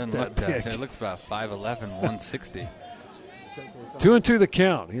doesn't look that big. It looks about 5'11", 160. 2-2 the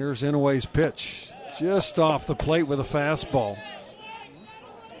count. Here's Inoue's pitch. Just off the plate with a fastball.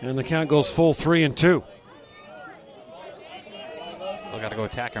 And the count goes full 3-2. We got to go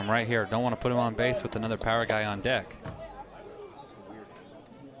attack him right here. Don't want to put him on base with another power guy on deck.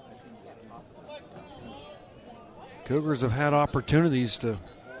 Cougars have had opportunities to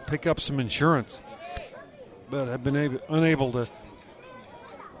pick up some insurance, but have been unable to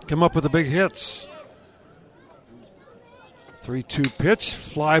come up with the big hits. 3-2 pitch,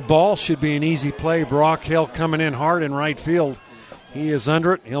 fly ball, should be an easy play. Brock Hale coming in hard in right field. He is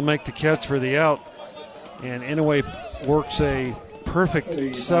under it. He'll make the catch for the out. And Inoue works a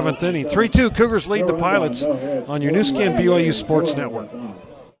perfect seventh inning. 3-2, Cougars lead the Pilots on your new skin BYU Sports Network.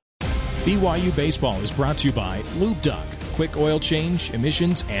 BYU Baseball is brought to you by Lube Duck, quick oil change,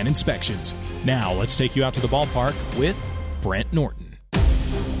 emissions, and inspections. Now let's take you out to the ballpark with Brent Norton.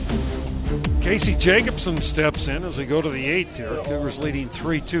 Casey Jacobson steps in as we go to the eighth here. Cougars leading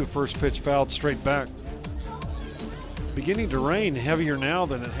 3-2. First pitch fouled straight back. Beginning to rain, heavier now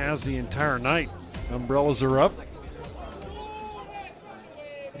than it has the entire night. Umbrellas are up.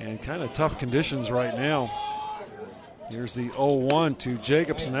 And kind of tough conditions right now. Here's the 0-1 to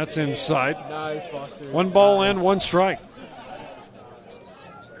Jacobson. That's inside. Nice, Foster. 1 ball and 1 strike.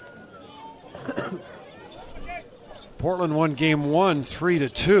 Portland won game 1,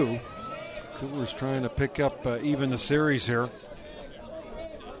 3-2. Cougars trying to pick up even the series here.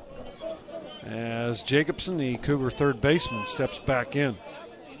 As Jacobson, the Cougar third baseman, steps back in.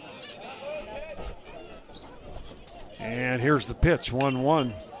 And here's the pitch,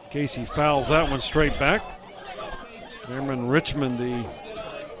 1-1. Casey fouls that one straight back. Cameron Richmond, the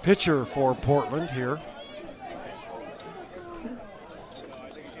pitcher for Portland here.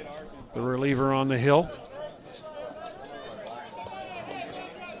 The reliever on the hill.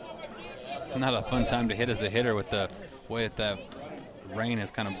 Not a fun time to hit as a hitter with the way that the rain is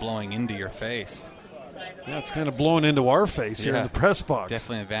kind of blowing into your face. Yeah, it's kind of blowing into our face here in the press box.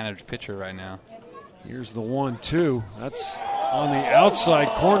 Definitely an advantage pitcher right now. Here's the 1-2. That's on the outside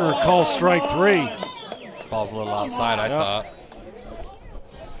corner, call strike 3. Ball's a little outside, I thought.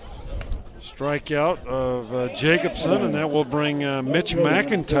 Strikeout of Jacobson, and that will bring Mitch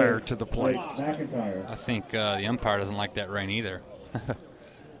McIntyre to the plate. I think the umpire doesn't like that rain either.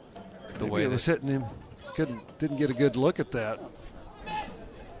 The way it was hitting him, didn't get a good look at that.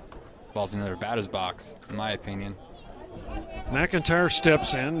 Ball's in their batter's box, in my opinion. McIntyre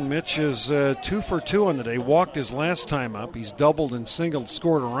steps in. Mitch is 2 for 2 on the day. Walked his last time up. He's doubled and singled,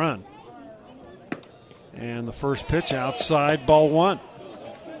 scored a run. And the first pitch outside, ball 1.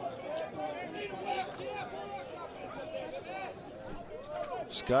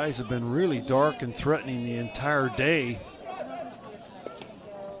 Skies have been really dark and threatening the entire day.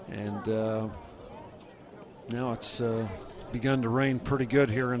 And now it's begun to rain pretty good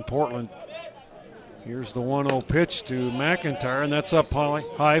here in Portland. Here's the 1-0 pitch to McIntyre, and that's up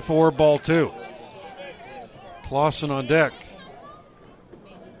high for ball 2. Clausen on deck.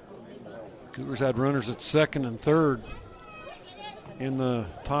 Cougars had runners at second and third in the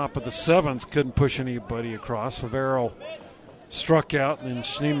top of the 7th. Couldn't push anybody across. Favero struck out, and then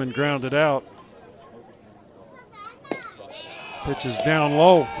Schneemann grounded out. Pitch is down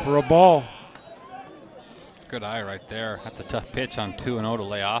low for a ball. Good eye right there. That's a tough pitch on 2-0 to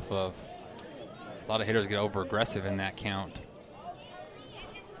lay off of. A lot of hitters get over-aggressive in that count.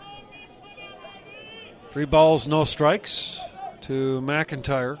 3 balls, no strikes to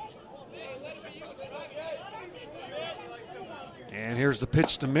McIntyre. And here's the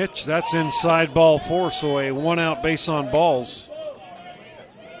pitch to Mitch. That's inside, ball 4, so a 1-out base on balls.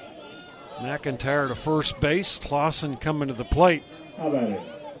 McIntyre to first base. Clausen coming to the plate. How about it?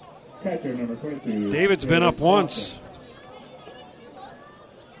 Catcher number 22. David's been up once.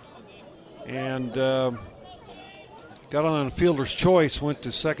 And got on a fielder's choice, went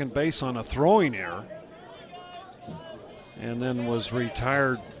to second base on a throwing error, and then was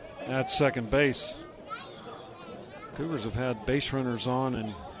retired at second base. Cougars have had base runners on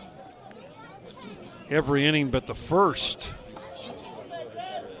in every inning but the first.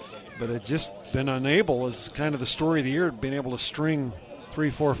 But had just been unable, is kind of the story of the year, being able to string 3,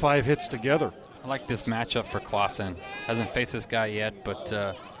 4, 5 hits together. I like this matchup for Clausen. Hasn't faced this guy yet,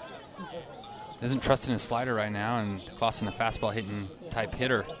 but isn't trusting his slider right now, and Clausen a fastball hitting type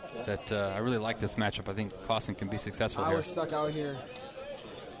hitter. That I really like this matchup. I think Clausen can be successful here. I was stuck out here.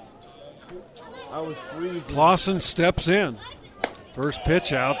 I was freezing. Clausen steps in. First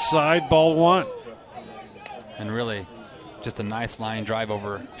pitch outside, ball 1. And really, just a nice line drive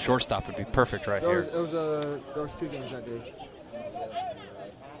over shortstop would be perfect right here. There was 2 games that day.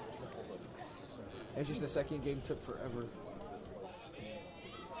 It's just the second game took forever.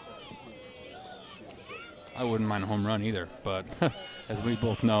 I wouldn't mind a home run either, but as we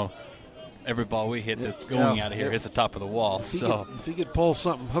both know, every ball we hit that's going out of here hits the top of the wall. If he could pull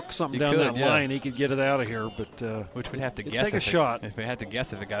something, hook something down that line, he could get it out of here. But which we'd have to guess. Take a shot. If we had to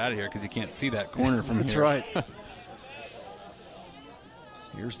guess if it got out of here, because you can't see that corner from That's here. right.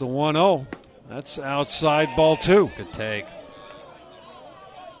 Here's the 1-0. That's outside, ball 2. Good take.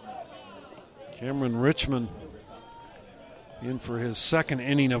 Cameron Richmond in for his second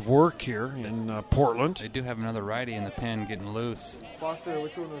inning of work here in Portland. They do have another righty in the pen getting loose. Foster,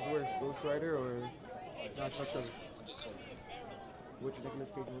 which one was worse, Ghost Rider or National Treasure? Which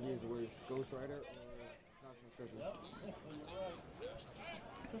Nicolas Cage movie is worse, Ghost Rider or National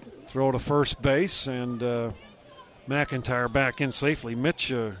Treasure? Throw to first base, and McIntyre back in safely. Mitch.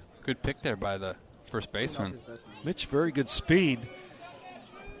 Good pick there by the first baseman. Mitch, very good speed.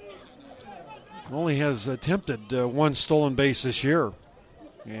 Only has attempted one stolen base this year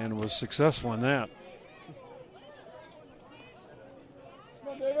and was successful in that.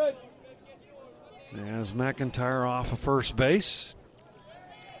 As McIntyre off of first base.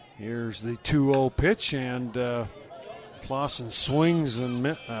 Here's the 2-0 pitch, and Clausen swings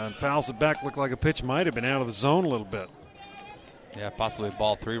and fouls it back. Looked like a pitch might have been out of the zone a little bit. Yeah, possibly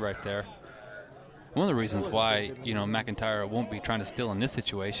ball 3 right there. One of the reasons why, McIntyre won't be trying to steal in this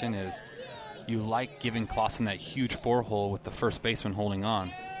situation is you like giving Clausen that huge 4-hole with the first baseman holding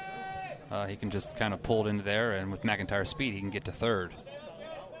on. He can just kind of pull it into there, and with McIntyre's speed, he can get to third.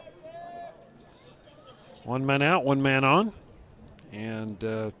 One man out, one man on.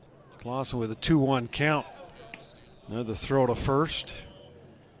 And Clausen with a 2-1 count. Another throw to first.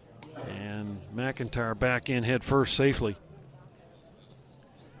 And McIntyre back in head first safely.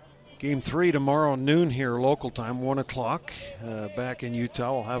 Game 3 tomorrow noon here, local time, 1 o'clock. Back in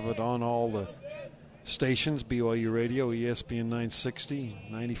Utah, we'll have it on all the stations, BYU Radio, ESPN 960,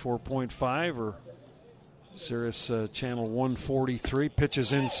 94.5, or Sirius Channel 143.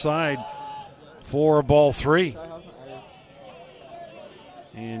 Pitches inside for ball 3.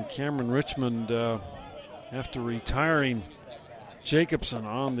 And Cameron Richmond, after retiring Jacobson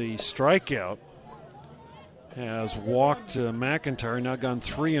on the strikeout, has walked McIntyre, now gone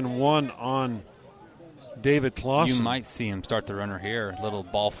 3-1 on David Clausen. You might see him start the runner here. Little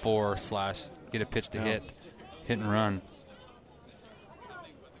ball 4 / get a pitch to hit and run.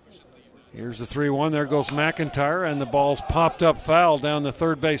 Here's the 3-1. There goes McIntyre, and the ball's popped up foul down the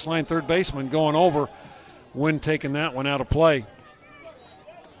third base line. Third baseman going over. Wynn taking that one out of play.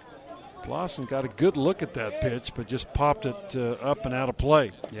 Clausen got a good look at that pitch, but just popped it up and out of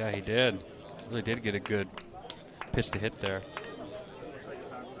play. Yeah, he did. Really did get a good pitch to hit there.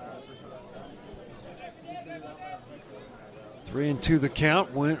 3-2 the count.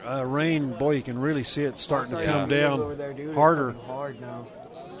 Rain, boy, you can really see it starting to come down harder. Hard now.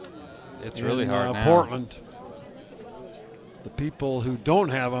 It's really hard now. Portland. The people who don't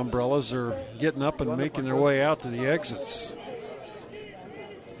have umbrellas are getting up and making their way out to the exits,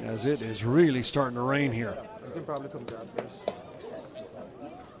 as it is really starting to rain here. You can probably come grab this.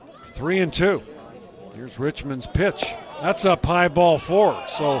 3-2. Here's Richmond's pitch. That's up high, ball 4.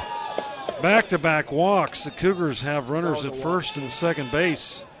 So back-to-back walks. The Cougars have runners at first and second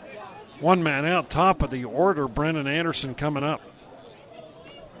base. One man out, top of the order. Brendan Anderson coming up.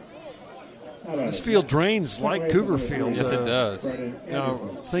 This field drains like Cougar Field. Yes, it does.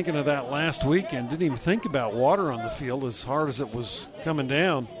 Thinking of that last weekend, didn't even think about water on the field as hard as it was coming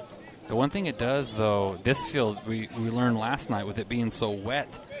down. The one thing it does, though, this field, we learned last night with it being so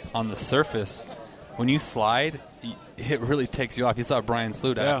wet on the surface, when you slide, it really takes you off. You saw Brian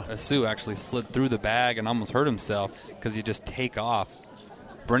Sue actually slid through the bag and almost hurt himself because you just take off.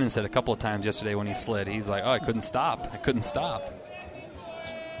 Brennan said a couple of times yesterday when he slid, he's like, I couldn't stop.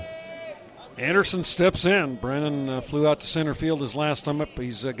 Anderson steps in. Brennan flew out to center field his last time up.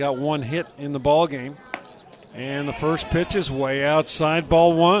 He's got one hit in the ball game. And the first pitch is way outside,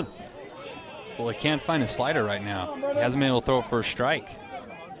 ball 1. Well, he can't find his slider right now. He hasn't been able to throw it for a strike.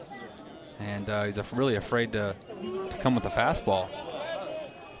 And he's really afraid to come with a fastball.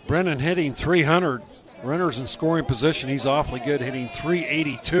 Brennan hitting 300. Runners in scoring position. He's awfully good, hitting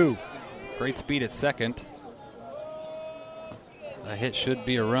 382. Great speed at second. A hit should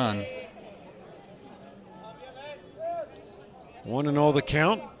be a run. 1-0 the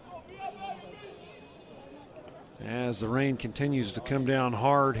count. As the rain continues to come down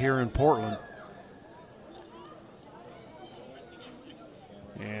hard here in Portland.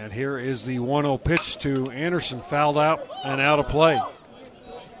 And here is the 1-0 pitch to Anderson, fouled out and out of play.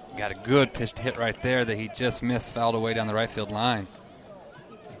 Got a good pitch to hit right there that he just missed, fouled away down the right field line.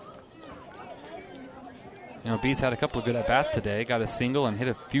 Beats had a couple of good at-bats today. Got a single and hit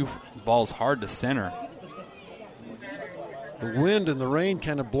a few balls hard to center. The wind and the rain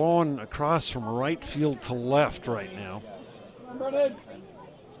kind of blowing across from right field to left right now.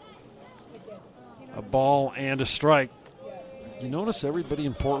 A ball and a strike. You notice everybody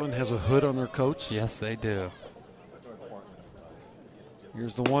in Portland has a hood on their coats? Yes, they do.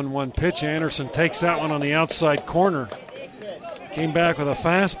 Here's the 1-1 pitch. Anderson takes that one on the outside corner. Came back with a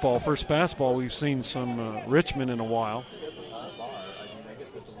fastball. First fastball we've seen some Richmond in a while.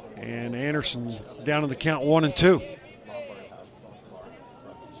 And Anderson down in the count 1-2.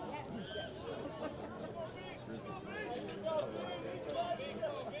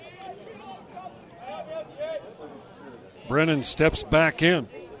 Brennan steps back in.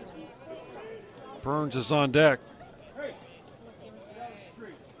 Burns is on deck.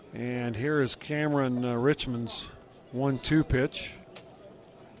 And here is Cameron Richmond's 1-2 pitch.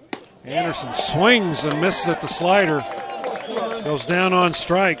 Anderson swings and misses at the slider. Goes down on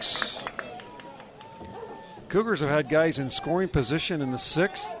strikes. Cougars have had guys in scoring position in the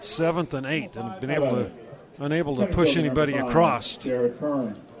 6th, 7th, and 8th and have been unable to push anybody across.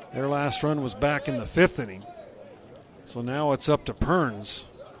 Their last run was back in the 5th inning. So now it's up to Perns.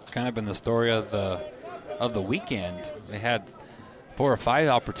 It's kind of been the story of the weekend. They had 4 or 5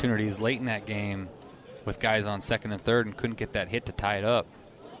 opportunities late in that game with guys on second and third and couldn't get that hit to tie it up.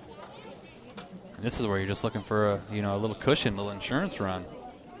 And this is where you're just looking for a little cushion, a little insurance run.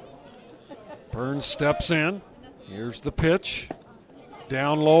 Perns steps in. Here's the pitch.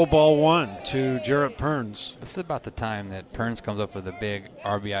 Down low, ball 1 to Jarrett Perns. This is about the time that Perns comes up with a big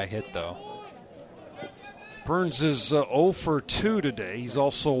RBI hit, though. Perns is 0 for 2 today. He's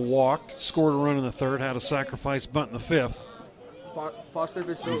also walked, scored a run in the 3rd, had a sacrifice bunt in the 5th. Foster, if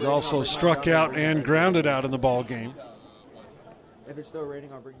it's still He's raining, also I'll bring struck my bag. out and grounded out in the ball game. If it's still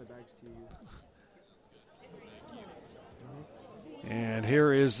raining, I'll bring the bags to you. And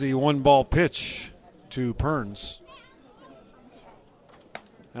here is the 1-ball pitch to Perns.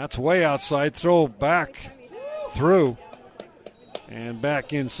 That's way outside. Throw back through. And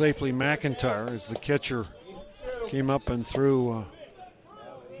back in safely McIntyre as the catcher came up and threw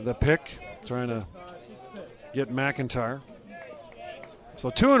the pick, trying to get McIntyre. So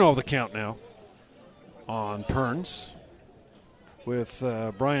 2-0 the count now on Perns with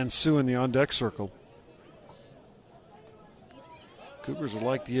Brian Sue in the on-deck circle. Cougars would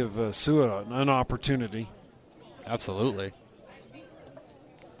like to give Sue an opportunity. Absolutely.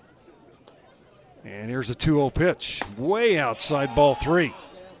 And here's a 2-0 pitch. Way outside, ball 3.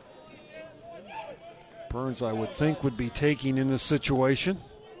 Perns, I would think, would be taking in this situation.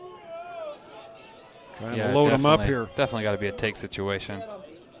 Trying to load him up here. Definitely got to be a take situation.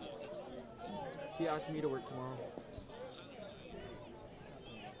 He asked me to work tomorrow.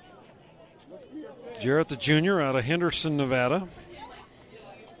 Jarrett the junior out of Henderson, Nevada.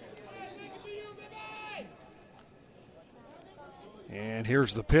 And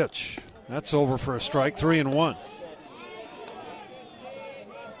here's the pitch. That's over for a strike, 3-1.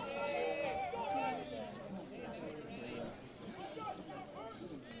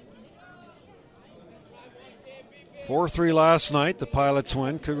 (4-3) last night. The Pilots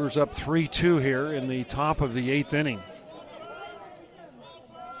win. Cougars up 3-2 here in the top of the 8th inning.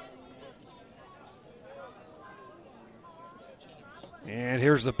 And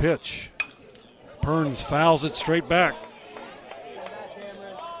here's the pitch. Perns fouls it straight back.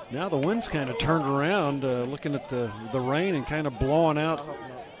 Now the wind's kind of turned around, looking at the rain and kind of blowing out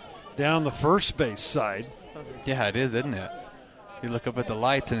down the first base side. Yeah, it is, isn't it? You look up at the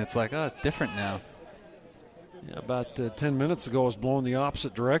lights and it's like, oh, it's different now. Yeah, about 10 minutes ago it was blowing the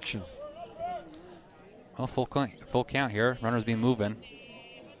opposite direction. Well, full count here. Runners be moving.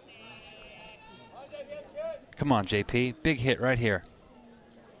 Come on, JP. Big hit right here.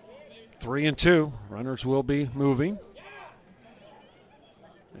 3-2. Runners will be moving.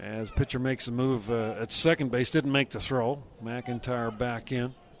 As pitcher makes a move at second base, didn't make the throw. McIntyre back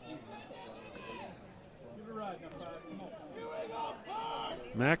in.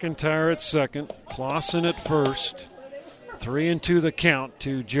 McIntyre at second, Clausen at first. 3-2 the count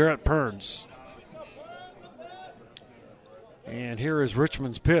to Jarrett Perns. And here is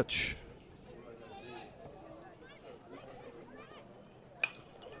Richmond's pitch.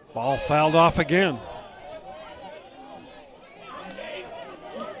 Ball fouled off again.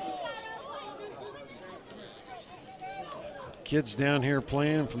 Kids down here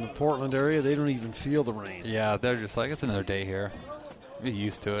playing from the Portland area, they don't even feel the rain. Yeah, they're just like, it's another day here. Be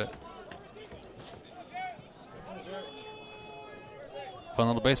used to it. Fun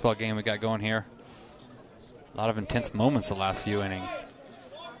little baseball game we got going here. A lot of intense moments the last few innings.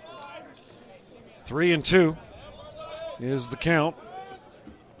 3-2 is the count.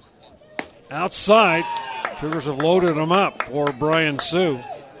 Outside, Cougars have loaded him up for Brian Sue.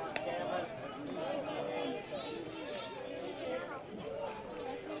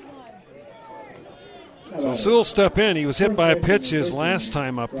 So Sue will step in. He was hit by a pitch his last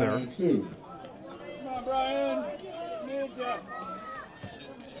time up there.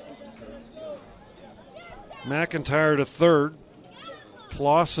 McIntyre to third.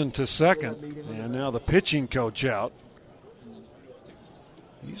 Clausen to second. And now the pitching coach out.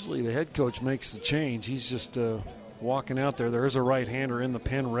 Usually the head coach makes the change. He's just walking out there. There is a right-hander in the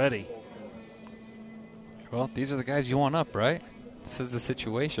pen ready. Well, these are the guys you want up, right? This is the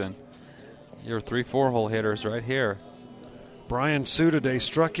situation. Your 3-4 hole hitters right here. Brian Sue today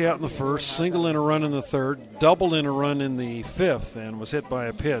struck out in the first, singled in a run in the third, doubled in a run in the fifth, and was hit by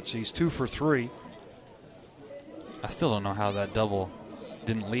a pitch. He's 2 for 3. I still don't know how that double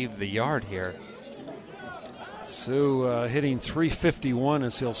didn't leave the yard here. Sue hitting .351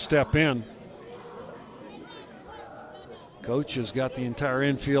 as he'll step in. Coach has got the entire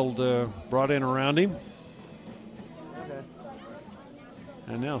infield brought in around him.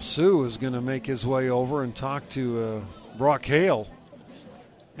 And now Sue is going to make his way over and talk to Brock Hale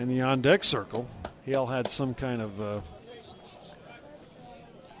in the on-deck circle. Hale had some kind of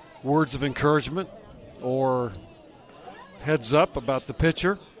words of encouragement or heads up about the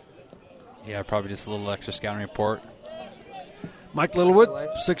pitcher. Yeah, probably just a little extra scouting report. Mike Littlewood,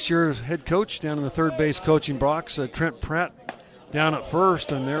 6-year head coach down in the third base coaching box. Trent Pratt down at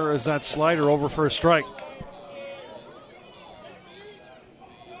first, and there is that slider over for a strike.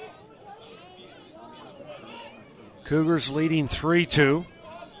 Cougars leading 3-2.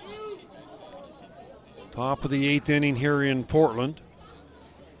 Top of the 8th inning here in Portland.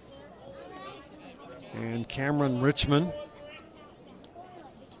 And Cameron Richmond.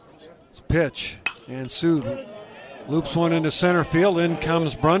 Pitch. And Sue loops one into center field. In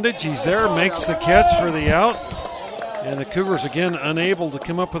comes Brundage. He's there, makes the catch for the out. And the Cougars again unable to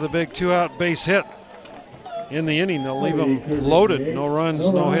come up with a big 2-out base hit in the inning. They'll leave them loaded. No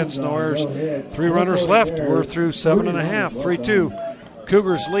runs, no hits, no errors. 3 runners left. We're through 7.5. 3-2.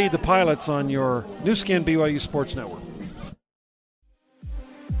 Cougars lead the Pilots on your new skin BYU Sports Network.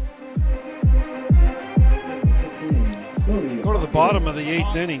 Go to the bottom of the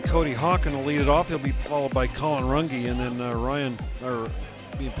 8th inning. Cody Hawken will lead it off. He'll be followed by Colin Runge, and then Ryan, or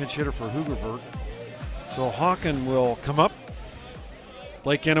be a pinch hitter for Hoogerberg. So Hawken will come up.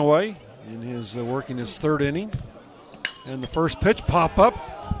 Blake Inouye in his working his 3rd inning. And the first pitch pop up.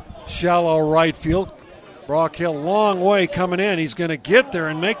 Shallow right field. Brock Hill, long way coming in. He's going to get there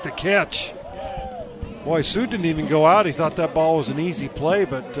and make the catch. Boy, Sue didn't even go out. He thought that ball was an easy play,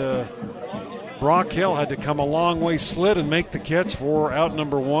 but Brock Hill had to come a long way slid and make the catch for out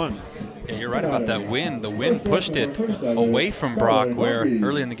number 1. Yeah, you're right about that wind. The wind pushed it away from Brock, where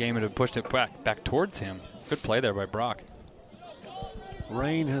early in the game it had pushed it back towards him. Good play there by Brock.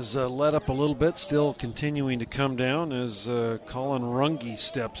 Rain has let up a little bit, still continuing to come down as Colin Runge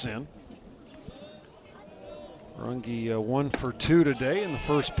steps in. Runge 1 for 2 today, and the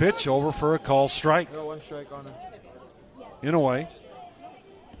first pitch over for a call strike. No, 1 strike on him. Inouye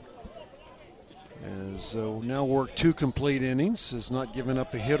has now worked 2 complete innings, has not given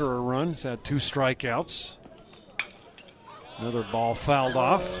up a hit or a run. He's had 2 strikeouts. Another ball fouled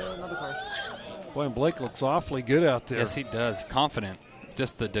off. Boy, and Blake looks awfully good out there. Yes, he does. Confident.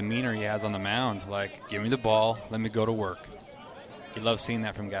 Just the demeanor he has on the mound. Like, give me the ball, let me go to work. He loves seeing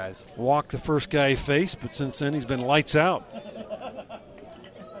that from guys. Walked the first guy he faced, but since then he's been lights out.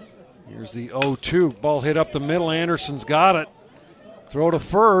 Here's the 0-2. Ball hit up the middle. Anderson's got it. Throw to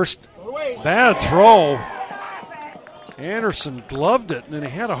first. Bad throw. Anderson gloved it, and then he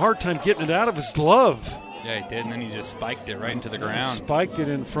had a hard time getting it out of his glove. Yeah, he did, and then he just spiked it right into the ground. Spiked it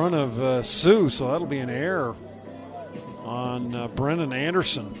in front of Sue, so that'll be an error on Brennan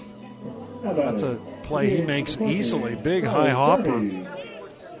Anderson. That's a play he makes easily. Big high hopper.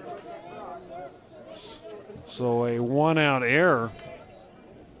 So a 1-out error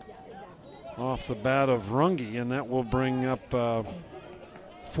off the bat of Runge, and that will bring up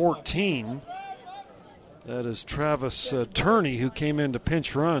 14. That is Travis Turney, who came in to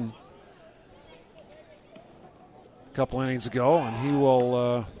pinch run a couple innings ago, and he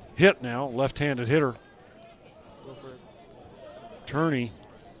will hit now, left-handed hitter. Turney.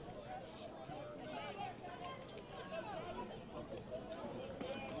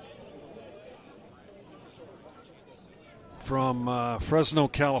 From Fresno,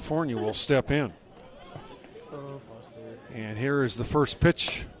 California, will step in. And here is the first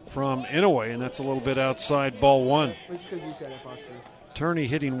pitch from Inouye, and that's a little bit outside ball 1. Just because you said it, Foster. Turney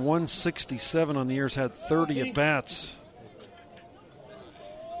hitting 167 on the year, has had 30 at-bats.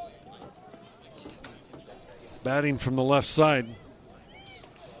 Batting from the left side.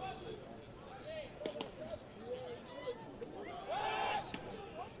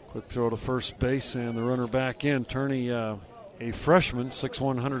 Quick throw to first base and the runner back in. Turney, a freshman,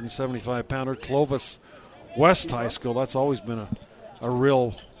 6'1", 175-pounder, Clovis West High School. That's always been a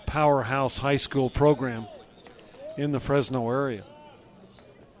real powerhouse high school program in the Fresno area.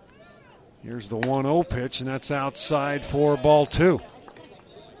 Here's the 1-0 pitch, and that's outside for ball 2.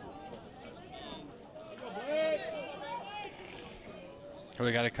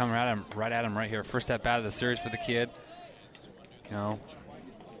 We got to come right at him right here. First at bat of the series for the kid. You know,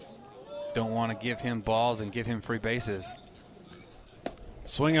 don't want to give him balls and give him free bases.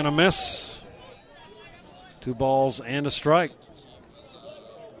 Swing and a miss. 2 balls and a strike.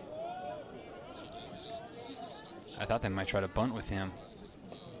 I thought they might try to bunt with him.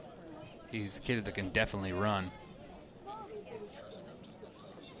 He's a kid that can definitely run.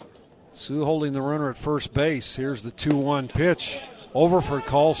 Sue holding the runner at first base. Here's the 2-1 pitch. Over for a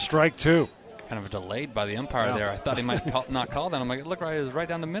call, strike 2. Kind of delayed by the umpire there. I thought he might not call that. I'm like, look, it was right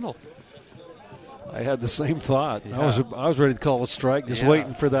down the middle. I had the same thought. Yeah. I was ready to call a strike, just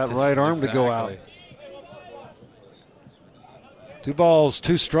waiting for that right arm to go out. 2 balls,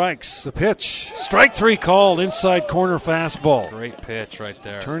 2 strikes. The pitch. Strike 3 called, inside corner fastball. Great pitch right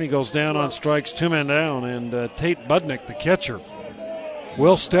there. Turney goes down on strikes, 2 men down, and Tate Budnick, the catcher,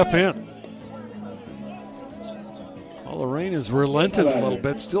 will step in. Well, the rain has relented a little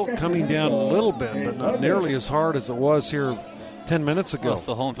bit, still coming down a little bit, but not nearly as hard as it was here 10 minutes ago. Well, it's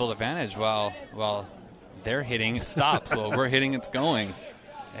the home field advantage. While they're hitting, it stops. While we're hitting, it's going.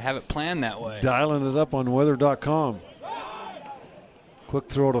 They have it planned that way. Dialing it up on weather.com. Quick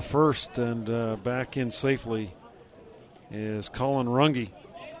throw to first, and back in safely is Colin Runge.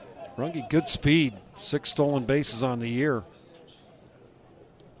 Runge, good speed, 6 stolen bases on the year.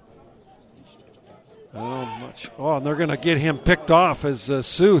 And they're going to get him picked off as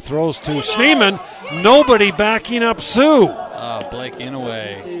Sue throws to Schneemann. Nobody backing up Sue. Blake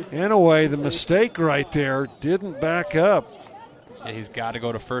Inouye. Inouye, the mistake right there, didn't back up. Yeah, he's got to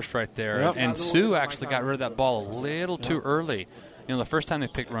go to first right there. Yep. And Sue actually got rid of that ball a little too early. You know, the first time they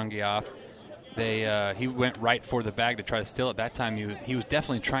picked Runge off, he went right for the bag to try to steal it. That time he was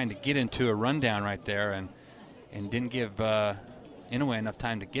definitely trying to get into a rundown right there and didn't give Inouye enough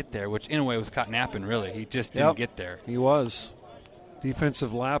time to get there, which Inouye was caught napping, really. He just didn't get there. He was.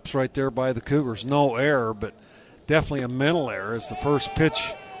 Defensive lapse right there by the Cougars. No error, but definitely a mental error as the first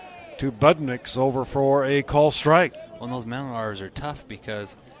pitch to Budnick's over for a call strike. Well, and those mental errors are tough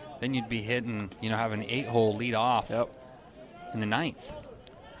because then you'd be hitting, having an 8-hole lead off in the 9th.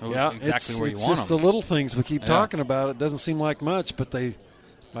 Yeah, exactly where you want them. It's just the little things we keep talking about. It doesn't seem like much, but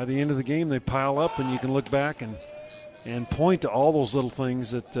by the end of the game, they pile up, and you can look back and point to all those little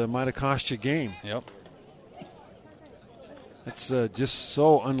things that might have cost you a game. Yep. It's just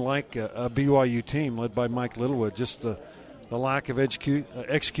so unlike a BYU team led by Mike Littlewood, just the lack of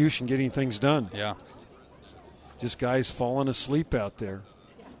execution, getting things done. Yeah. Just guys falling asleep out there.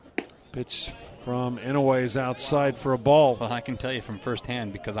 Pitch from Inouye is outside for a ball. Well, I can tell you from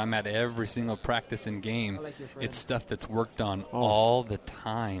firsthand because I'm at every single practice and game. It's stuff that's worked on all the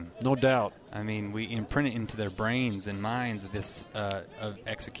time. No doubt. I mean, we imprint it into their brains and minds this of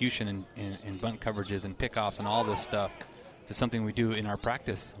execution and bunt coverages and pickoffs and all this stuff. It's something we do in our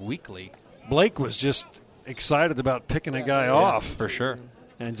practice weekly. Blake was just excited about picking a guy off. For sure.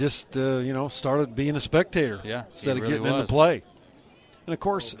 And just, started being a spectator instead of getting into play. And, of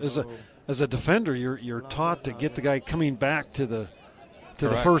course, as a defender, you're taught to get the guy coming back to the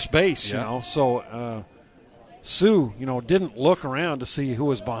first base, So Sue, didn't look around to see who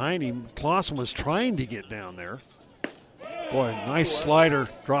was behind him. Clausen was trying to get down there. Boy, nice slider.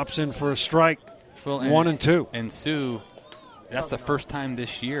 Drops in for a strike. Well, 1-2. And Sue, that's the first time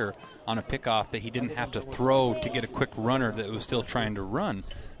this year on a pickoff that he didn't have to throw to get a quick runner that was still trying to run.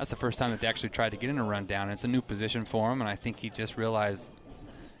 That's the first time that they actually tried to get in a run down. It's a new position for him, and I think he just realized,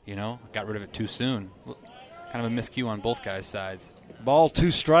 got rid of it too soon. Kind of a miscue on both guys' sides. Ball,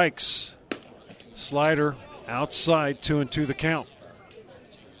 2 strikes. Slider outside, 2-2 the count.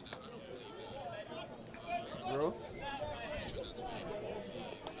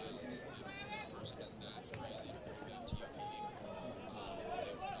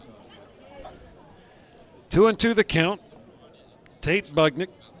 Two and 2 the count. Tate Budnick,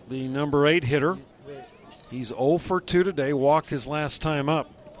 the number 8 hitter. He's 0 for 2 today, walked his last time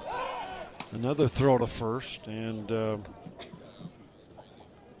up. Another throw to first, and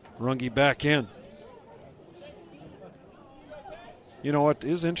Runge back in. You know what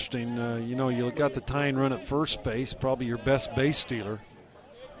is interesting? You got the tying run at first base, probably your best base stealer.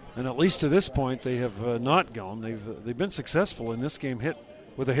 And at least to this point, they have not gone. They've been successful in this game, hit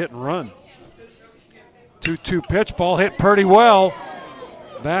with a hit and run. 2-2 pitch, ball hit pretty well.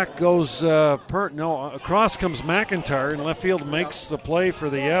 Back goes across comes McIntyre, and left field makes the play for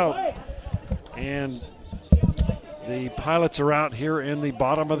the out. And the Pilots are out here in the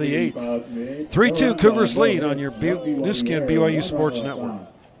bottom of the 8th. 3-2 Cougars lead on your new skin BYU Sports Network.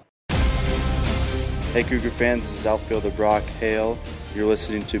 Hey Cougar fans, this is outfielder Brock Hale. You're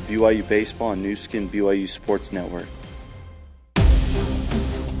listening to BYU Baseball on New Skin BYU Sports Network.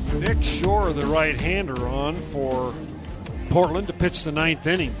 Nick Shore, the right-hander, on for Portland to pitch the 9th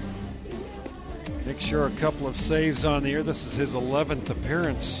inning. Nick Shore, a couple of saves on the year. This is his 11th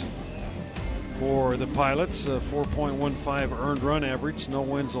appearance for the Pilots. 4.15 earned run average, no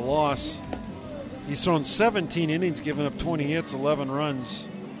wins, a loss. He's thrown 17 innings, given up 20 hits, 11 runs.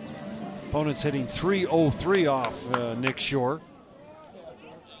 Opponents hitting .303 off Nick Shore.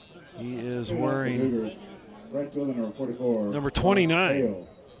 He is wearing number 29.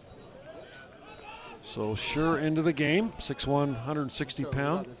 So Shore into the game, 6'1",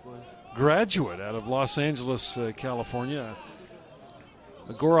 160-pound. Graduate out of Los Angeles, California.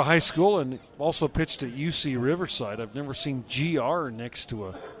 Agora High School, and also pitched at UC Riverside. I've never seen GR next to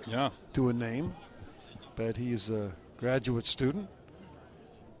a name, but he's a graduate student.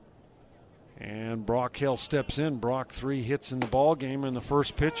 And Brock Hale steps in. Brock 3 hits in the ball game, and the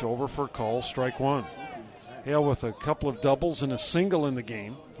first pitch over for call, strike 1. Hale with a couple of doubles and a single in the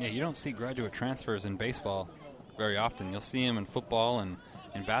game. Yeah, you don't see graduate transfers in baseball very often. You'll see them in football and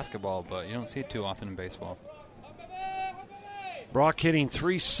in basketball, but you don't see it too often in baseball. Brock hitting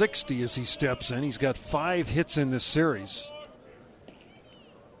 .360 as he steps in. He's got 5 hits in this series.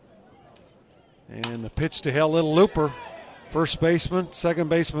 And the pitch to Hale, little looper. First baseman, second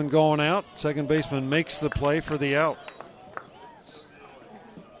baseman going out. Second baseman makes the play for the out.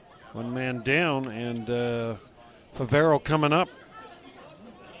 One man down, and Favero coming up.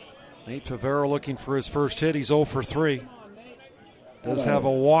 Nate Favero looking for his first hit. He's 0 for 3. Does have a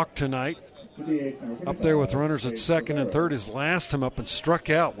walk tonight. Up there with runners at second and third. His last time up and struck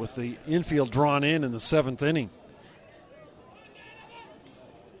out with the infield drawn in the 7th inning.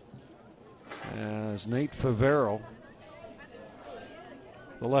 As Nate Favero,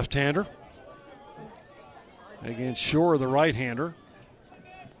 the left-hander, against Shore, the right-hander.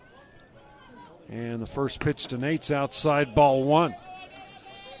 And the first pitch to Nate's outside, ball 1.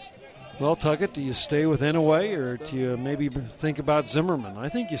 Well, Tuckett, do you stay with Inouye, or do you maybe think about Zimmerman? I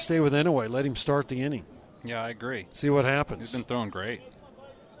think you stay with Inouye. Let him start the inning. Yeah, I agree. See what happens. He's been throwing great.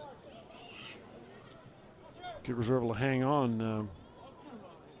 Cougars were able to hang on.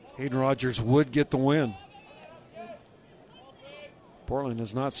 Hayden Rogers would get the win. Portland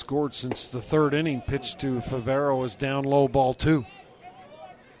has not scored since the 3rd inning. Pitch to Favero is down low, ball 2.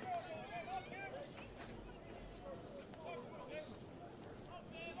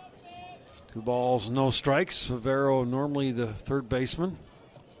 Two balls, no strikes. Favero, normally the third baseman.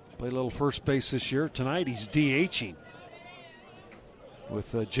 Played a little first base this year. Tonight he's DHing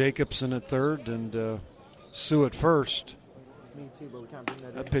with Jacobson at third and Sue at first.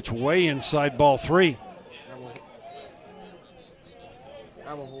 That pitch way inside, ball 3. I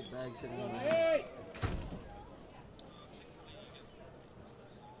have a whole bag sitting in my house.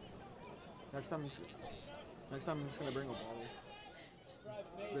 Next time I'm just gonna bring a bottle.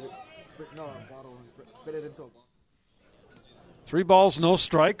 Spit it into a bottle. 3 balls, no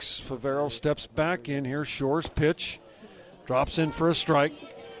strikes. Favero steps back in here. Shore's pitch drops in for a strike.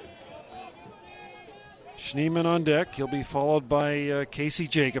 Schneemann on deck. He'll be followed by Casey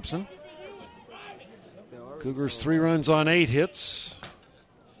Jacobson. Cougars 3 runs on 8 hits.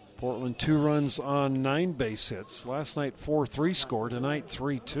 Portland 2 runs on 9 base hits. Last night 4-3 score. Tonight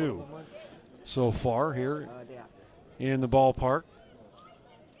 3-2 so far here in the ballpark.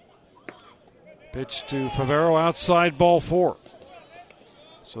 Pitch to Favero outside, ball 4.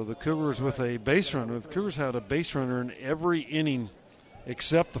 So the Cougars with a base runner. The Cougars had a base runner in every inning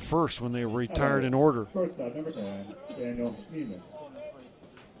except the first when they were retired in order.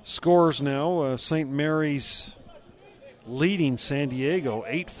 Scores now, St. Mary's leading San Diego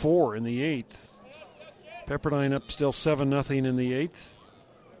 8-4 in the 8th. Pepperdine up still 7-0 in the 8th.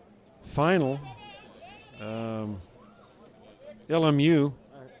 Final, LMU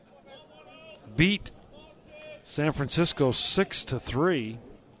beat San Francisco 6-3,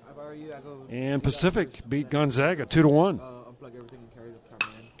 and Pacific beat Gonzaga 2-1.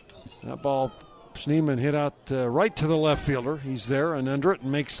 That ball, Schneemann hit out right to the left fielder. He's there and under it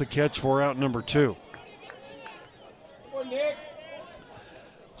and makes the catch for out number 2.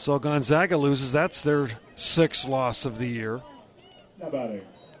 So Gonzaga loses. That's their 6th loss of the year.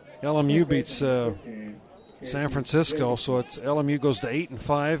 LMU beats San Francisco, so it's LMU goes to 8-5.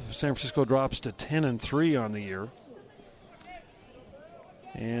 San Francisco drops to 10-3 on the year.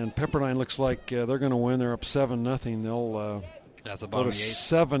 And Pepperdine looks like they're going to win. They're up 7-0. They'll go to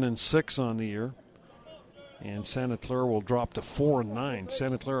 7-6 on the year. And Santa Clara will drop to 4-9.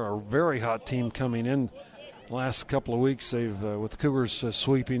 Santa Clara, a very hot team coming in. Last couple of weeks, they've with the Cougars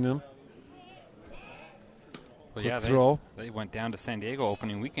sweeping them. Well, yeah, they went down to San Diego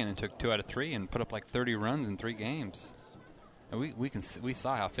opening weekend and took 2 out of 3 and put up like 30 runs in 3 games. And we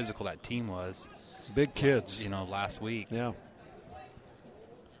saw how physical that team was. Big kids, last week. Yeah.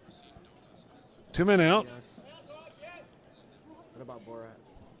 2 men out. Yes. What about Borat,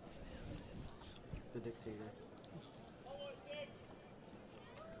 the dictator?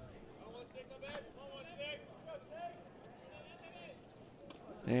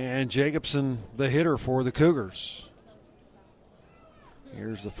 And Jacobson, the hitter for the Cougars.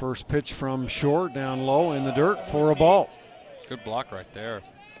 Here's the first pitch from short, down low in the dirt for a ball. Good block right there.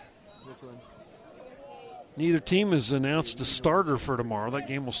 Which one? Neither team has announced a starter for tomorrow. That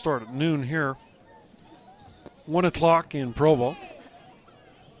game will start at noon here. 1 o'clock in Provo.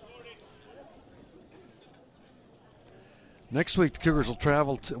 Next week, the Cougars will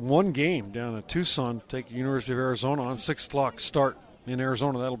travel to 1 game down to Tucson to take the University of Arizona on 6 o'clock start in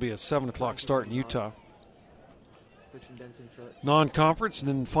Arizona. That'll be a 7 o'clock start in Utah. Non-conference, and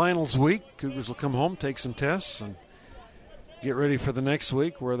then finals week, Cougars will come home, take some tests, and get ready for the next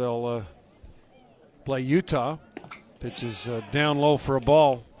week where they'll play Utah. Pitch is down low for a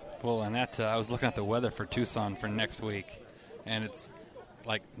ball. Well, and that I was looking at the weather for Tucson for next week, and it's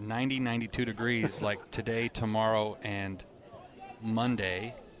like 90, 92 degrees like today, tomorrow, and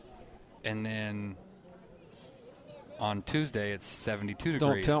Monday, and then on Tuesday it's 72 degrees.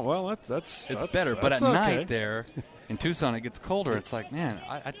 Don't tell. Well, that's better, but at okay. night there in Tucson it gets colder. It's like, man,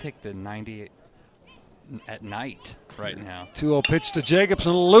 I'd take the 90 at night right now. 2-0 pitch to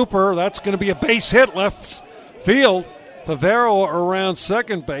Jacobson, looper. That's going to be a base hit left field. Favero around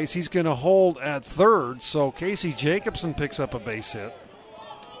second base. He's going to hold at third. So Casey Jacobson picks up a base hit.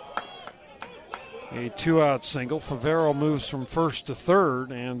 A 2-out single. Favero moves from first to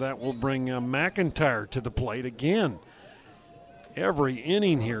third, and that will bring McIntyre to the plate again. Every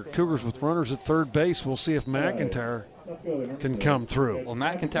inning here, Cougars with runners at third base. We'll see if McIntyre can come through. Well,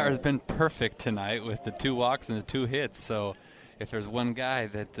 McIntyre has been perfect tonight with the 2 walks and the 2 hits. So if there's one guy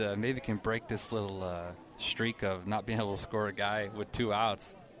that maybe can break this little streak of not being able to score a guy with 2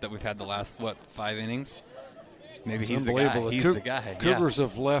 outs that we've had the last, 5 innings, maybe he's the guy. He's the guy. Cougars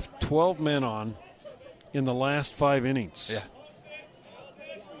have left 12 men on in the last 5 innings. Yeah.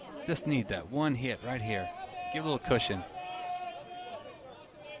 Just need that one hit right here. Give a little cushion.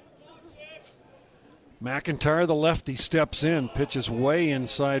 McIntyre, the lefty, steps in, pitches way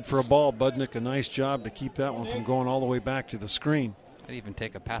inside for a ball. Budnick, a nice job to keep that one from going all the way back to the screen. I'd even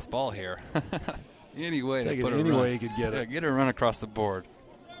take a pass ball here. Any way Take to put it a any run. way you could get it. Get a run across the board.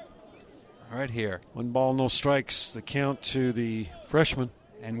 Right here. 1 ball, no strikes. The count to the freshman.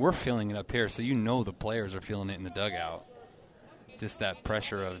 And we're feeling it up here, so the players are feeling it in the dugout. Just that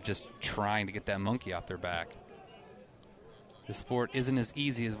pressure of just trying to get that monkey off their back. The sport isn't as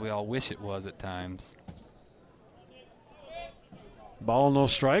easy as we all wish it was at times. Ball, no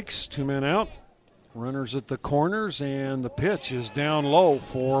strikes. 2 men out. Runners at the corners, and the pitch is down low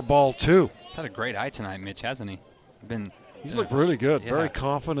for ball 2. He's had a great eye tonight, Mitch, hasn't he? He's looked really good. Yeah. Very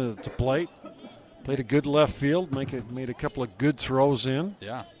confident at the plate. Played a good left field. Made a couple of good throws in.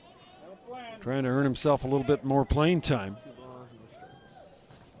 Yeah. Trying to earn himself a little bit more playing time.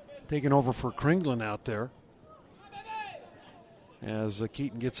 Taking over for Kringlin out there as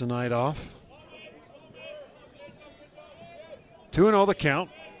Keaton gets a night off. 2-0 the count.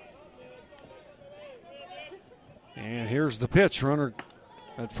 And here's the pitch. Runner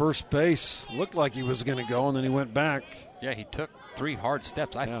at first base looked like he was going to go, and then he went back. Yeah, he took 3 hard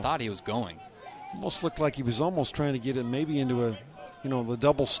steps. I thought he was going. Almost looked like he was almost trying to get it maybe into the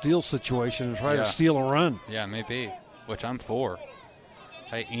double steal situation and try to steal a run. Yeah, maybe, which I'm for.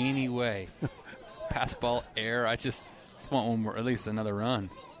 Hey, anyway, pass ball, air. I just want one more, at least another run.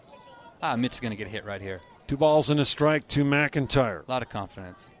 Mitch is going to get hit right here. 2 balls and a strike to McIntyre. A lot of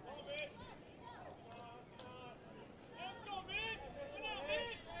confidence.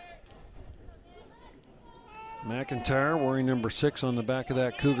 McIntyre, wearing number 6 on the back of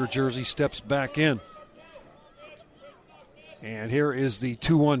that Cougar jersey, steps back in. And here is the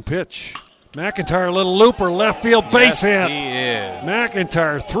 2-1 pitch. McIntyre, a little looper, left field, base hit. He is.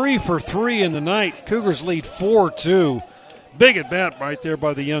 McIntyre, 3 for 3 in the night. Cougars lead 4-2. Big at bat right there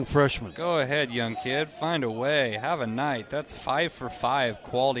by the young freshman. Go ahead, young kid. Find a way. Have a night. That's 5 for 5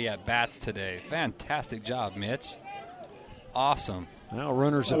 quality at bats today. Fantastic job, Mitch. Awesome. Now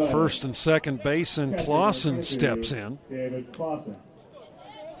runners at first and second base, and Clausen steps in.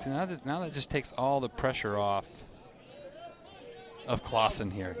 See, now that just takes all the pressure off of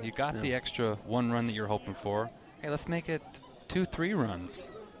Clausen here. You got the extra 1 run that you're hoping for. Hey, let's make it 2-3 runs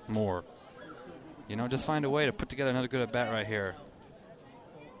more. You know, just find a way to put together another good at-bat right here.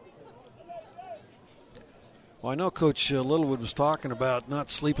 Well, I know Coach Littlewood was talking about not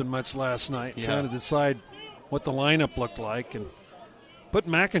sleeping much last night, trying to decide what the lineup looked like, and put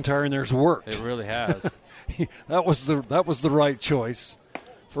McIntyre in there's worked. It really has. That was the right choice.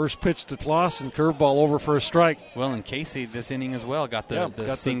 First pitch to Clausen, curveball over for a strike. Well, and Casey this inning as well got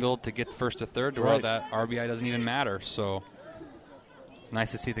the single to get first to third to where that RBI doesn't even matter. So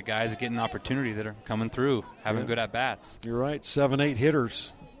nice to see the guys getting opportunity that are coming through, having good at-bats. You're right, 7-8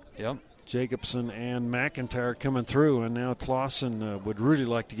 hitters. Yep. Jacobson and McIntyre coming through, and now Clausen would really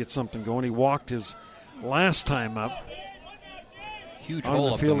like to get something going. He walked his last time up. Huge on hole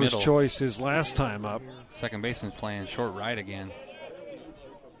the up the fielder's middle. choice his last time up. Second baseman's playing short right again.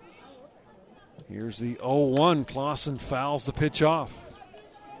 Here's the 0-1. Clausen fouls the pitch off.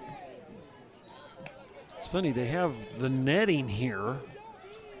 It's funny, they have the netting here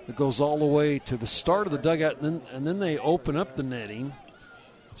that goes all the way to the start of the dugout, and then they open up the netting,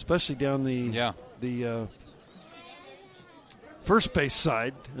 especially down the first base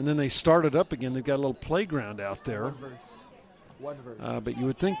side, and then they start it up again. They've got a little playground out there. But you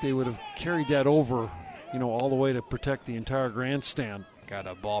would think they would have carried that over, all the way to protect the entire grandstand. Got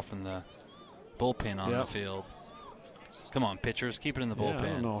a ball from the bullpen on the field. Come on, pitchers, keep it in the bullpen. I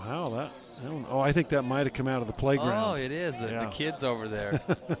don't know how that. I think that might have come out of the playground. Oh, it is. The kids over there.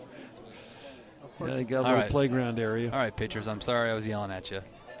 They got a little playground area. All right, pitchers, I'm sorry I was yelling at you.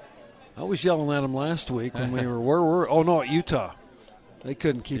 I was yelling at them last week when we were at Utah. They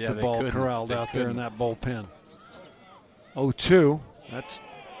couldn't keep the ball corralled out there in that bullpen. 0-2. That's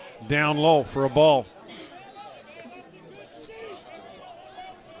down low for a ball.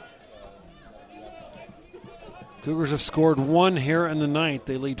 Cougars have scored 1 here in the ninth.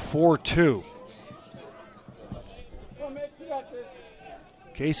 They lead 4-2.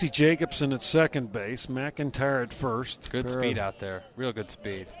 Casey Jacobson at second base. McIntyre at first. Good speed out there. Real good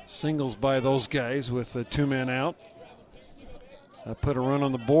speed. Singles by those guys with 2 men out. That put a run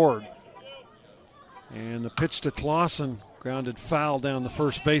on the board. And the pitch to Clausen, grounded foul down the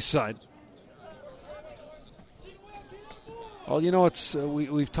first base side. Well, it's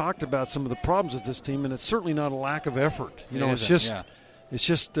we've talked about some of the problems with this team, and it's certainly not a lack of effort. It's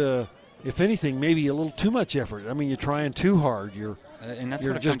just if anything, maybe a little too much effort. I mean, you're trying too hard. And that's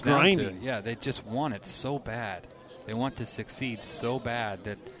you're what it just comes grinding. down to. Yeah, they just want it so bad. They want to succeed so bad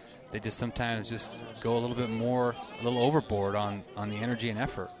that they just sometimes just go a little overboard on the energy and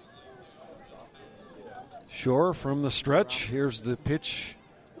effort. Shore from the stretch. Here's the pitch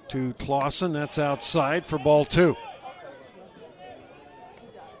to Clausen. That's outside for ball 2.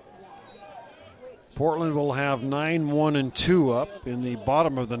 Portland will have 9-1-2 up in the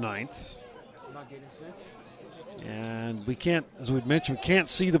bottom of the ninth. And we can't, as we've mentioned, we can't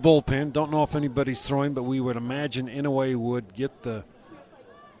see the bullpen. Don't know if anybody's throwing, but we would imagine Inouye would get the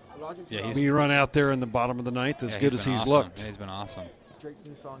run out there in the bottom of the ninth as good as he's looked. Yeah, he's been awesome. Drake's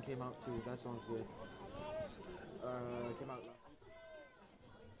new song came out too. That song's good. Came out.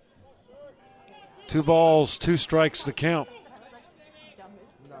 2 balls, 2 strikes to count.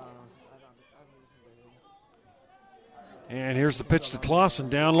 And here's the pitch to Clausen.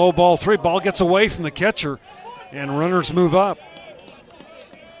 Down low, ball 3. Ball gets away from the catcher, and runners move up.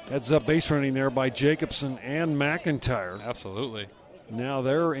 Heads up base running there by Jacobson and McIntyre. Absolutely. Now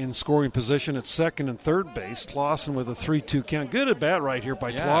they're in scoring position at second and third base. Clausen with a 3-2 count. Good at bat right here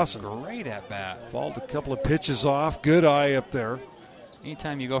by Clausen. Great at bat. Fouled a couple of pitches off. Good eye up there.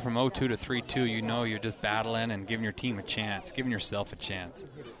 Anytime you go from 0-2 to 3-2, you're just battling and giving your team a chance, giving yourself a chance.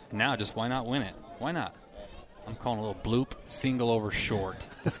 Now, just why not win it? Why not? I'm calling a little bloop, single over short.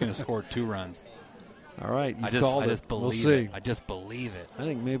 It's going to score 2 runs. All right, I just believe we'll see. it. I just believe it. I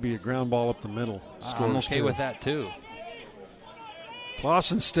think maybe a ground ball up the middle. I'm okay with that, too.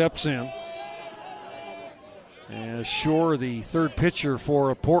 Clausen steps in. And Shore, the third pitcher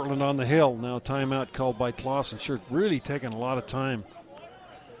for Portland on the hill. Now timeout called by Clausen. Sure, really taking a lot of time.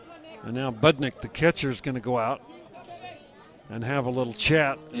 And now Budnick, the catcher, is going to go out and have a little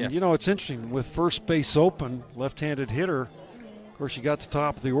chat. Yeah. And, it's interesting. With first base open, left-handed hitter, of course, you got the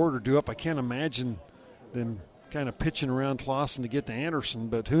top of the order due up. I can't imagine them kind of pitching around Clausen to get to Anderson,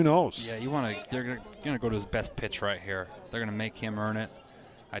 but who knows? Yeah, they're going to go to his best pitch right here. They're going to make him earn it.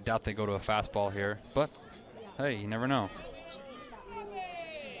 I doubt they go to a fastball here, but hey, you never know.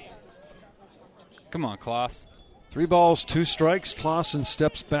 Come on, Klaus. 3 balls, 2 strikes. Clausen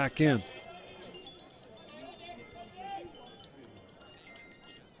steps back in.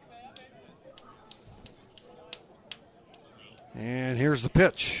 And here's the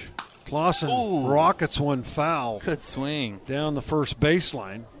pitch. Clausen rockets one foul. Good swing. Down the first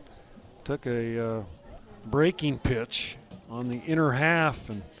baseline. Took a breaking pitch on the inner half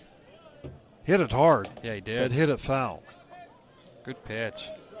and hit it hard. Yeah, he did. But hit it foul. Good pitch.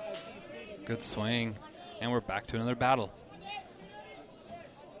 Good swing. And we're back to another battle.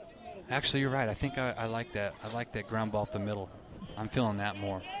 Actually, you're right. I think I like that. I like that ground ball up the middle. I'm feeling that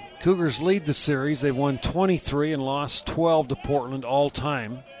more. Cougars lead the series. They've won 23 and lost 12 to Portland all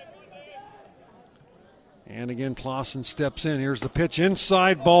time. And again, Clausen steps in. Here's the pitch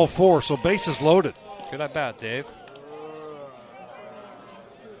inside, ball 4. So bases loaded. Good at bat, Dave.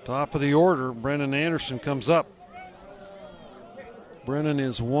 Top of the order, Brennan Anderson comes up. Brennan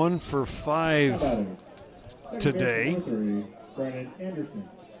is 1 for 5 today.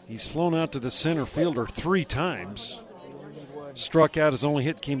 He's flown out to the center fielder 3 times. Struck out. His only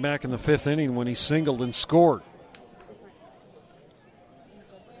hit came back in the 5th inning when he singled and scored.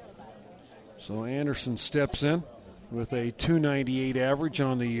 So Anderson steps in with a .298 average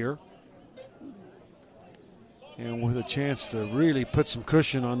on the year. And with a chance to really put some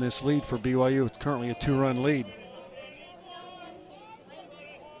cushion on this lead for BYU. It's currently a 2-run lead.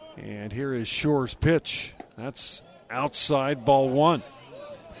 And here is Shore's pitch. That's outside, ball 1.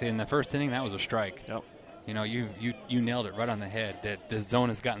 See, in the first inning, that was a strike. Yep. You know, you nailed it right on the head. That the zone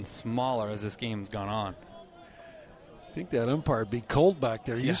has gotten smaller as this game's gone on. I think that umpire would be cold back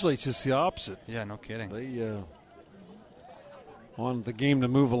there. Yeah. Usually it's just the opposite. Yeah, no kidding. They wanted the game to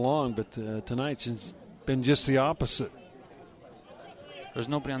move along, but tonight's been just the opposite. There's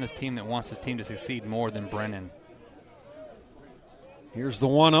nobody on this team that wants this team to succeed more than Brennan. Here's the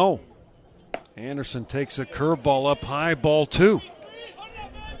 1-0. Anderson takes a curveball up high, ball 2.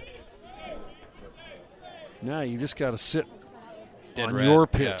 Now you just got to sit on your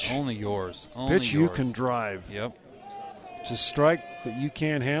pitch. Yeah, only yours. Pitch you can drive. Yep. It's a strike that you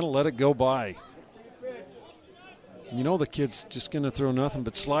can't handle, let it go by. You know the kid's just going to throw nothing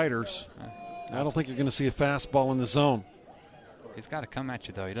but sliders. I don't think you're going to see a fastball in the zone. He's got to come at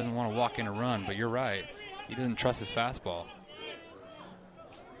you, though. He doesn't want to walk in a run, but you're right. He doesn't trust his fastball.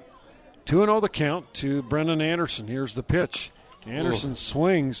 2-0 the count to Brennan Anderson. Here's the pitch. Anderson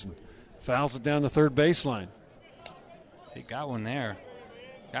swings and fouls it down the third baseline. He got one there.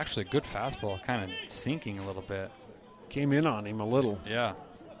 Actually, a good fastball, kind of sinking a little bit. Came in on him a little. Yeah.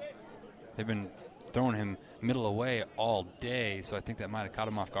 They've been throwing him middle away all day, so I think that might have caught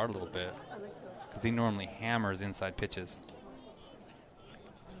him off guard a little bit because he normally hammers inside pitches.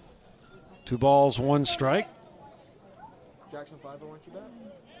 2 balls, 1 strike. Jackson 5, I want you back.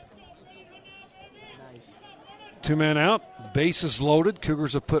 Nice. 2 men out. Bases loaded.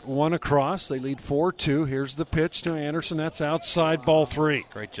 Cougars have put 1 across. They lead 4-2. Here's the pitch to Anderson. That's outside, ball 3.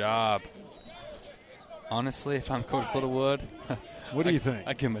 Great job. Honestly, if I'm Coach Littlewood, what do you think?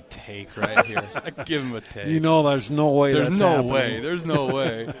 I give him a take right here. I give him a take. You know there's no way There's that's no happening. way. There's no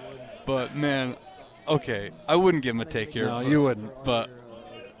way. But, man, okay, I wouldn't give him a take here. No, you wouldn't. But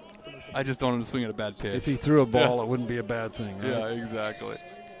I just don't want him to swing at a bad pitch. If he threw a ball, it wouldn't be a bad thing. Right? Yeah, exactly.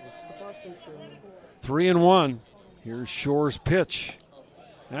 3-1. Here's Shore's pitch.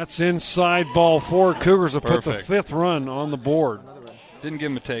 That's inside, ball 4. Cougars have put the 5th run on the board. Didn't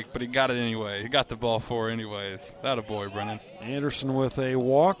give him a take, but he got it anyway. He got the ball 4 anyways. That a boy, Brennan. Anderson with a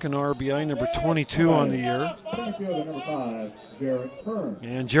walk and RBI number 22 on the year.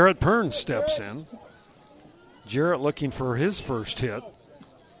 And Jarrett Perns steps in. Jarrett looking for his first hit.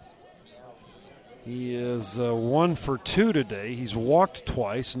 He is 1 for 2 today. He's walked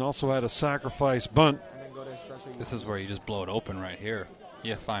twice and also had a sacrifice bunt. This is where you just blow it open right here.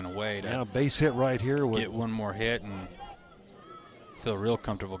 You find a way to base hit right here. Get one more hit and feel real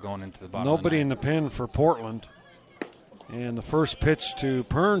comfortable going into the bottom. Nobody in the pen for Portland. And the first pitch to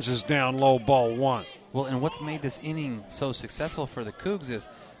Perns is down low, ball 1. Well, and what's made this inning so successful for the Cougs is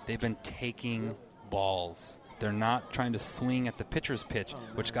they've been taking balls. They're not trying to swing at the pitcher's pitch,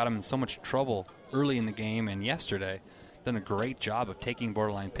 which got them in so much trouble early in the game and yesterday. Done a great job of taking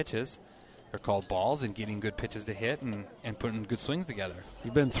borderline pitches. They're called balls and getting good pitches to hit and putting good swings together.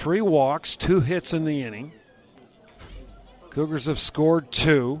 There've been 3 walks, 2 hits in the inning. Cougars have scored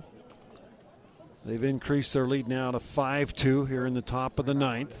 2. They've increased their lead now to 5-2 here in the top of the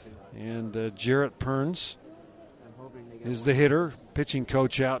 9th. And Jarrett Perns is the hitter. Pitching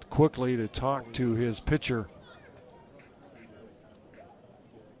coach out quickly to talk to his pitcher,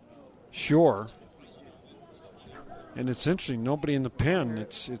 Shore. And it's interesting, nobody in the pen.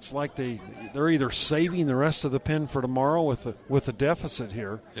 It's like they're either saving the rest of the pen for tomorrow with a deficit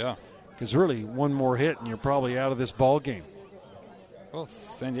here. Yeah. Because really, one more hit and you're probably out of this ball game. Well,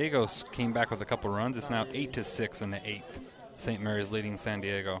 San Diego came back with a couple runs. It's now 8-6 in the 8th. St. Mary's leading San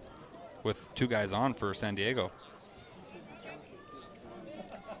Diego with 2 guys on for San Diego.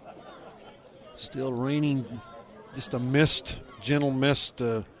 Still raining, just a mist, gentle mist,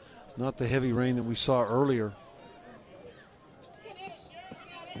 not the heavy rain that we saw earlier.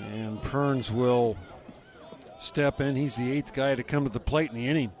 And Perns will step in. He's the 8th guy to come to the plate in the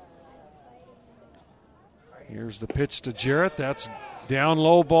inning. Here's the pitch to Jarrett. That's down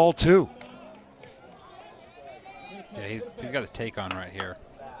low, ball 2. Yeah, he's got a take on right here,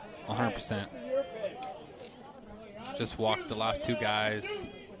 100%. Just walked the last 2 guys,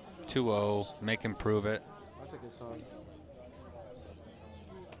 2-0, make him prove it. That's a good song.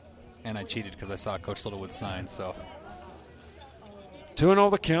 And I cheated because I saw Coach Littlewood sign, so.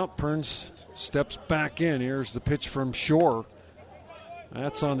 2-0 the count. Perns steps back in. Here's the pitch from Shore.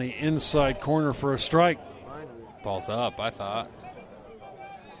 That's on the inside corner for a strike. Ball's up, I thought.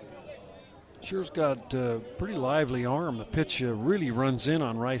 Shore's got a pretty lively arm. The pitch really runs in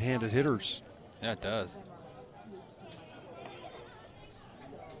on right-handed hitters. Yeah, it does.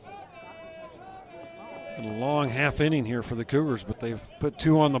 A long half inning here for the Cougars, but they've put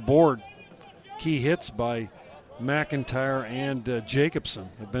 2 on the board. Key hits by McIntyre and Jacobson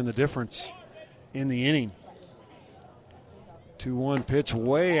have been the difference in the inning. 2-1 pitch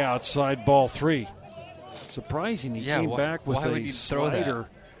way outside, ball 3. Surprising he came back with a slider.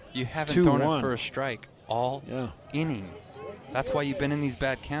 You haven't thrown it for a strike all inning. That's why you've been in these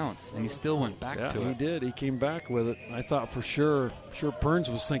bad counts, and he still went back to it. Yeah, he did. He came back with it. I thought for sure Perns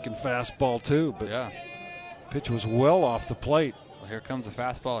was thinking fastball too, but pitch was well off the plate. Well, here comes a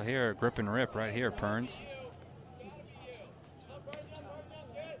fastball here, grip and rip right here, Perns.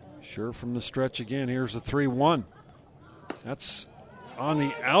 Sure from the stretch again. Here's the 3-1. That's on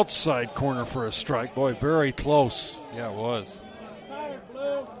the outside corner for a strike. Boy, very close. Yeah, it was.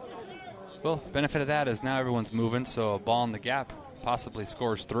 Well, benefit of that is now everyone's moving, so a ball in the gap possibly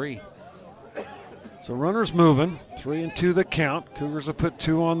scores 3. So runners moving. 3-2 the count. Cougars have put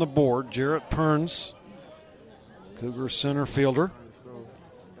 2 on the board. Jarrett Perns, Cougars center fielder.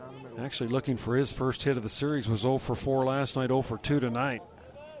 Actually looking for his first hit of the series. Was 0 for 4 last night, 0 for 2 tonight.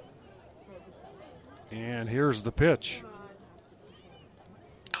 And here's the pitch.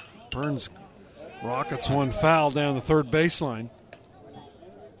 Perns rockets one foul down the third baseline.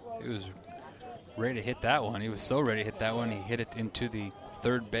 He was ready to hit that one. He was so ready to hit that one, he hit it into the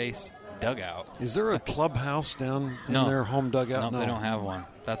third base dugout. Is there a clubhouse down in their home dugout? No, they don't have one.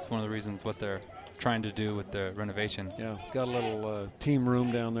 That's one of the reasons what they're trying to do with the renovation. Yeah, got a little team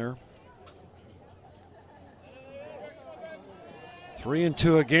room down there.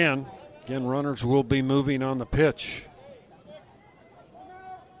 3-2 again. Again, runners will be moving on the pitch.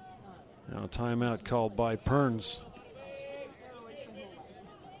 Now a timeout called by Perns.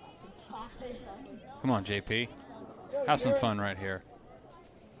 Come on, JP. Have some fun right here.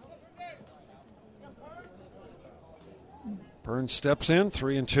 Perns steps in,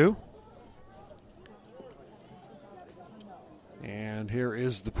 3-2. And here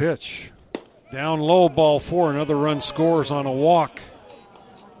is the pitch. Down low, ball 4. Another run scores on a walk.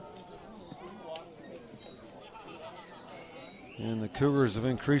 And the Cougars have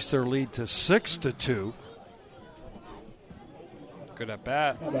increased their lead to 6-2. Good at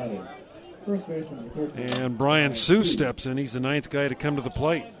bat. And Brian Sue steps in. He's the 9th guy to come to the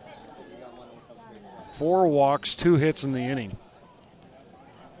plate. 4 walks, 2 hits in the inning.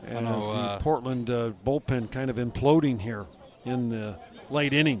 And as the Portland bullpen kind of imploding here in the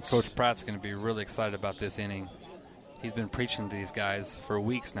late innings. Coach Pratt's going to be really excited about this inning. He's been preaching to these guys for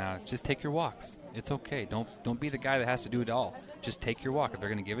weeks now. Just take your walks. It's okay. Don't be the guy that has to do it all. Just take your walk. If they're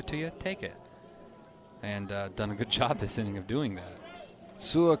going to give it to you, take it. And done a good job this inning of doing that.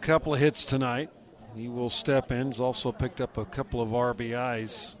 Sue a couple of hits tonight. He will step in. He's also picked up a couple of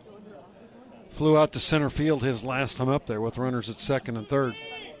RBIs. Flew out to center field his last time up there with runners at second and third.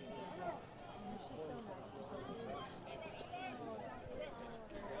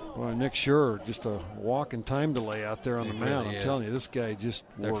 Boy, Nick Schur, just a walk and time delay out there on the mound. I'm telling you, this guy just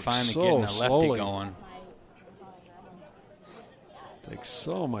They're works finally so getting a lefty slowly. going. Takes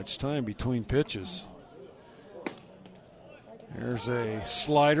so much time between pitches. There's a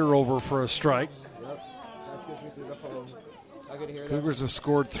slider over for a strike. Cougars have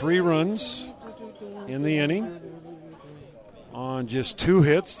scored 3 runs in the inning. on just 2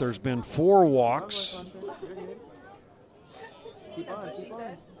 hits. There's been 4 walks. Keep on.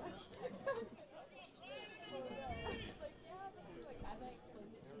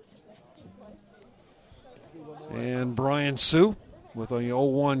 And Brian Sue with a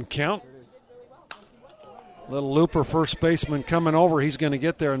 0-1 count. Little looper first baseman coming over. He's going to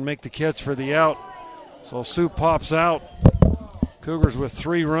get there and make the catch for the out. So Sue pops out. Cougars with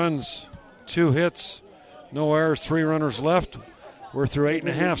 3 runs, 2 hits, no errors, 3 runners left. We're through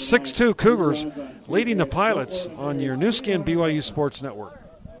 8.5. 6-2 Cougars leading the Pilots on your new skin BYU Sports Network.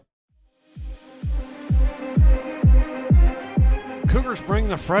 Cougars bring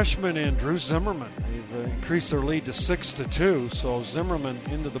the freshman in, Drew Zimmerman. They've increased their lead to 6-2. So Zimmerman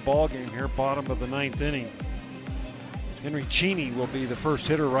into the ball game here, bottom of the 9th inning. Henry Cheney will be the first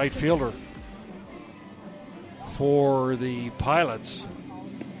hitter, right fielder for the Pilots.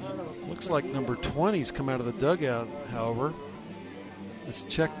 Looks like number 20's come out of the dugout, however. Let's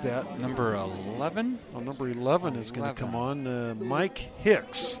check that. Number 11? Oh, number 11 is going to come on. Mike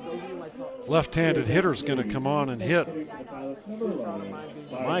Hicks, left-handed hitter, is going to come on and hit.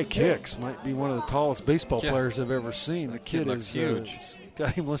 Mike Hicks might be one of the tallest baseball players I've ever seen. The kid is huge.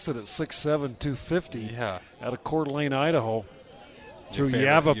 Got him listed at 6'7", 250. Yeah. Out of Coeur d'Alene, Idaho, through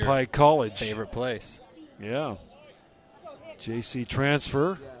Yavapai College. Favorite place. Yeah. JC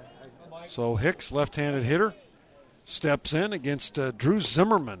transfer. So Hicks, left-handed hitter, steps in against Drew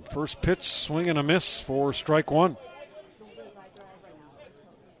Zimmerman. First pitch, swing and a miss for strike 1.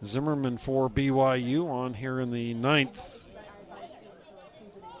 Zimmerman for BYU on here in the 9th.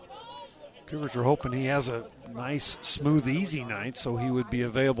 Cougars are hoping he has a nice, smooth, easy night so he would be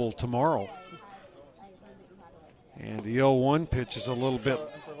available tomorrow. And the 0-1 pitch is a little bit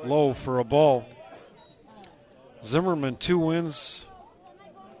low for a ball. Zimmerman, 2 wins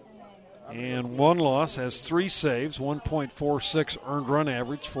and 1 loss, has 3 saves, 1.46 earned run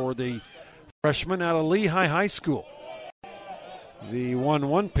average for the freshman out of Lehigh High School. The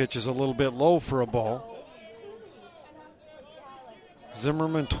 1-1 pitch is a little bit low for a ball.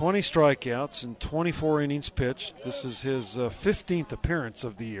 Zimmerman, 20 strikeouts in 24 innings pitched. This is his 15th appearance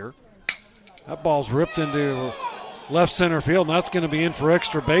of the year. That ball's ripped into left center field, and that's going to be in for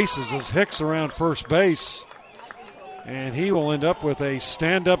extra bases as Hicks around first base. And he will end up with a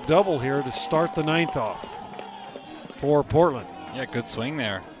stand-up double here to start the 9th off for Portland. Yeah, good swing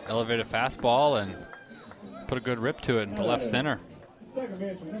there. Elevated fastball and put a good rip to it into left center. They're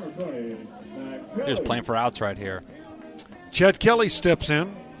just playing for outs right here. Chad Kelly steps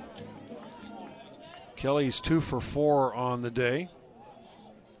in. Kelly's 2 for 4 on the day.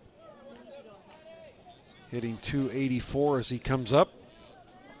 Hitting .284 as he comes up.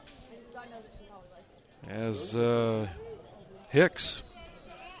 As Hicks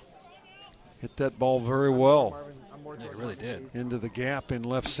hit that ball very well. Yeah, he really did. Into the gap in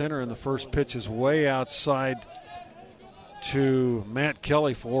left center, and the first pitch is way outside to Matt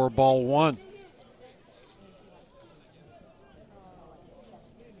Kelly for ball 1.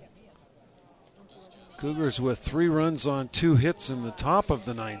 Cougars with 3 runs on 2 hits in the top of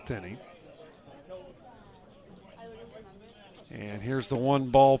the 9th inning. And here's the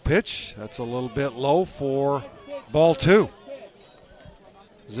 1-ball pitch. That's a little bit low for ball 2.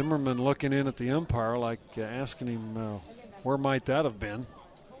 Zimmerman looking in at the umpire like asking him where might that have been.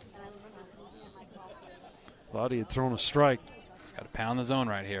 Thought he had thrown a strike. He's got to pound the zone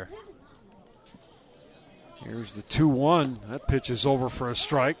right here. Here's the 2-1. That pitch is over for a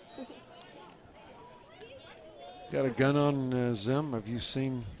strike. Got a gun on Zim. Have you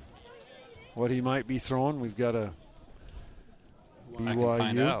seen what he might be throwing? We've got a BYU. I can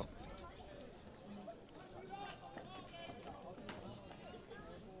find out.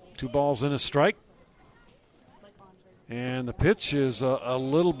 Two balls and a strike. And the pitch is a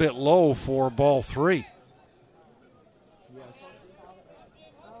little bit low for ball 3. Yes.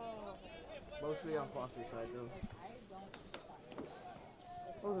 Mostly on Foster's side, though.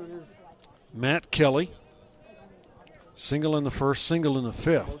 Oh, there it is. Matt Kelly. Single in the first, single in the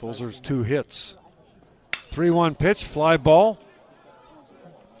 5th. Those are his 2 hits. 3-1 pitch, fly ball.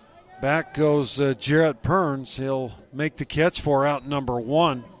 Back goes Jarrett Perns. He'll make the catch for out number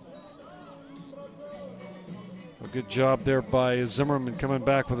 1. A good job there by Zimmerman coming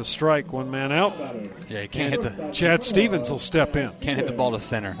back with a strike. 1 man out. Yeah, he can't hit the... Chad Stevens will step in. Can't hit the ball to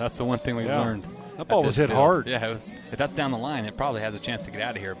center. That's the one thing we've learned. That ball was hit hard. Yeah, if that's down the line, it probably has a chance to get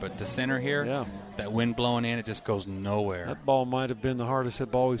out of here. But to center here, that wind blowing in, it just goes nowhere. That ball might have been the hardest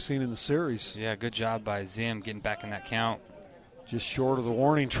hit ball we've seen in the series. Yeah, good job by Zim getting back in that count. Just short of the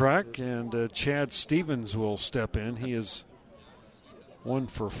warning track, and Chad Stevens will step in. He is 1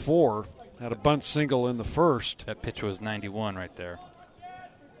 for 4. Had a bunt single in the first. That pitch was 91 right there.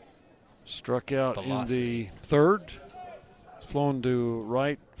 Struck out Velocity. in the third. Flown out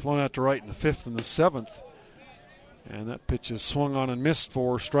to right in the fifth and the seventh. And that pitch is swung on and missed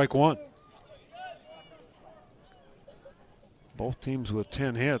for strike one. Both teams with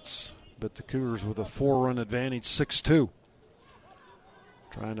 10 hits, but the Cougars with a 4-run advantage, 6-2.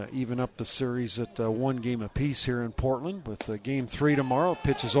 Trying to even up the series at one game apiece here in Portland with game 3 tomorrow.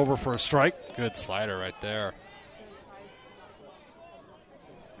 Pitch is over for a strike. Good slider right there.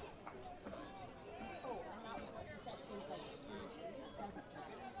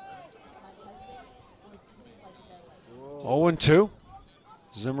 Oh, 0-2.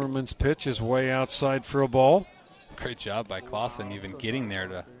 Zimmerman's pitch is way outside for a ball. Great job by Clausen even getting there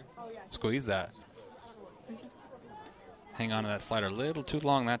to squeeze that. Hang on to that slider a little too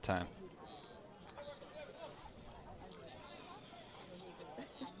long that time.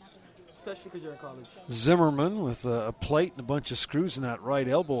 Especially because you're in college. Zimmerman with a plate and a bunch of screws in that right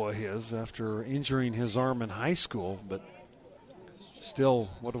elbow of his after injuring his arm in high school. But still,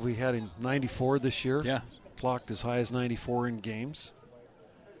 what have we had in 94 this year? Yeah. Clocked as high as 94 in games.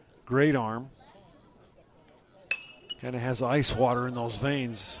 Great arm. Kind of has ice water in those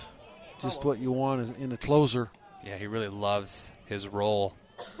veins. Just what you want in a closer. Yeah, he really loves his role.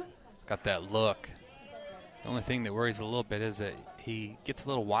 Got that look. The only thing that worries a little bit is that he gets a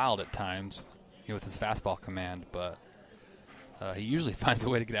little wild at times, with his fastball command, but he usually finds a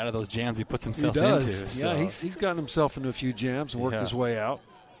way to get out of those jams he puts himself into. So. Yeah, he's gotten himself into a few jams and worked his way out.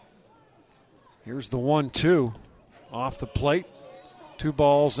 Here's the 1-2 off the plate. 2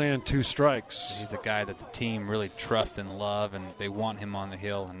 balls and 2 strikes. He's a guy that the team really trusts and love, and they want him on the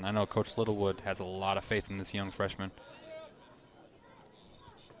hill. And I know Coach Littlewood has a lot of faith in this young freshman.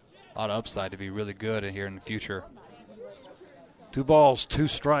 A lot of upside to be really good here in the future. 2 balls, 2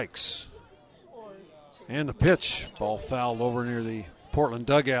 strikes. And the pitch. Ball fouled over near the Portland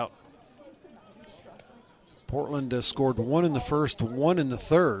dugout. Portland scored 1 in the first, 1 in the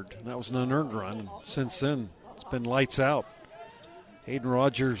third. And that was an unearned run. And since then, it's been lights out. Hayden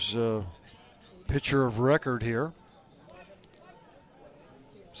Rogers, pitcher of record here.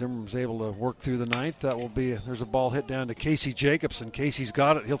 Zimmerman's able to work through the ninth. There's a ball hit down to Casey Jacobson. Casey's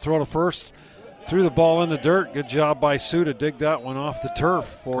got it. He'll throw to first. Threw the ball in the dirt. Good job by Sue to dig that one off the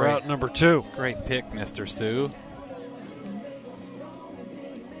turf for out number 2. Great pick, Mr. Sue.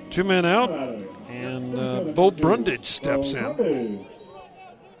 2 men out, and Bo Brundage steps in.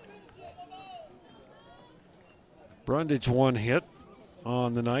 Brundage 1 hit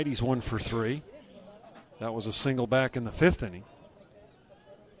on the night. He's 1 for 3. That was a single back in the 5th inning.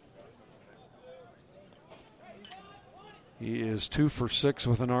 He is 2 for 6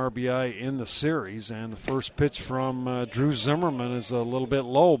 with an RBI in the series, and the first pitch from Drew Zimmerman is a little bit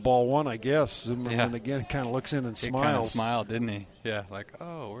low. Ball 1, I guess. Zimmerman again kind of looks in and smiles. He kind of smiled, didn't he? Yeah, like,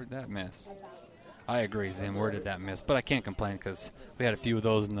 oh, where'd that miss? I agree, Zim. Where did that miss? But I can't complain because we had a few of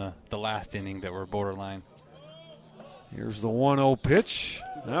those in the last inning that were borderline. Here's the 1-0 pitch.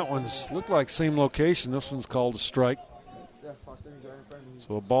 That one's looked like same location. This one's called a strike.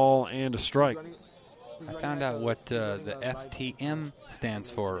 So a ball and a strike. I found out what the FTM stands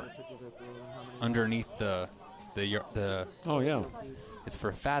for underneath the oh, yeah. It's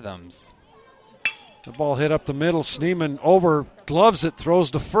for fathoms. The ball hit up the middle. Schneemann over, gloves it,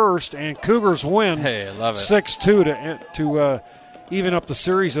 throws to first, and Cougars win. Hey, I love it. 6-2 to even up the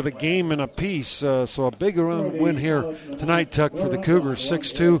series of a game and a piece. So a big win here tonight, Tuck, for the Cougars.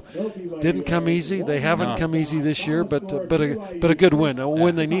 6-2. Didn't come easy. They haven't come easy this year, but a good win. A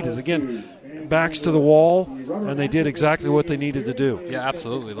win they needed. Again, backs to the wall, and they did exactly what they needed to do. Yeah,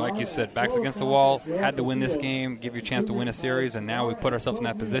 absolutely. Like you said, backs against the wall, had to win this game, give you a chance to win a series, and now we put ourselves in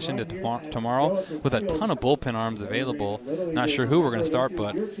that position to tomorrow with a ton of bullpen arms available. Not sure who we're going to start,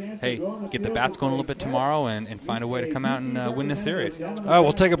 but, hey, get the bats going a little bit tomorrow and find a way to come out and win this series. All right,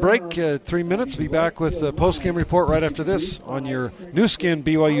 we'll take a break, 3 minutes. Be back with the post-game report right after this on your new skin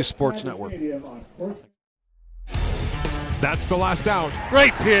BYU Sports Network. That's the last out.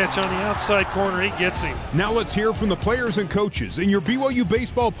 Great pitch on the outside corner. He gets him. Now let's hear from the players and coaches in your BYU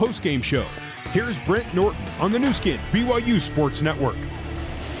Baseball postgame show. Here's Brent Norton on the new skin BYU Sports Network.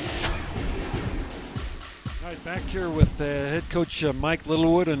 All right, back here with head coach Mike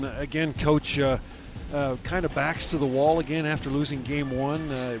Littlewood, and again, coach kind of backs to the wall again after losing game 1.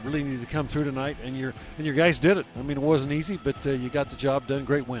 Really needed to come through tonight, and your guys did it. I mean, it wasn't easy, but you got the job done.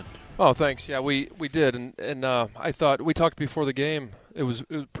 Great win. Oh, thanks. Yeah, we did, and I thought we talked before the game. It was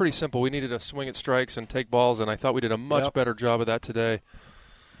pretty simple. We needed to swing at strikes and take balls, and I thought we did a much better job of that today.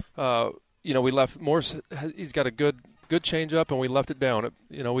 We left Morse. He's got a good changeup, and we left it down.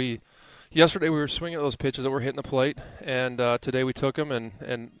 We yesterday we were swinging at those pitches that were hitting the plate, and today we took them,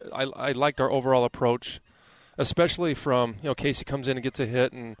 and I liked our overall approach, especially from, Casey comes in and gets a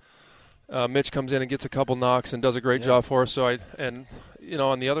hit, and Mitch comes in and gets a couple knocks and does a great job for us. So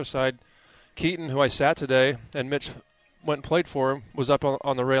on the other side, Keaton, who I sat today, and Mitch went and played for him, was up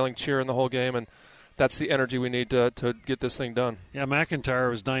on the railing cheering the whole game, and that's the energy we need to get this thing done. Yeah, McIntyre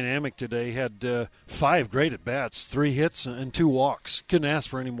was dynamic today. He had 5 great at-bats, 3 hits, and 2 walks. Couldn't ask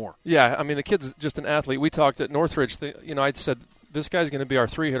for any more. Yeah, I mean, the kid's just an athlete. We talked at Northridge. I said, this guy's going to be our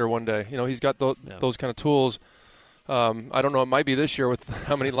 3-hitter one day. He's got those kind of tools. I don't know. It might be this year with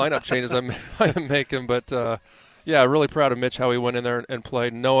how many lineup changes I am making. But, really proud of Mitch, how he went in there and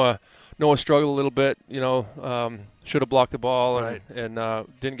played. Noah struggled a little bit, should have blocked the ball and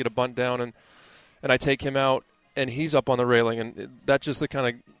didn't get a bunt down. And I take him out, and he's up on the railing, and that's just the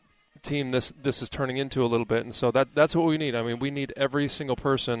kind of team this is turning into a little bit. And so that's what we need. I mean, we need every single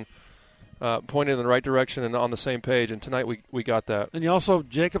person pointed in the right direction and on the same page, and tonight we got that. And you also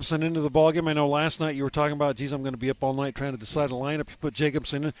Jacobson into the ballgame. I know last night you were talking about, I'm going to be up all night trying to decide a lineup. You put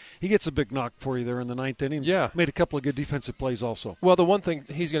Jacobson in. He gets a big knock for you there in the 9th inning. Yeah. Made a couple of good defensive plays also. Well, the one thing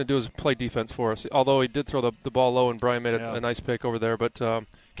he's going to do is play defense for us, although he did throw the ball low, and Brian made a nice pick over there. But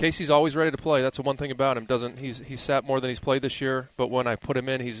Casey's always ready to play. That's the one thing about him. He's sat more than he's played this year, but when I put him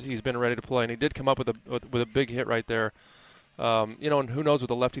in, he's been ready to play. And he did come up with a big hit right there. And who knows with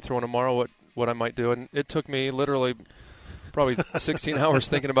the lefty throwing tomorrow what I might do. And it took me literally probably 16 hours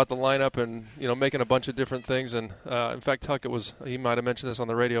thinking about the lineup and, making a bunch of different things. And, in fact, Tuck, he might have mentioned this on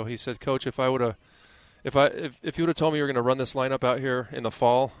the radio. He said, Coach, if you would have told me you were going to run this lineup out here in the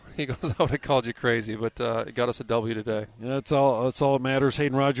fall, he goes, I would have called you crazy. But it got us a W today. Yeah, that's all that matters.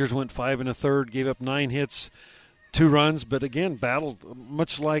 Hayden Rogers went 5 1/3, gave up 9 hits, 2 runs. But, again, battled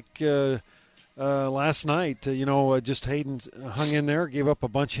much like last night. Just Hayden hung in there, gave up a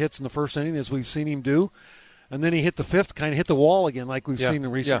bunch of hits in the first inning, as we've seen him do. And then he hit the 5th, kind of hit the wall again like we've seen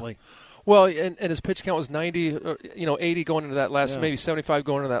him recently. Yeah. Well, and his pitch count was 90, 80 going into that last, maybe 75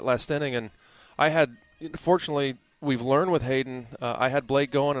 going into that last inning. And fortunately, we've learned with Hayden, I had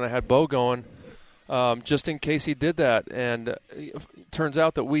Blake going and I had Bo going just in case he did that. And it turns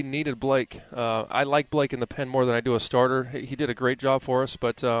out that we needed Blake. I like Blake in the pen more than I do a starter. He did a great job for us,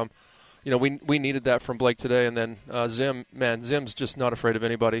 but we needed that from Blake today. And then Zim's just not afraid of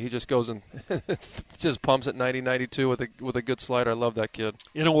anybody. He just goes and just pumps at 90, 92 with a good slider. I love that kid.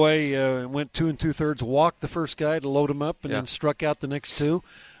 In a way, went 2 2/3, walked the first guy to load him up, and then struck out the next 2,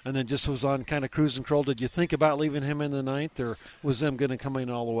 and then just was on kind of cruise control. Did you think about leaving him in the 9th, or was Zim going to come in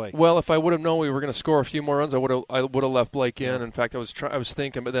all the way? Well, if I would have known we were going to score a few more runs, I would have left Blake in. In fact, I was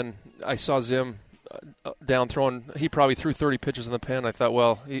thinking, but then I saw Zim down throwing. He probably threw 30 pitches in the pen. I thought,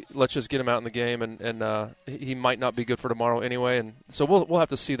 well, let's just get him out in the game, and he might not be good for tomorrow anyway. And so we'll have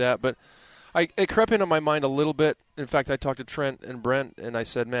to see that. But it crept into my mind a little bit. In fact, I talked to Trent and Brent, and I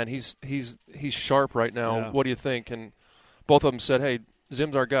said, man, he's sharp right now. Yeah. What do you think? And both of them said, hey,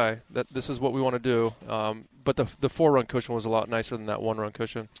 Zim's our guy. That this is what we want to do. But the 4-run cushion was a lot nicer than that 1-run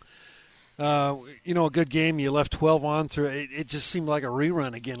cushion. A good game. You left 12 on through. It just seemed like a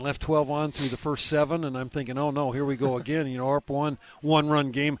rerun again. Left 12 on through the first 7, and I'm thinking, oh no, here we go again. ARP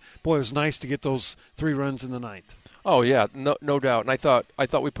 1-run game. Boy, it was nice to get those 3 runs in the 9th. Oh yeah, no doubt. And I thought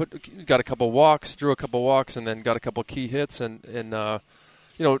we got a couple walks, drew a couple walks, and then got a couple key hits. And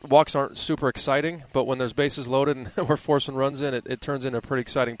walks aren't super exciting, but when there's bases loaded and we're forcing runs in, it turns into a pretty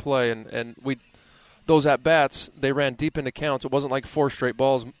exciting play. And those at-bats, they ran deep into counts. It wasn't like 4 straight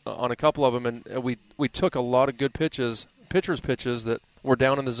balls on a couple of them, and we took a lot of good pitchers' pitches that were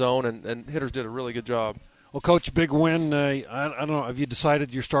down in the zone, and hitters did a really good job. Well, Coach, big win. I don't know. Have you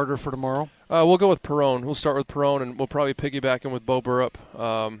decided your starter for tomorrow? We'll go with Perone. We'll start with Perone, and we'll probably piggyback in with Bo Burrup,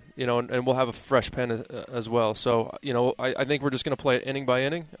 and we'll have a fresh pen as well. So, I think we're just going to play it inning by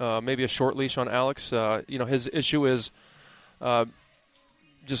inning, maybe a short leash on Alex. His issue is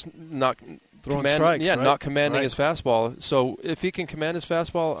just not throwing strikes, right? Not commanding his fastball. So if he can command his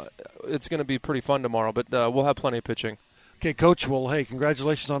fastball, it's going to be pretty fun tomorrow. But we'll have plenty of pitching. Okay, Coach. Well, hey,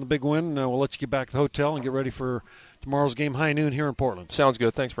 congratulations on the big win. We'll let you get back to the hotel and get ready for tomorrow's game, high noon here in Portland. Sounds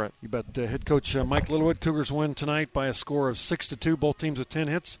good. Thanks, Brent. You bet. Head coach Mike Littlewood. Cougars win tonight by a score of 6-2. Both teams with 10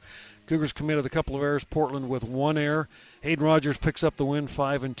 hits. Cougars committed a couple of errors. Portland with 1 error. Hayden Rogers picks up the win,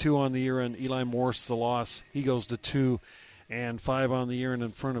 5-2 on the year, and Eli Morse the loss. He goes to 2-5 on the year, and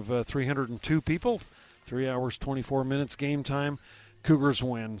in front of 302 people. 3 hours, 24 minutes game time. Cougars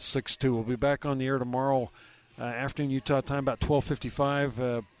win 6-2. We'll be back on the air tomorrow afternoon Utah time, about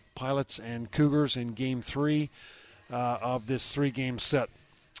 12:55. Pilots and Cougars in Game 3 of this 3-game set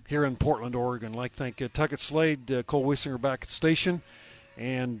here in Portland, Oregon. I'd like to thank Tuckett Slade, Cole Wiesinger back at the station,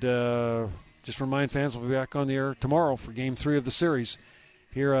 And just remind fans we'll be back on the air tomorrow for Game 3 of the series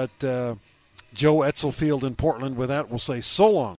here at Joe Etzel Field in Portland. With that, we'll say so long.